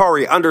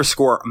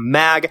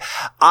Akari_mag.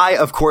 I,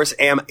 of course,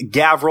 am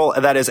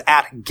Gavril. That is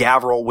at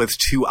Gavril with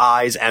 2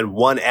 I's and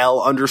 1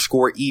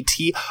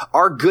 L_ET.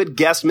 Our good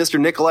guest, Mr.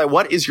 Nikolai,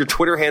 what is your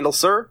Twitter handle,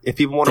 sir? If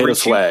people want to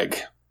reach you. Swag.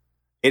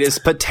 It is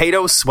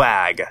Potato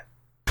Swag.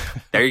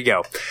 There you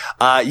go.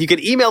 You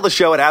can email the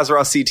show at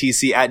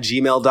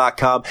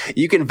azerothctc@gmail.com.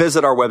 You can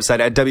visit our website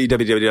at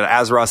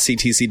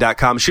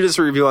www.azerothctc.com. Shoot us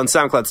a review on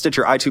SoundCloud,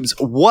 Stitcher, iTunes,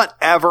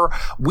 whatever.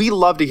 We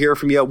love to hear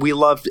from you. We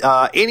love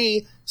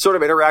any sort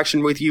of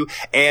interaction with you.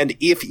 And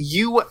if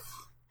you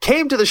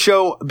came to the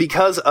show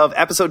because of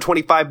episode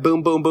 25,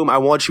 boom, boom, boom, I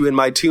want you in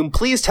my tomb,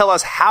 please tell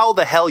us how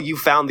the hell you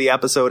found the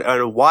episode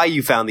and why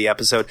you found the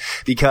episode,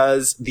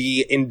 because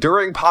the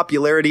enduring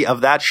popularity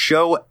of that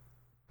show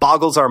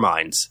boggles our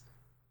minds.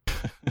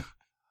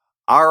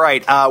 All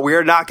right,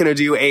 we're not going to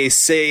do a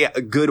say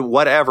good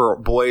whatever,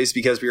 boys,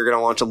 because we are going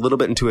to launch a little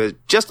bit into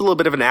just a little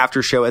bit of an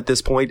after show at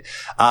this point.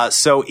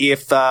 So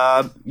if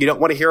you don't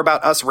want to hear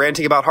about us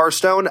ranting about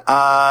Hearthstone,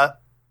 have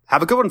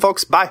a good one,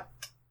 folks. Bye.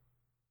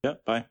 Yeah,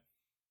 bye.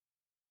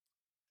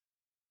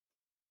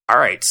 All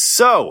right,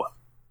 so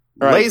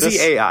Lazy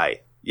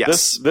AI.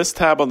 Yes. This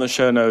tab on the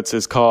show notes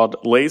is called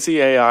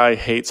Lazy AI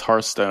Hates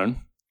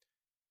Hearthstone.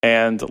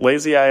 And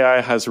Lazy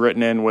AI has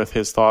written in with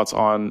his thoughts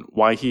on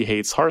why he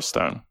hates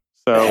Hearthstone.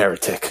 So, a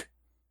heretic.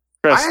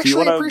 I Chris,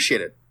 actually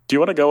appreciate it. Do you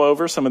want to go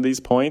over some of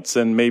these points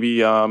and maybe,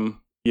 Yeah,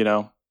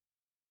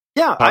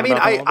 I mean,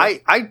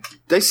 I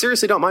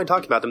seriously don't mind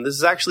talking about them. This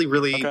is actually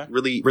really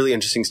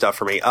interesting stuff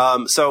for me.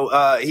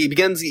 So he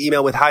begins the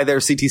email with, "Hi there,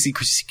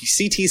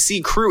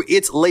 CTC crew.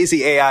 It's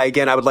Lazy AI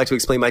again. I would like to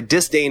explain my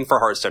disdain for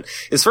Hearthstone.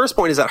 His first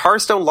point is that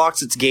Hearthstone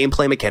locks its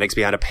gameplay mechanics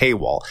behind a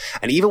paywall.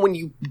 And even when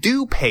you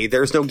do pay,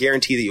 there's no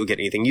guarantee that you'll get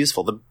anything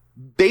useful. The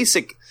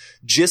basic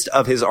gist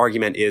of his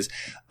argument is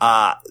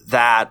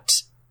that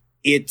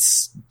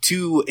it's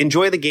to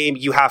enjoy the game,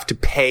 you have to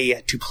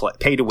pay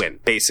to win,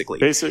 basically.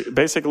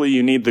 Basically,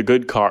 you need the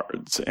good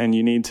cards, and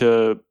you need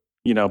to,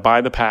 buy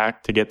the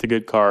pack to get the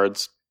good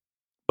cards.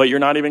 But you're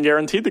not even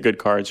guaranteed the good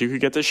cards. You could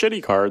get the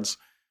shitty cards,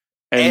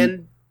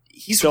 and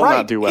he's still right.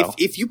 Not do well.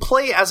 If you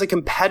play as a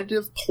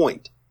competitive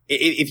point,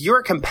 if you're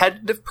a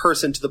competitive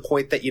person to the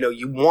point that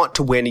you want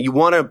to win and you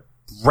want to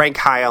rank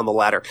high on the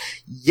ladder,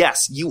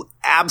 yes, you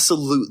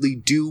absolutely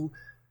do.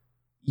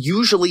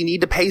 Usually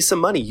need to pay some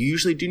money. You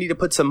usually do need to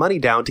put some money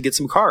down to get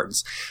some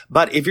cards.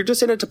 But if you're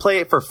just in it to play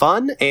it for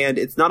fun and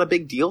it's not a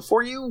big deal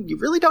for you, you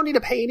really don't need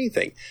to pay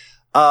anything.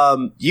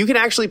 You can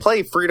actually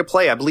play free to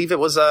play. I believe it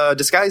was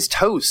Disguised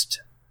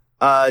Toast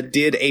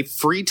did a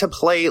free to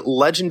play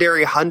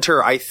Legendary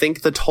Hunter. I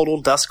think the total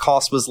dust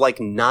cost was like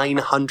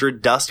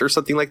 900 dust or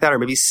something like that, or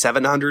maybe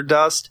 700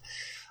 dust.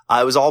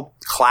 It was all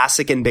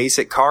classic and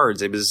basic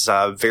cards. It was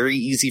very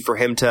easy for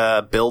him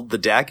to build the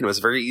deck, and it was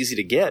very easy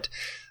to get.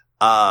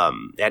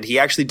 And he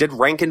actually did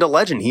rank into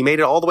Legend. He made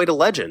it all the way to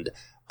Legend.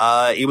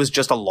 It was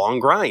just a long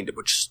grind,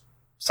 which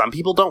some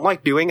people don't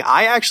like doing.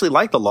 I actually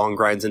like the long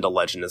grinds into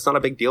Legend. It's not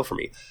a big deal for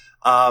me.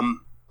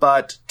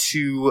 But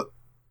to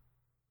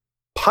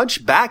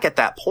punch back at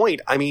that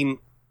point, I mean,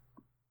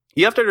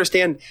 you have to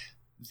understand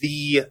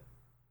the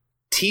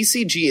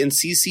TCG and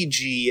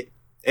CCG,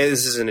 and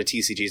this isn't a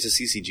TCG, it's a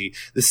CCG.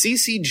 The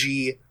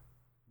CCG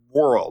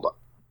world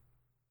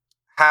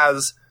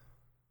has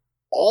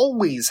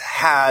always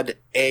had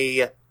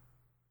a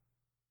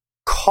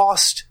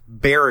cost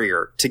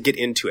barrier to get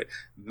into it.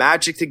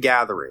 Magic the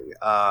Gathering,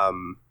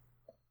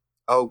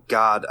 oh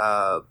god,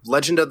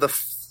 Legend of the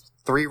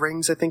Three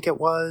Rings, I think it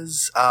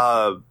was.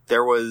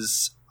 There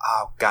was,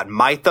 oh god,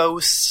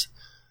 Mythos.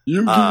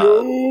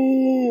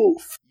 Yu-Gi-Oh!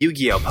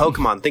 Yu-Gi-Oh,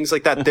 Pokemon, things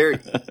like that. There,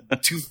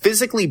 to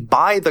physically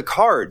buy the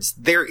cards,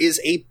 there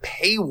is a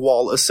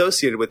paywall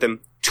associated with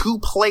them to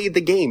play the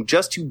game,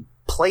 just to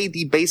play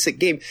the basic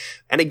game.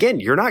 And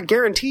again, you're not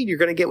guaranteed you're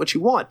going to get what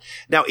you want.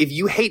 Now, if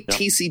you hate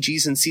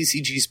TCGs and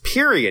CCGs,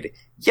 period,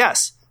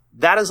 yes,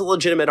 that is a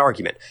legitimate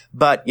argument.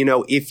 But,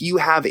 if you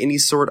have any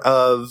sort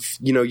of,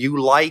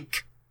 you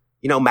like,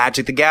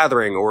 Magic the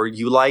Gathering, or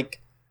you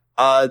like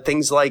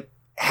things like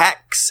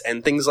Hex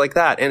and things like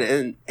that,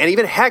 and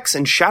even Hex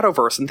and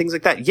Shadowverse and things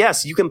like that.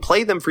 Yes, you can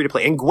play them free to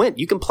play. And Gwent,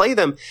 you can play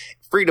them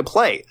free to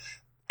play.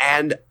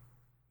 And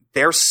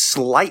they're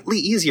slightly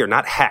easier,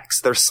 not Hex.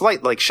 They're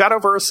like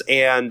Shadowverse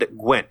and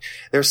Gwent.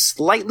 They're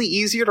slightly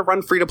easier to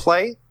run free to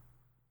play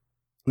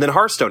than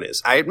Hearthstone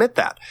is. I admit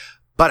that.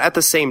 But at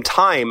the same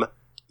time,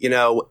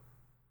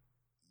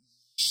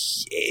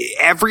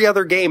 every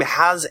other game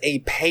has a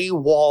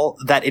paywall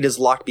that it is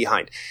locked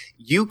behind.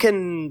 You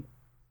can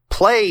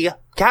play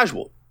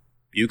casual.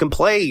 You can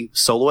play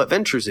solo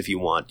adventures if you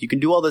want. You can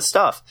do all this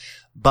stuff.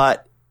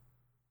 But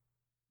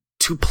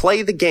to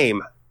play the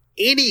game,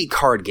 any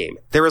card game,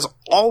 there is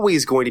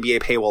always going to be a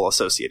paywall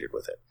associated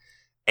with it.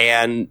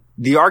 And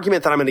the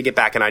argument that I'm going to get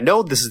back, and I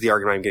know this is the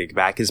argument I'm going to get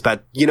back, is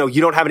about, you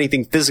don't have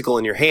anything physical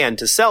in your hand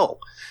to sell.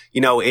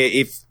 Or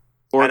trade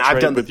I've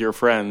done with your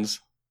friends.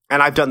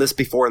 And I've done this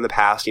before in the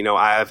past.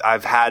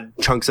 I've had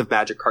chunks of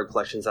Magic card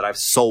collections that I've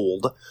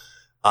sold,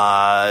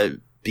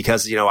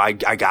 because, I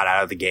got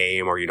out of the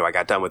game, or, I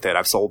got done with it.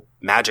 I've sold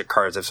Magic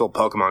cards. I've sold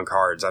Pokemon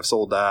cards. I've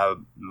sold,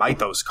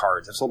 Mythos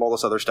cards. I've sold all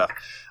this other stuff.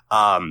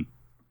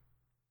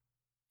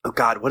 Oh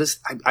God, what is,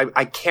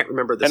 I can't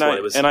remember this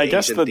one. I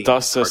guess the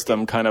dust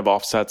system kind of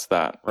offsets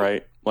that,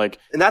 right? Like,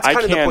 and that's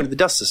kind of the point of the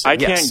dust system. I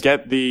can't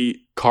get the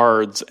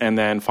cards and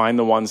then find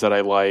the ones that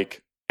I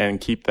like and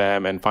keep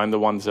them, and find the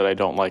ones that I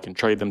don't like and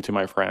trade them to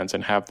my friends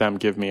and have them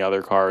give me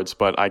other cards,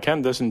 but I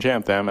can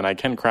disenchant them and I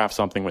can craft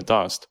something with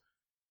dust.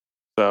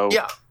 So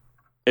yeah,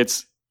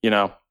 it's,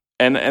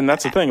 and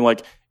that's the thing.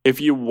 Like, if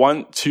you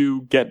want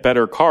to get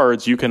better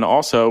cards, you can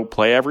also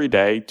play every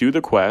day, do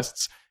the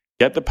quests,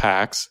 get the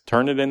packs,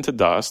 turn it into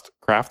dust,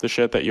 craft the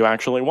shit that you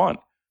actually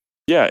want.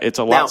 Yeah, it's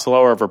a lot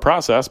slower of a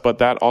process, but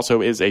that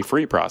also is a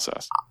free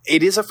process.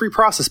 It is a free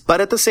process, but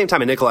at the same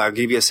time, and Nikolai, I'll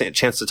give you a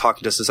chance to talk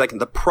in just a second.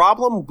 The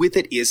problem with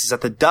it is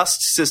that the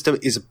dust system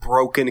is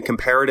broken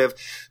comparative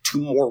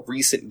to more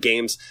recent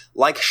games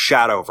like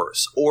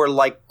Shadowverse or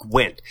like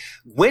Gwent.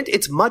 Gwent,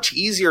 it's much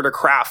easier to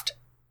craft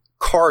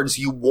cards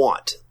you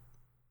want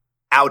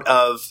out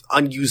of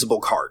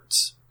unusable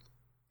cards.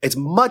 It's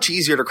much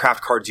easier to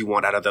craft cards you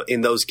want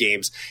in those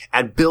games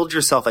and build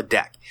yourself a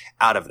deck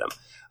out of them.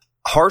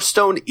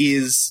 Hearthstone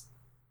leads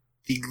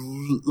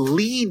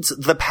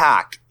the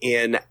pack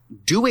in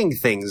doing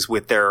things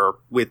with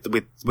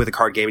the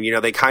card game,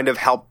 and they kind of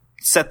help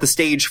set the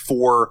stage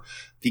for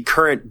the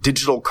current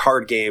digital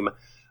card game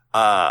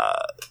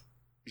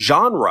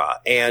genre,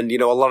 and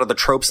a lot of the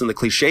tropes and the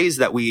cliches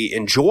that we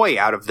enjoy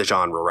out of the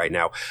genre right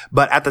now.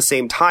 But at the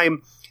same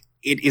time,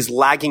 it is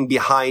lagging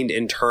behind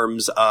in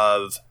terms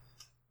of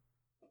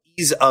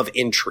ease of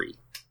entry.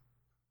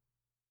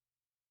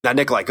 Now,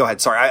 Nikolai, go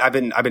ahead. Sorry, I've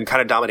been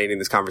kind of dominating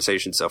this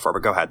conversation so far,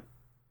 but go ahead.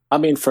 I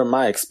mean, from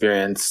my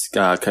experience,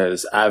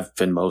 because I've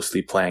been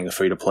mostly playing a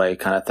free-to-play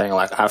kind of thing.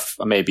 Like, I've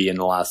maybe in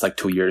the last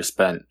 2 years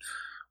spent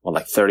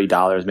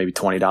 $30, maybe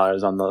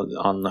 $20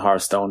 on the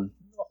Hearthstone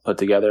put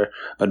together,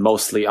 but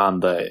mostly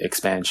on the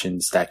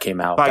expansions that came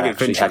out that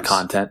actually had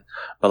content.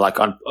 But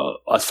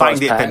as far as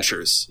the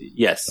adventures,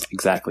 yes,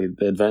 exactly,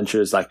 the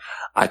adventures.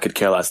 I could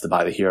care less to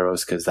buy the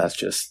heroes because that's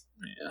just,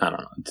 I don't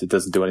know, it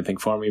doesn't do anything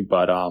for me.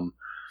 But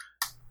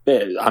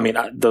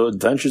the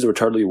adventures were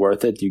totally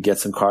worth it. You get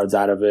some cards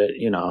out of it.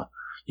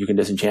 You can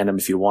disenchant them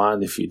if you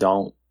want. If you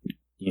don't,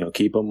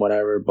 keep them,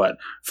 whatever. But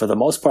for the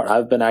most part,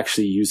 I've been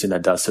actually using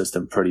that dust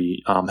system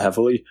pretty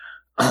heavily.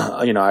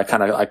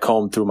 I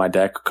combed through my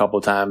deck a couple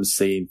of times,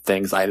 seeing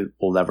things I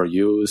will never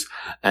use,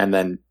 and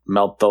then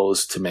melt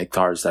those to make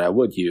cards that I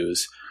would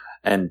use.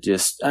 And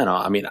just, I don't know.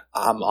 I mean,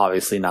 I'm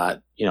obviously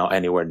not,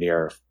 anywhere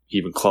near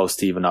even close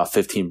to even a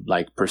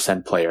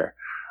 15% player.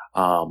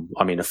 A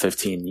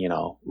 15,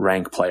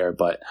 rank player,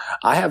 but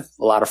I have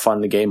a lot of fun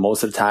in the game.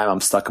 Most of the time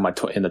I'm stuck in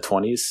in the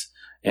 20s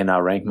in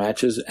rank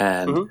matches.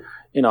 And,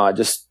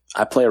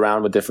 I play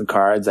around with different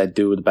cards. I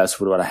do the best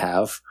with what I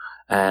have,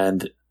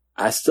 and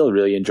I still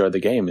really enjoy the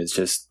game. It's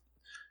just,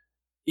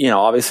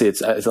 obviously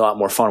it's a lot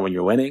more fun when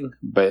you're winning,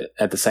 but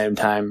at the same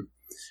time,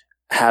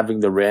 having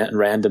the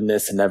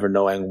randomness and never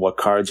knowing what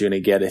cards you're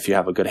going to get if you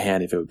have a good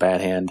hand, if you have a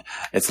bad hand,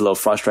 it's a little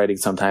frustrating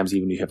sometimes.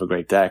 Even if you have a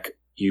great deck,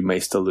 you may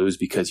still lose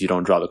because you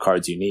don't draw the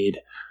cards you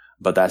need,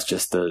 but that's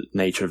just the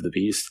nature of the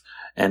beast.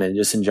 And then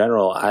just in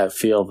general, I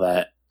feel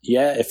that,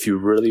 if you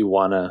really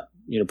want to,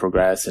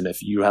 progress, and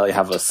if you really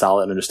have a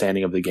solid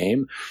understanding of the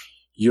game,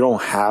 you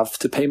don't have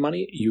to pay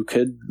money. You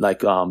could,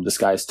 This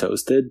Guy's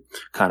Toasted,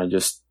 kind of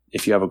just,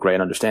 if you have a great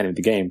understanding of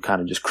the game,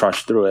 kind of just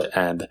crush through it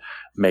and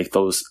make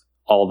those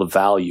all the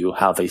value,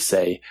 how they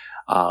say,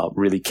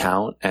 really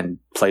count and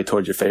play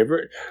towards your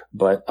favorite.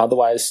 But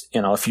otherwise,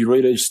 if you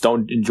really just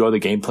don't enjoy the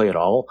gameplay at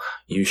all,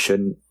 you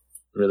shouldn't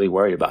really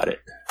worry about it.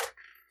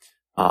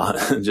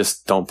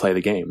 Just don't play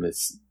the game.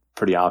 It's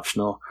pretty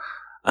optional.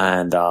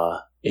 And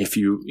if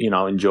you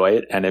enjoy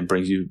it and it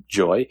brings you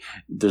joy,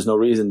 there's no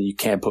reason you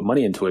can't put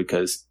money into it,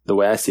 because the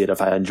way I see it,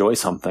 if I enjoy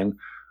something,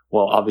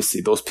 well,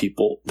 obviously those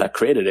people that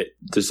created it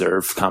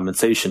deserve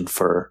compensation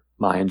for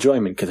my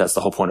enjoyment, because that's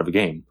the whole point of a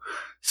game.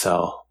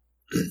 So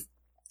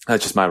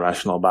that's just my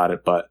rationale about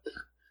it. But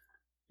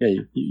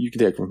yeah, you can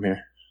take it from here.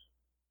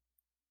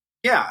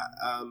 Yeah.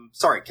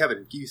 Sorry,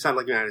 Kevin, you sound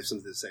like you had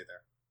something to say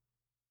there.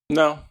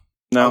 No,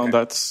 okay.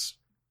 That's,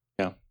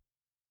 yeah.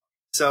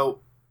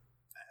 So,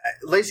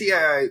 Lazy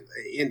AI,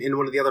 in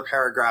one of the other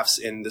paragraphs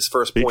in this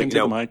first Speaking point, to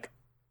the mic.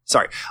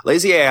 Sorry,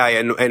 Lazy AI,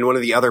 and one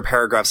of the other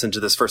paragraphs into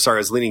this first. Sorry, I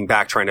was leaning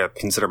back trying to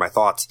consider my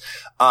thoughts.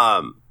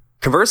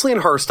 Conversely, in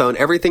Hearthstone,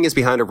 everything is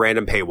behind a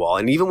random paywall,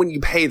 and even when you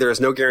pay, there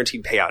is no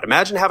guaranteed payout.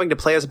 Imagine having to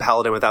play as a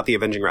paladin without the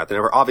Avenging Wrath. And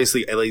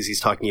obviously,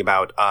 Lazy's talking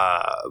about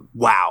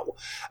WoW.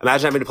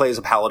 Imagine having to play as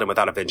a paladin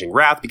without Avenging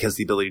Wrath because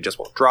the ability just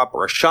won't drop,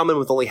 or a shaman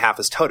with only half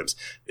his totems.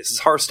 This is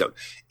Hearthstone.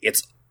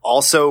 It's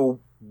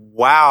also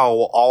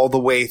WoW all the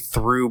way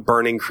through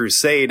Burning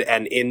Crusade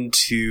and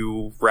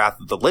into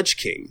Wrath of the Lich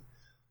King.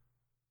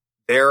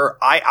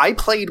 I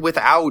played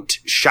without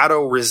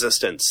Shadow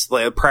Resistance,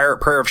 like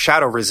Prayer of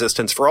Shadow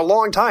Resistance, for a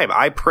long time.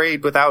 I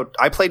played without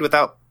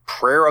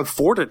Prayer of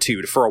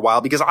Fortitude for a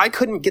while because I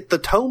couldn't get the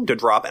tome to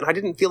drop, and I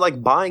didn't feel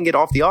like buying it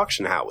off the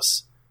auction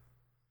house.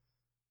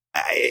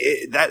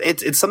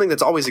 It's something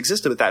that's always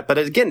existed with that. But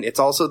again, it's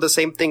also the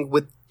same thing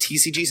with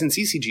TCGs and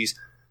CCGs.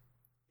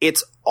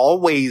 It's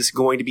always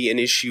going to be an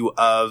issue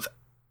of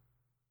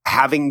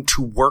having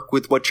to work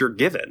with what you're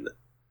given.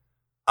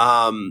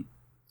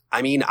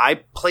 I mean, I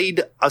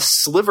played a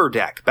sliver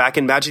deck back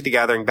in Magic the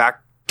Gathering,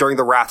 back during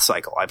the Wrath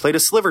cycle. I played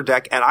a sliver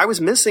deck, and I was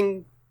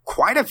missing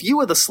quite a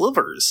few of the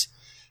slivers.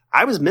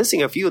 I was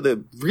missing a few of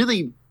the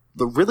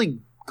really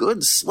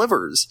good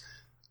slivers.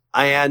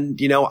 And,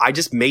 I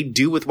just made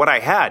do with what I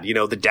had.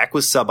 The deck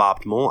was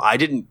suboptimal. I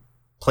didn't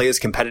play as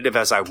competitive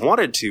as I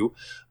wanted to,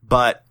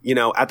 but,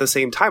 at the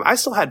same time, I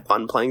still had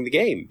fun playing the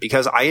game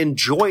because I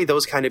enjoy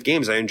those kind of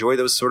games. I enjoy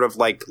those sort of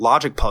like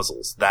logic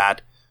puzzles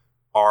that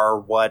are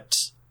what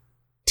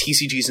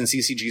TCGs and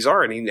CCGs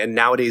are, and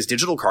nowadays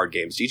digital card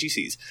games,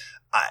 DGCs.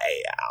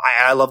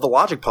 I love the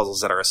logic puzzles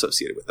that are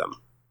associated with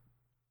them.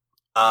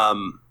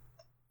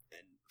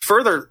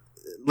 Further,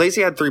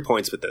 Lazy had 3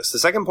 points with this. The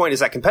second point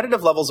is at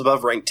competitive levels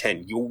above rank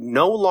 10, you're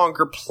no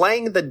longer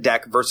playing the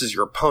deck versus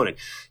your opponent.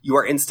 You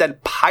are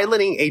instead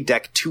piloting a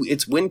deck to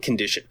its win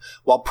condition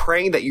while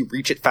praying that you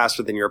reach it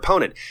faster than your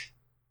opponent.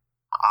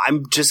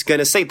 I'm just going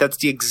to say that's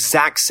the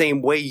exact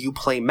same way you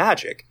play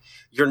Magic.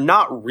 You're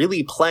not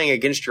really playing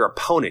against your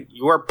opponent.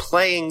 You are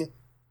playing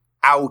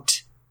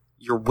out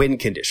your win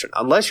condition.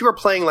 Unless you are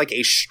playing like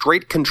a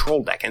straight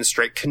control deck, and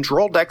straight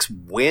control decks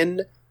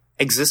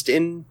exist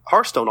in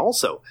Hearthstone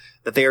also,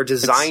 that they are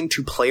designed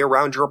to play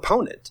around your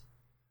opponent.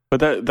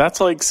 But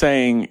that's like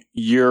saying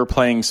you're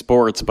playing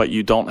sports, but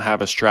you don't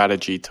have a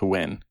strategy to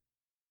win.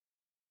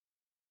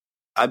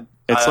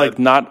 It's like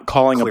not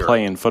calling a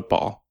play in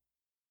football.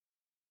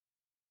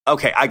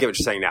 Okay, I get what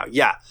you're saying now.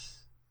 Yeah.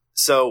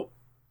 So...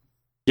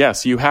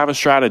 yes, you have a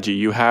strategy.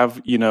 You have,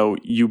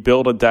 you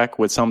build a deck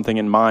with something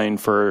in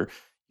mind for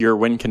your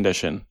win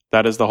condition.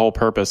 That is the whole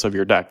purpose of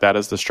your deck. That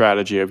is the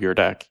strategy of your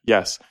deck.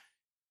 Yes.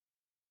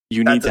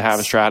 You need to have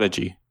a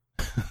strategy.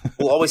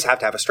 We'll always have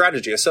to have a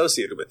strategy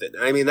associated with it.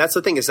 I mean, that's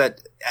the thing, is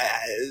that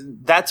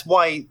that's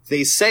why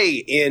they say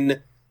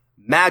in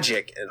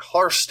Magic and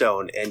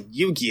Hearthstone and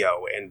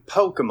Yu-Gi-Oh! And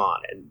Pokemon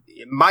and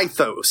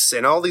Mythos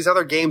and all these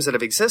other games that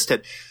have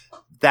existed,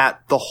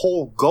 that the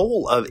whole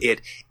goal of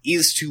it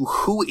is to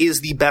who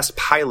is the best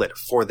pilot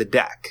for the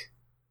deck.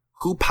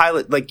 Who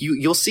pilot, like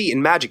you'll see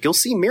in Magic, you'll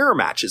see mirror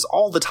matches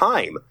all the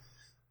time.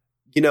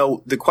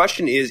 The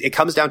question is, it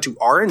comes down to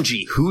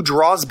RNG, who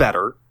draws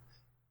better,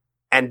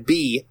 and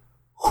B,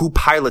 who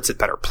pilots it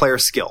better, player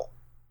skill.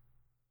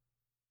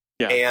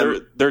 Yeah,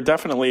 and there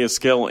definitely is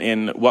skill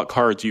in what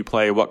cards you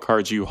play, what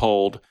cards you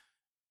hold,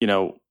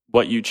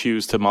 what you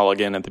choose to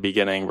mulligan at the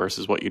beginning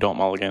versus what you don't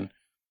mulligan.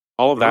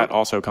 All of that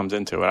also comes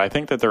into it. I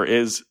think that there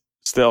is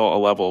still a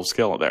level of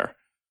skill there.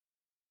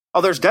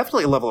 Oh, there's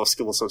definitely a level of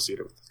skill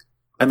associated with it.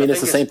 I mean,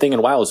 it's the same thing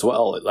in WoW as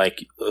well.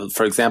 Like,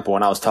 for example,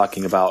 when I was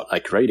talking about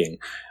like raiding,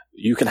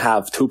 you can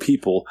have two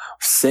people,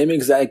 same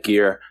exact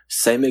gear,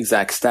 same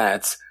exact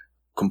stats,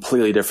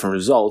 completely different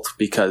results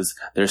because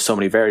there's so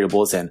many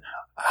variables and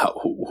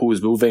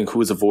who's moving,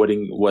 who's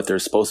avoiding what they're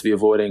supposed to be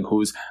avoiding,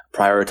 who's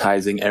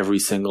prioritizing every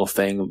single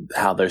thing,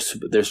 how there's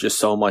just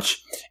so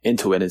much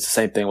into it. It's the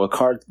same thing with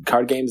card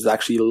games. Is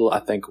actually a little, I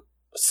think,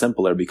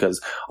 simpler because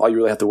all you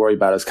really have to worry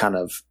about is kind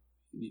of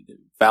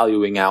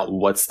valuing out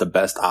what's the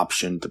best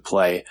option to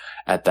play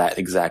at that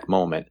exact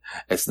moment.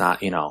 It's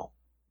not,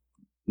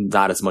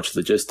 not as much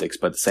logistics,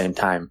 but at the same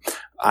time,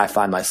 I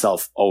find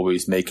myself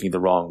always making the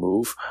wrong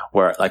move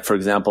where, like, for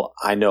example,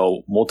 I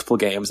know multiple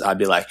games, I'd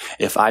be like,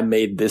 if I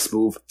made this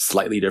move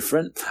slightly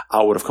different,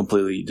 I would have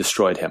completely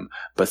destroyed him.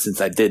 But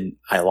since I didn't,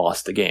 I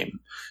lost the game.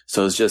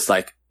 So it's just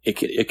like,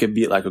 it could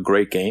be like a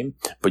great game,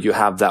 but you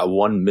have that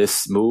one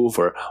miss move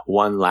or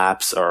one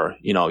lapse, or,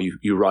 you know,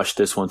 you rush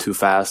this one too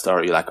fast,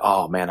 or you're like,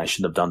 oh man, I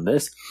shouldn't have done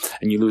this,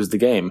 and you lose the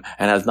game.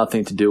 And it has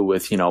nothing to do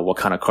with, you know, what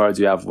kind of cards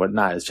you have,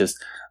 whatnot. It's just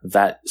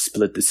that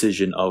split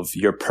decision of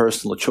your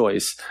personal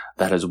choice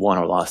that has won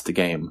or lost the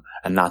game,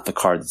 and not the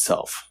card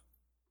itself.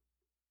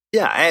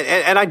 Yeah,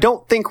 and I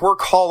don't think we're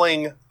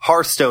calling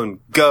Hearthstone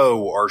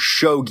Go or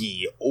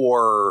Shogi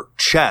or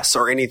chess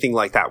or anything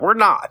like that. We're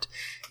not.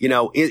 You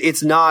know,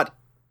 it's not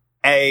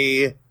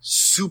a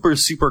super,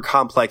 super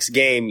complex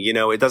game. You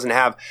know, it doesn't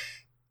have,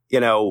 you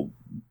know,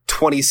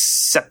 20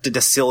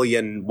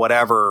 septidecillion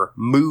whatever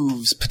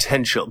moves,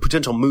 potential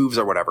moves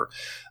or whatever.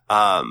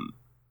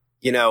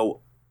 You know,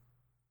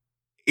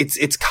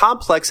 it's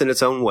complex in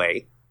its own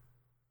way,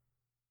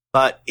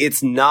 but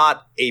it's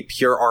not a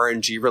pure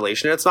RNG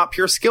relation. It's not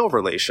pure skill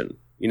relation.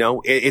 You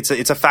know, it's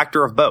a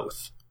factor of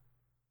both.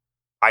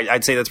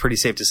 I'd say that's pretty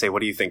safe to say.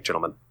 What do you think,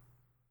 gentlemen?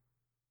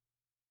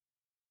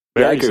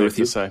 Yeah, I agree with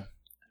you. Say.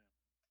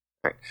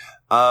 Right.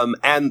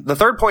 And the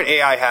third point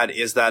AI had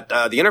is that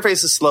the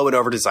interface is slow and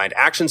over-designed.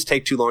 Actions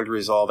take too long to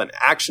resolve, and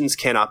actions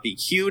cannot be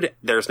queued.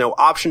 There's no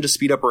option to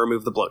speed up or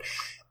remove the bloat.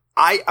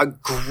 I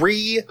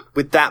agree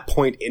with that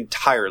point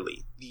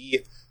entirely.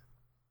 The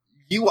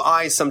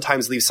UI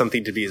sometimes leaves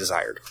something to be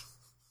desired.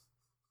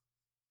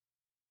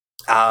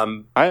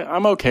 I'm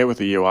okay with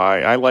the UI.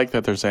 I like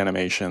that there's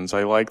animations.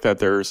 I like that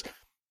there's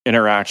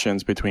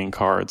interactions between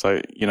cards.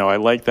 I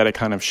like that it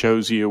kind of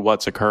shows you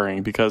what's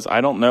occurring, because I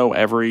don't know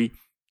every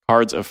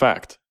card's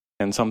effect.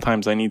 And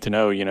sometimes I need to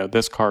know, you know,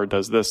 this card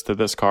does this to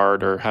this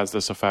card or has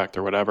this effect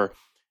or whatever.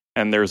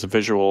 And there's a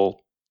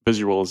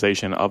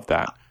visualization of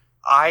that.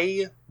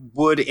 I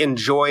would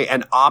enjoy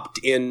an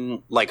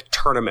opt-in, like,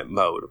 tournament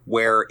mode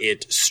where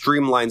it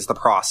streamlines the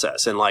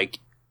process, and, like,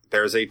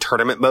 there's a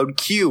tournament mode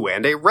queue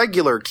and a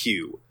regular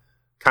queue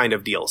kind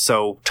of deal.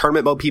 So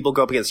tournament mode people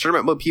go up against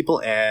tournament mode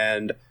people,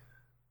 and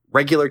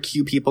regular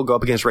queue people go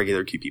up against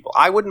regular queue people.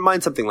 I wouldn't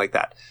mind something like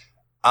that,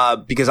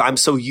 because I'm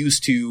so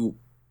used to,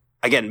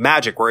 again,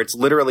 Magic, where it's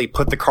literally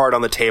put the card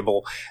on the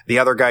table. The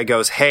other guy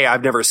goes, hey,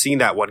 I've never seen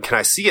that one. Can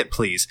I see it,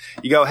 please?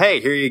 You go, hey,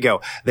 here you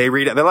go. They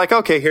read it. They're like,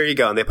 okay, here you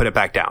go. And they put it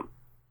back down.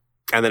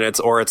 And then it's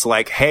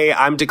like, hey,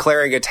 I'm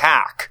declaring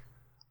attack.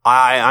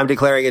 I'm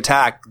declaring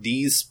attack.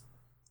 These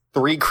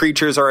 3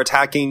 creatures are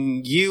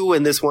attacking you,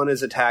 and this one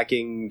is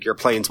attacking your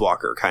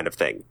planeswalker, kind of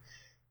thing.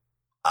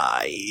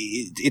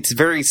 It's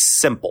very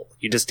simple.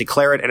 You just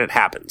declare it and it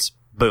happens.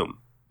 Boom.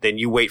 Then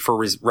you wait for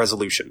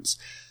resolutions.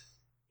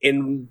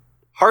 In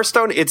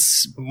Hearthstone,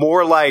 it's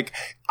more like,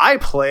 I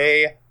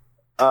play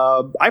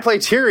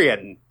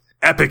Tyrion.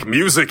 Epic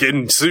music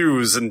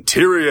ensues, and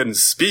Tyrion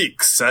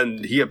speaks,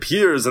 and he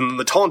appears, and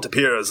the taunt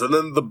appears, and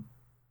then the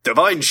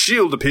divine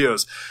shield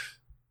appears.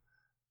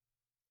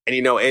 And,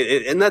 you know,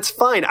 and that's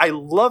fine. I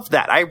love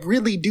that. I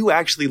really do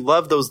actually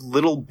love those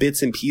little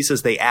bits and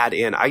pieces they add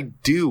in. I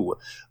do.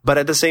 But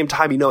at the same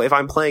time, you know, if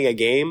I'm playing a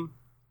game,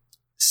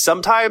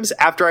 sometimes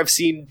after I've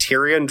seen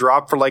Tyrion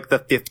drop for like the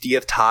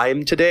 50th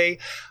time today,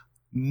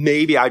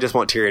 maybe I just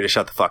want Tyrion to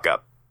shut the fuck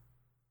up.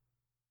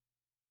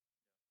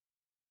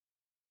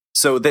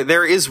 So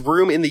there is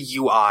room in the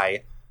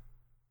UI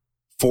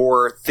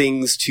for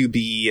things to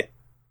be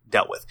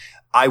dealt with.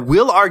 I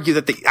will argue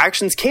that the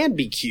actions can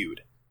be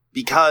queued,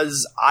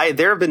 because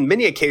there have been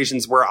many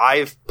occasions where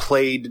I've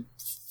played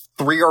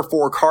 3 or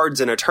 4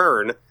 cards in a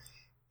turn,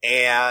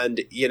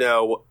 and, you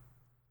know,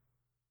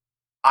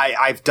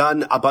 I've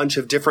done a bunch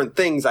of different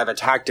things. I've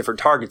attacked different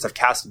targets. I've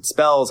casted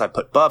spells. I've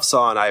put buffs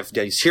on. I've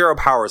used hero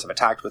powers. I've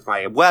attacked with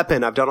my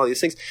weapon. I've done all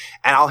these things.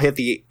 And I'll hit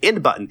the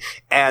end button,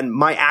 and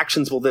my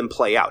actions will then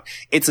play out.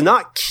 It's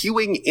not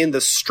queuing in the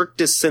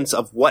strictest sense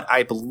of what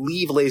I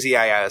believe Lazy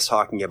AI is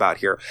talking about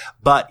here,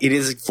 but it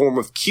is a form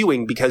of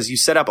queuing, because you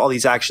set up all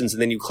these actions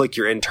and then you click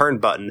your end turn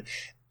button.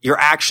 Your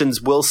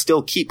actions will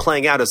still keep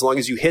playing out as long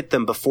as you hit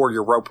them before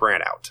your rope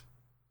ran out.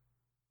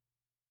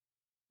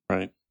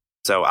 Right.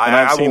 So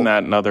I've seen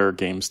that in other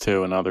games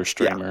too, and other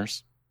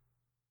streamers.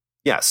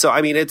 Yeah. So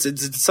I mean,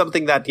 it's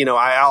something that, you know,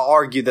 I'll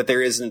argue that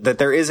there is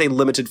a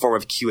limited form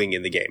of queuing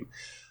in the game.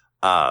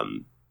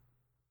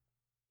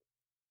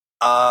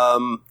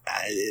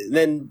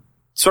 Then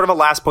sort of a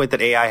last point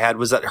that AI had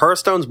was that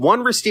Hearthstone's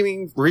one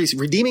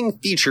redeeming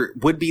feature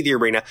would be the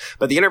arena,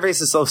 but the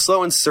interface is so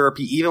slow and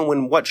syrupy, even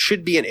when what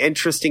should be an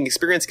interesting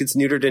experience gets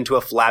neutered into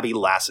a flabby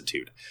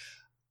lassitude.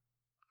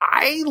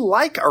 I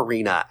like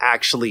Arena,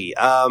 actually.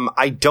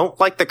 I don't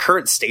like the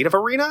current state of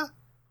Arena,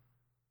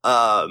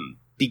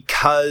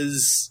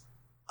 because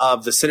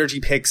of the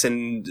synergy picks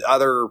and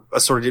other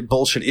assorted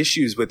bullshit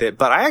issues with it,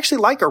 but I actually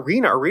like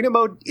Arena. Arena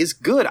mode is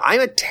good. I'm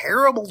a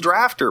terrible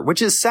drafter,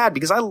 which is sad,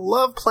 because I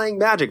love playing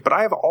Magic, but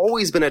I have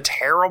always been a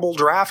terrible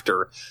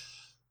drafter.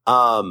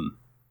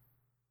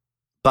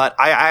 But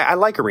I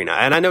like Arena,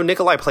 and I know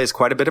Nikolai plays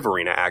quite a bit of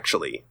Arena,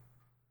 actually.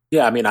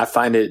 Yeah, I mean, I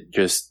find it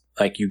just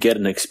like you get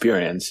an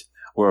experience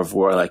where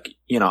like,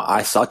 you know,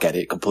 I suck at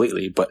it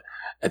completely, but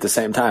at the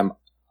same time,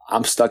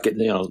 I'm stuck at,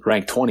 you know,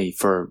 rank 20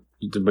 for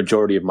the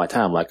majority of my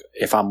time. Like,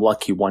 if I'm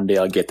lucky, one day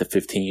I'll get to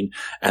 15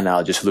 and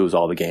I'll just lose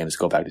all the games,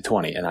 go back to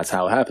 20, and that's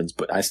how it happens.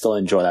 But I still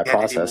enjoy that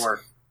process.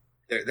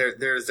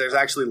 There's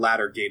actually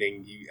ladder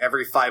gating.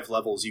 Every 5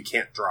 levels, you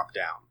can't drop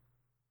down.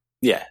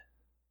 Yeah,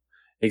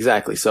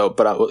 exactly. So,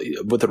 but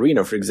with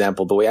Arena, for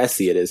example, the way I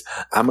see it is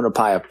I'm going to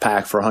buy a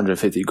pack for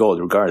 150 gold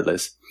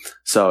regardless.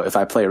 So if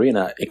I play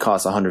Arena, it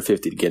costs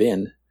 150 to get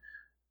in.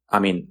 I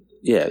mean,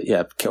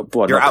 yeah.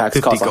 What, You're my out packs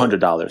 50 cost gold.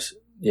 $100.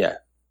 Yeah.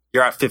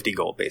 You're at 50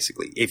 gold,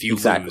 basically, if you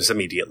lose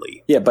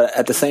immediately. Yeah, but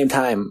at the same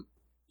time,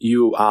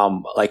 you,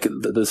 like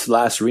this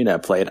last Arena I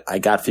played, I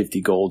got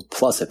 50 gold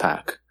plus a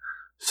pack.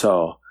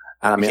 So,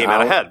 I mean, you came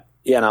out ahead.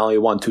 Yeah, and I only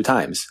won 2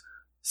 times.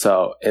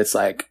 So it's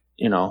like,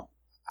 you know,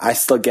 I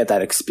still get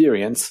that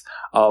experience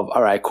of,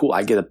 all right, cool,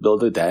 I get to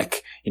build a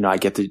deck. You know, I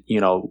get to,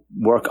 you know,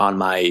 work on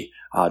my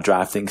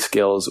drafting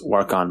skills,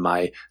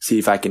 see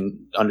if I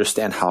can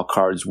understand how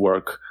cards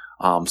work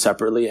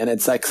separately. And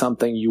it's like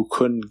something you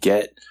couldn't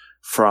get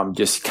from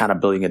just kind of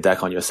building a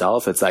deck on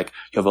yourself. It's like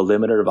you have a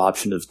limited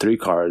option of 3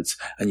 cards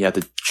and you have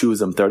to choose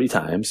them 30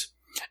 times.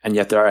 And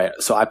yet, all right,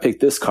 so I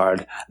picked this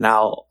card.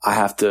 Now I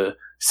have to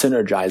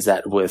synergize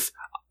that with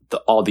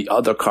all the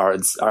other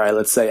cards. All right,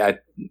 let's say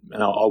at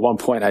one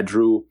point I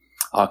drew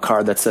a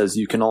card that says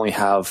you can only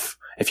have,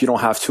 if you don't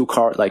have 2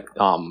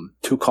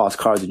 cost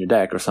cards in your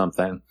deck or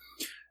something,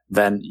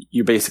 then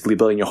you're basically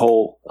building your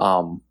whole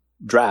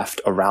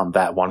draft around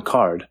that one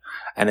card.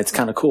 And it's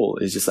kind of cool.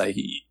 It's just like,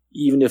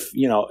 even if,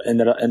 you know,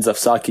 and it ends up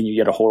sucking,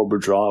 you get a horrible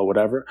draw or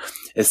whatever,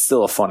 it's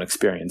still a fun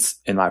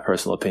experience, in my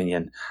personal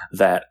opinion,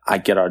 that I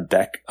get a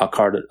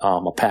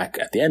pack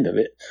at the end of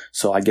it.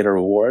 So I get a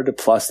reward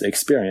plus the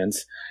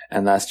experience.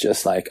 And that's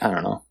just like, I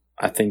don't know.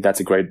 I think that's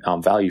a great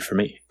value for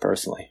me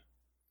personally.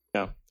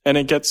 Yeah. And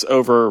it gets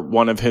over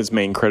one of his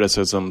main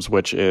criticisms,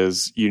 which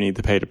is you need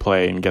to pay to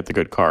play and get the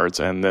good cards.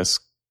 And this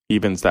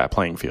evens that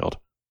playing field.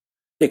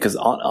 Yeah, because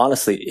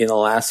honestly, in the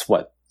last,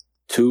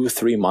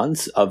 2-3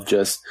 months of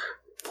just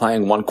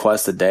playing one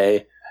quest a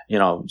day, you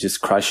know,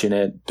 just crushing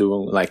it,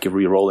 doing like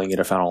re-rolling it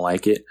if I don't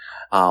like it.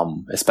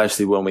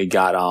 Especially when we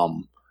got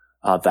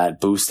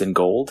that boost in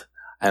gold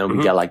and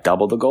we got like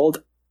double the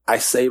gold. I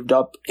saved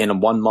up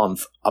in 1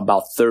 month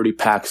about 30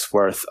 packs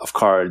worth of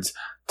cards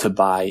to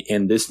buy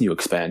in this new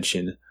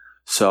expansion.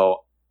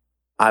 So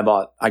I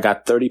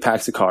got 30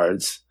 packs of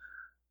cards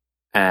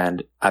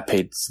and I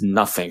paid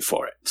nothing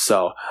for it.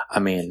 So, I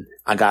mean,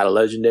 I got a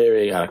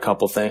legendary, I got a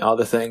couple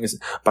other things,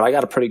 but I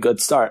got a pretty good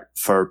start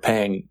for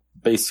paying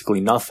basically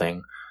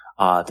nothing,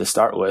 to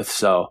start with.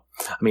 So,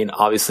 I mean,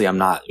 obviously I'm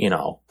not, you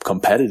know,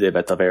 competitive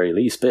at the very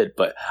least bit,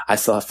 but I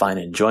still find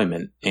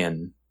enjoyment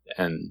in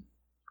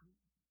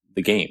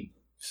the game.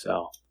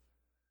 So.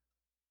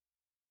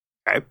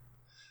 Okay.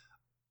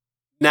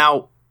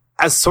 Now,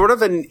 as sort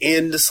of an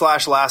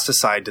end/last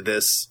aside to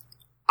this,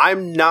 I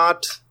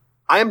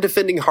am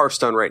defending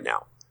Hearthstone right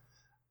now.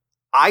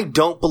 I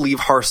don't believe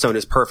Hearthstone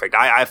is perfect.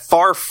 I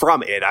far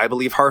from it. I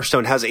believe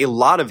Hearthstone has a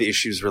lot of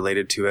issues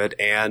related to it,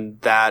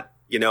 and that,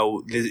 you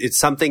know, it's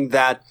something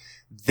that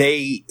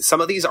some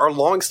of these are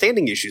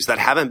long-standing issues that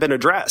haven't been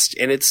addressed,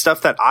 and it's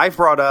stuff that I've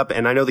brought up,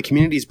 and I know the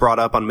community's brought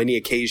up on many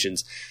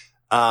occasions.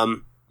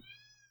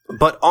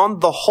 But on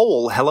the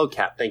whole, hello,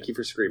 Cat, thank you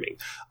for screaming.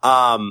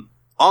 On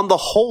the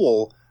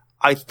whole,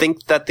 I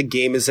think that the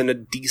game is in a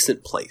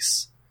decent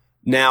place.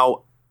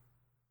 Now,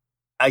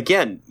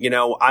 again, you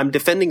know, I'm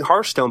defending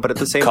Hearthstone, but at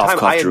the same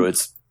time,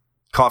 Druids.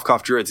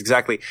 Cough, Druids,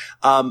 exactly.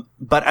 But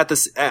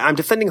I'm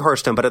defending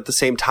Hearthstone, but at the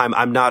same time,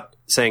 I'm not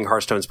saying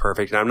Hearthstone's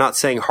perfect, and I'm not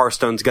saying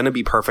Hearthstone's going to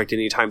be perfect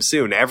anytime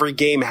soon. Every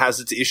game has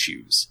its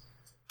issues.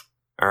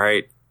 All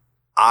right.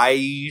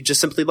 I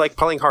just simply like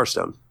playing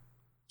Hearthstone.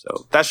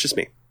 So that's just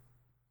me.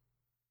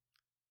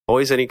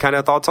 Boys, any kind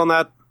of thoughts on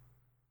that?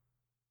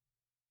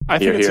 I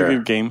think it's a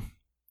good game.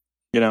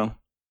 You know,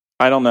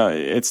 I don't know.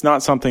 It's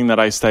not something that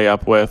I stay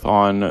up with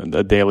on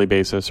a daily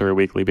basis or a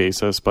weekly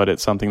basis, but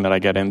it's something that I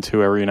get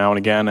into every now and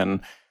again.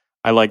 And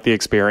I like the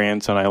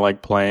experience, and I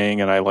like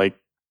playing, and I like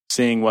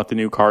seeing what the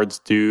new cards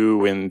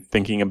do and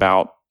thinking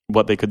about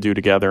what they could do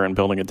together and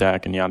building a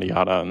deck and yada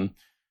yada. And,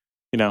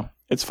 you know,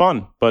 it's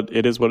fun, but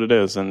it is what it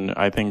is. And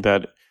I think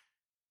that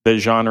the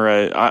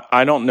genre,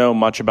 I don't know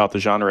much about the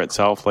genre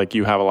itself. Like,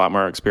 you have a lot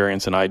more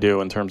experience than I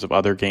do in terms of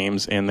other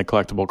games in the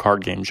collectible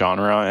card game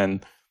genre.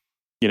 And,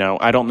 you know,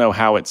 I don't know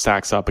how it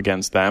stacks up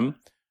against them,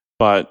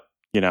 but,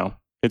 you know,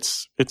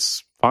 it's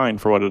fine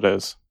for what it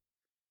is.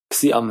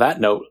 See, on that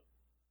note,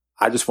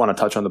 I just want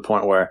to touch on the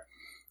point where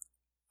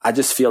I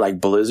just feel like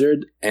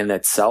Blizzard in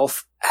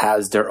itself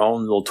has their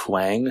own little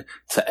twang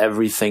to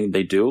everything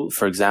they do.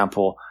 For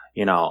example,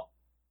 you know,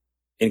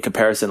 in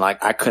comparison,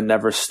 like, I could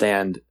never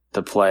stand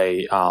to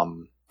play,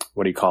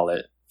 what do you call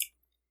it?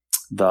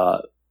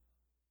 The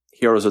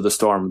Heroes of the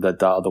Storm, the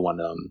other one.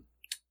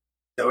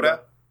 Dota?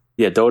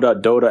 Yeah,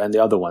 Dota, and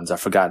the other ones. I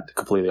forgot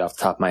completely off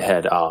the top of my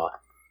head.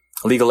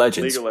 League of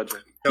Legends. League of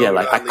Legends. Yeah,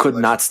 like I could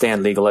not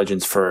stand League of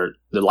Legends for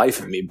the life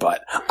of me,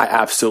 but I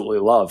absolutely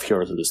love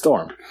Heroes of the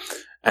Storm.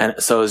 And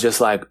so it's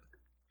just like,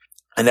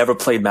 I never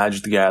played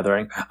Magic the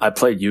Gathering. I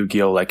played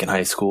Yu-Gi-Oh! Like in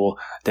high school.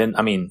 Then,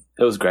 I mean,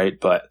 it was great,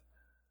 but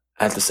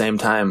at the same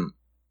time,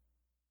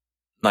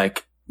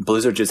 like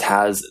Blizzard just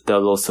has the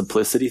little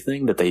simplicity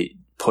thing that they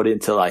put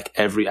into like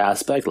every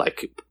aspect,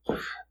 like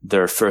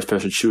their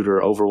first-person shooter,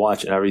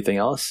 Overwatch, and everything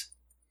else.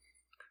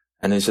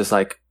 And it's just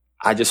like,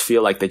 I just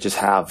feel like they just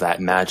have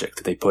that magic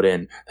that they put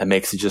in that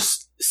makes it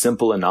just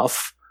simple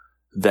enough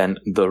than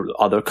the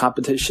other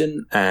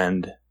competition,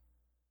 and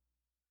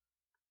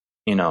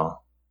you know,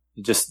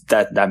 just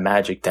that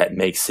magic that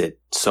makes it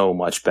so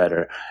much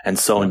better and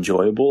so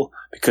enjoyable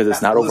because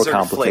it's not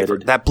overcomplicated. Flavor,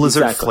 that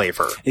Blizzard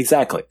flavor.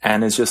 Exactly.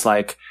 And it's just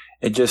like,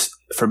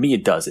 for me,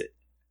 it does it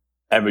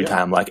every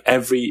time. Like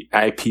every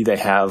IP they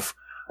have,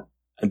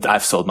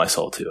 I've sold my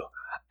soul to.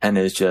 And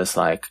it's just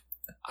like,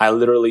 I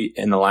literally,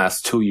 in the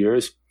last 2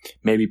 years,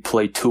 maybe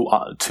play two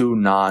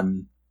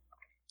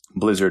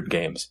non-Blizzard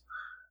games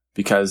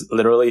because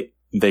literally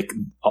they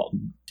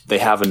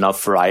have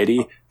enough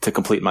variety to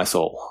complete my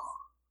soul.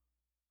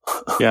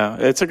 Yeah,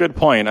 it's a good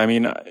point. I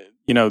mean,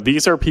 you know,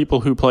 these are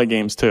people who play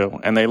games too,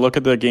 and they look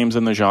at the games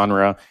in the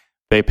genre,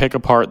 they pick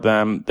apart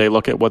them, they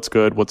look at what's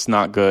good, what's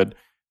not good.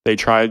 They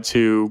try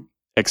to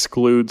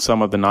exclude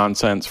some of the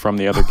nonsense from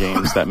the other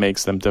games that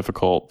makes them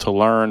difficult to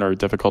learn or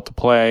difficult to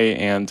play,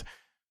 and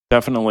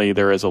definitely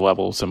there is a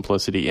level of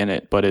simplicity in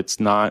it, but it's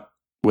not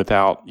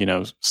without, you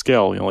know,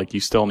 skill. You know, like you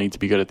still need to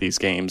be good at these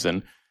games.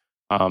 And,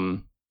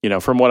 you know,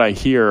 from what I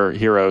hear,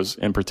 Heroes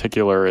in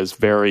particular is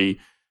very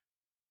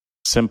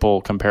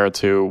simple compared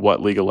to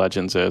what League of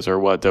Legends is or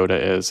what Dota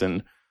is.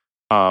 And,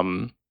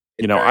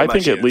 you know, I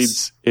think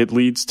it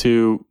leads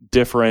to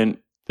different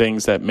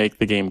things that make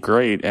the game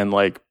great. And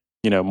like,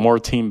 you know, more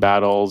team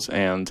battles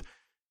and,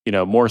 you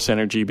know, more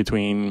synergy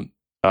between,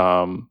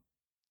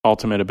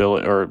 ultimate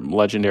ability or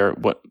legendary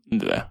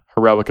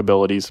heroic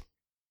abilities.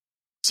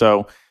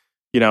 So,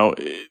 you know,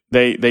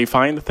 they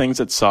find the things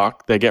that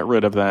suck, they get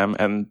rid of them,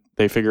 and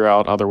they figure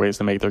out other ways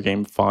to make their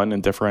game fun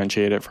and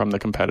differentiate it from the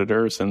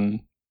competitors,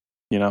 and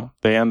you know,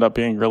 they end up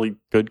being really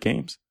good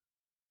games.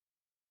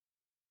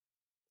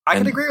 I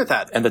can agree with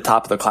that. And the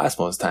top of the class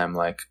most of the time,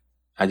 like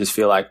I just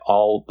feel like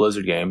all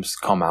Blizzard games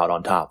come out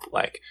on top.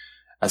 Like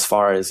as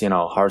far as, you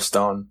know,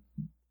 Hearthstone,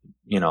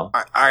 you know.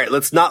 All right,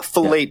 let's not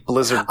fillet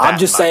Blizzard. I'm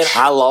just saying,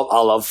 I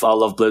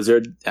love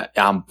Blizzard.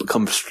 I'm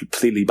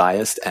completely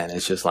biased, and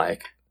it's just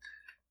like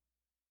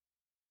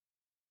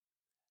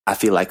I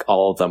feel like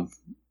all of them,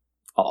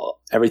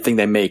 everything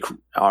they make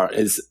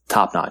is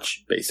top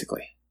notch,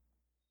 basically.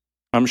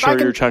 I'm sure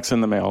your check's in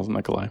the mail,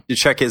 Nikolai. Your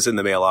check is in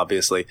the mail,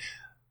 obviously.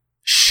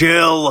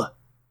 Shill.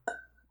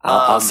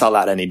 I'll sell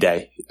out any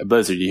day.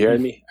 Blizzard, you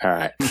hearing me? All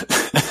right.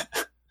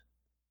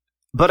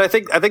 But I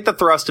think the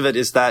thrust of it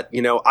is that,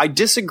 you know, I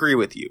disagree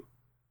with you.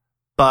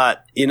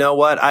 But you know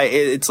what?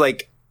 It's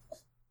like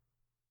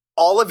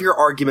all of your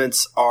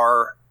arguments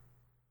are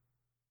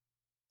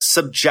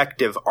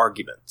subjective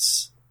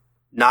arguments,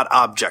 not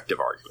objective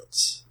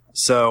arguments.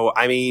 So,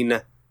 I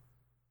mean,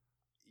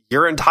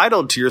 you're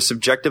entitled to your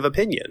subjective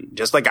opinion,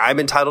 just like I'm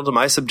entitled to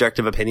my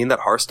subjective opinion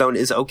that Hearthstone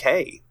is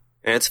okay.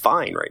 And it's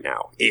fine right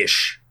now,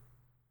 ish.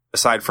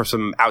 Aside from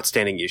some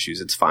outstanding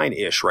issues, it's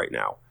fine-ish right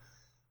now.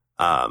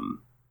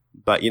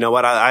 But you know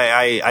what?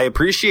 I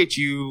appreciate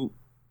you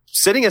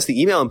sending us the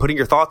email and putting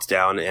your thoughts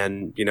down,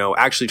 and you know,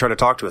 actually trying to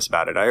talk to us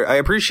about it. I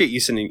appreciate you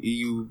sending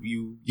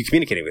you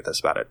communicating with us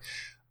about it,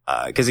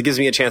 because it gives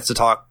me a chance to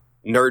talk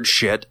nerd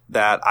shit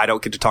that I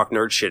don't get to talk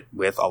nerd shit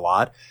with a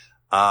lot.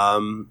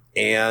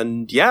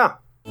 And yeah,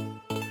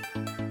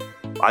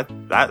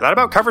 that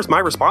about covers my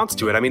response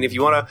to it. I mean, if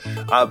you want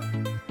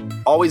to,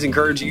 always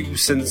encourage you,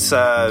 since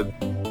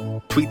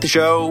tweet the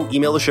show,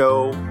 email the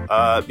show.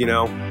 You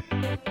know,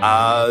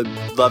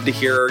 love to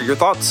hear your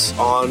thoughts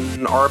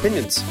on our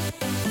opinions.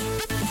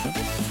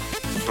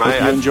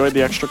 I enjoyed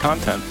the extra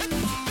content.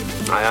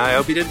 I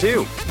hope you did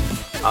too.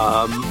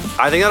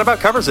 I think that about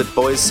covers it,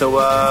 boys. So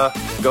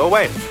go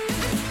away.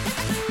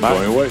 Bye.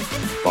 Going away.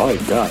 Bye,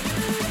 God.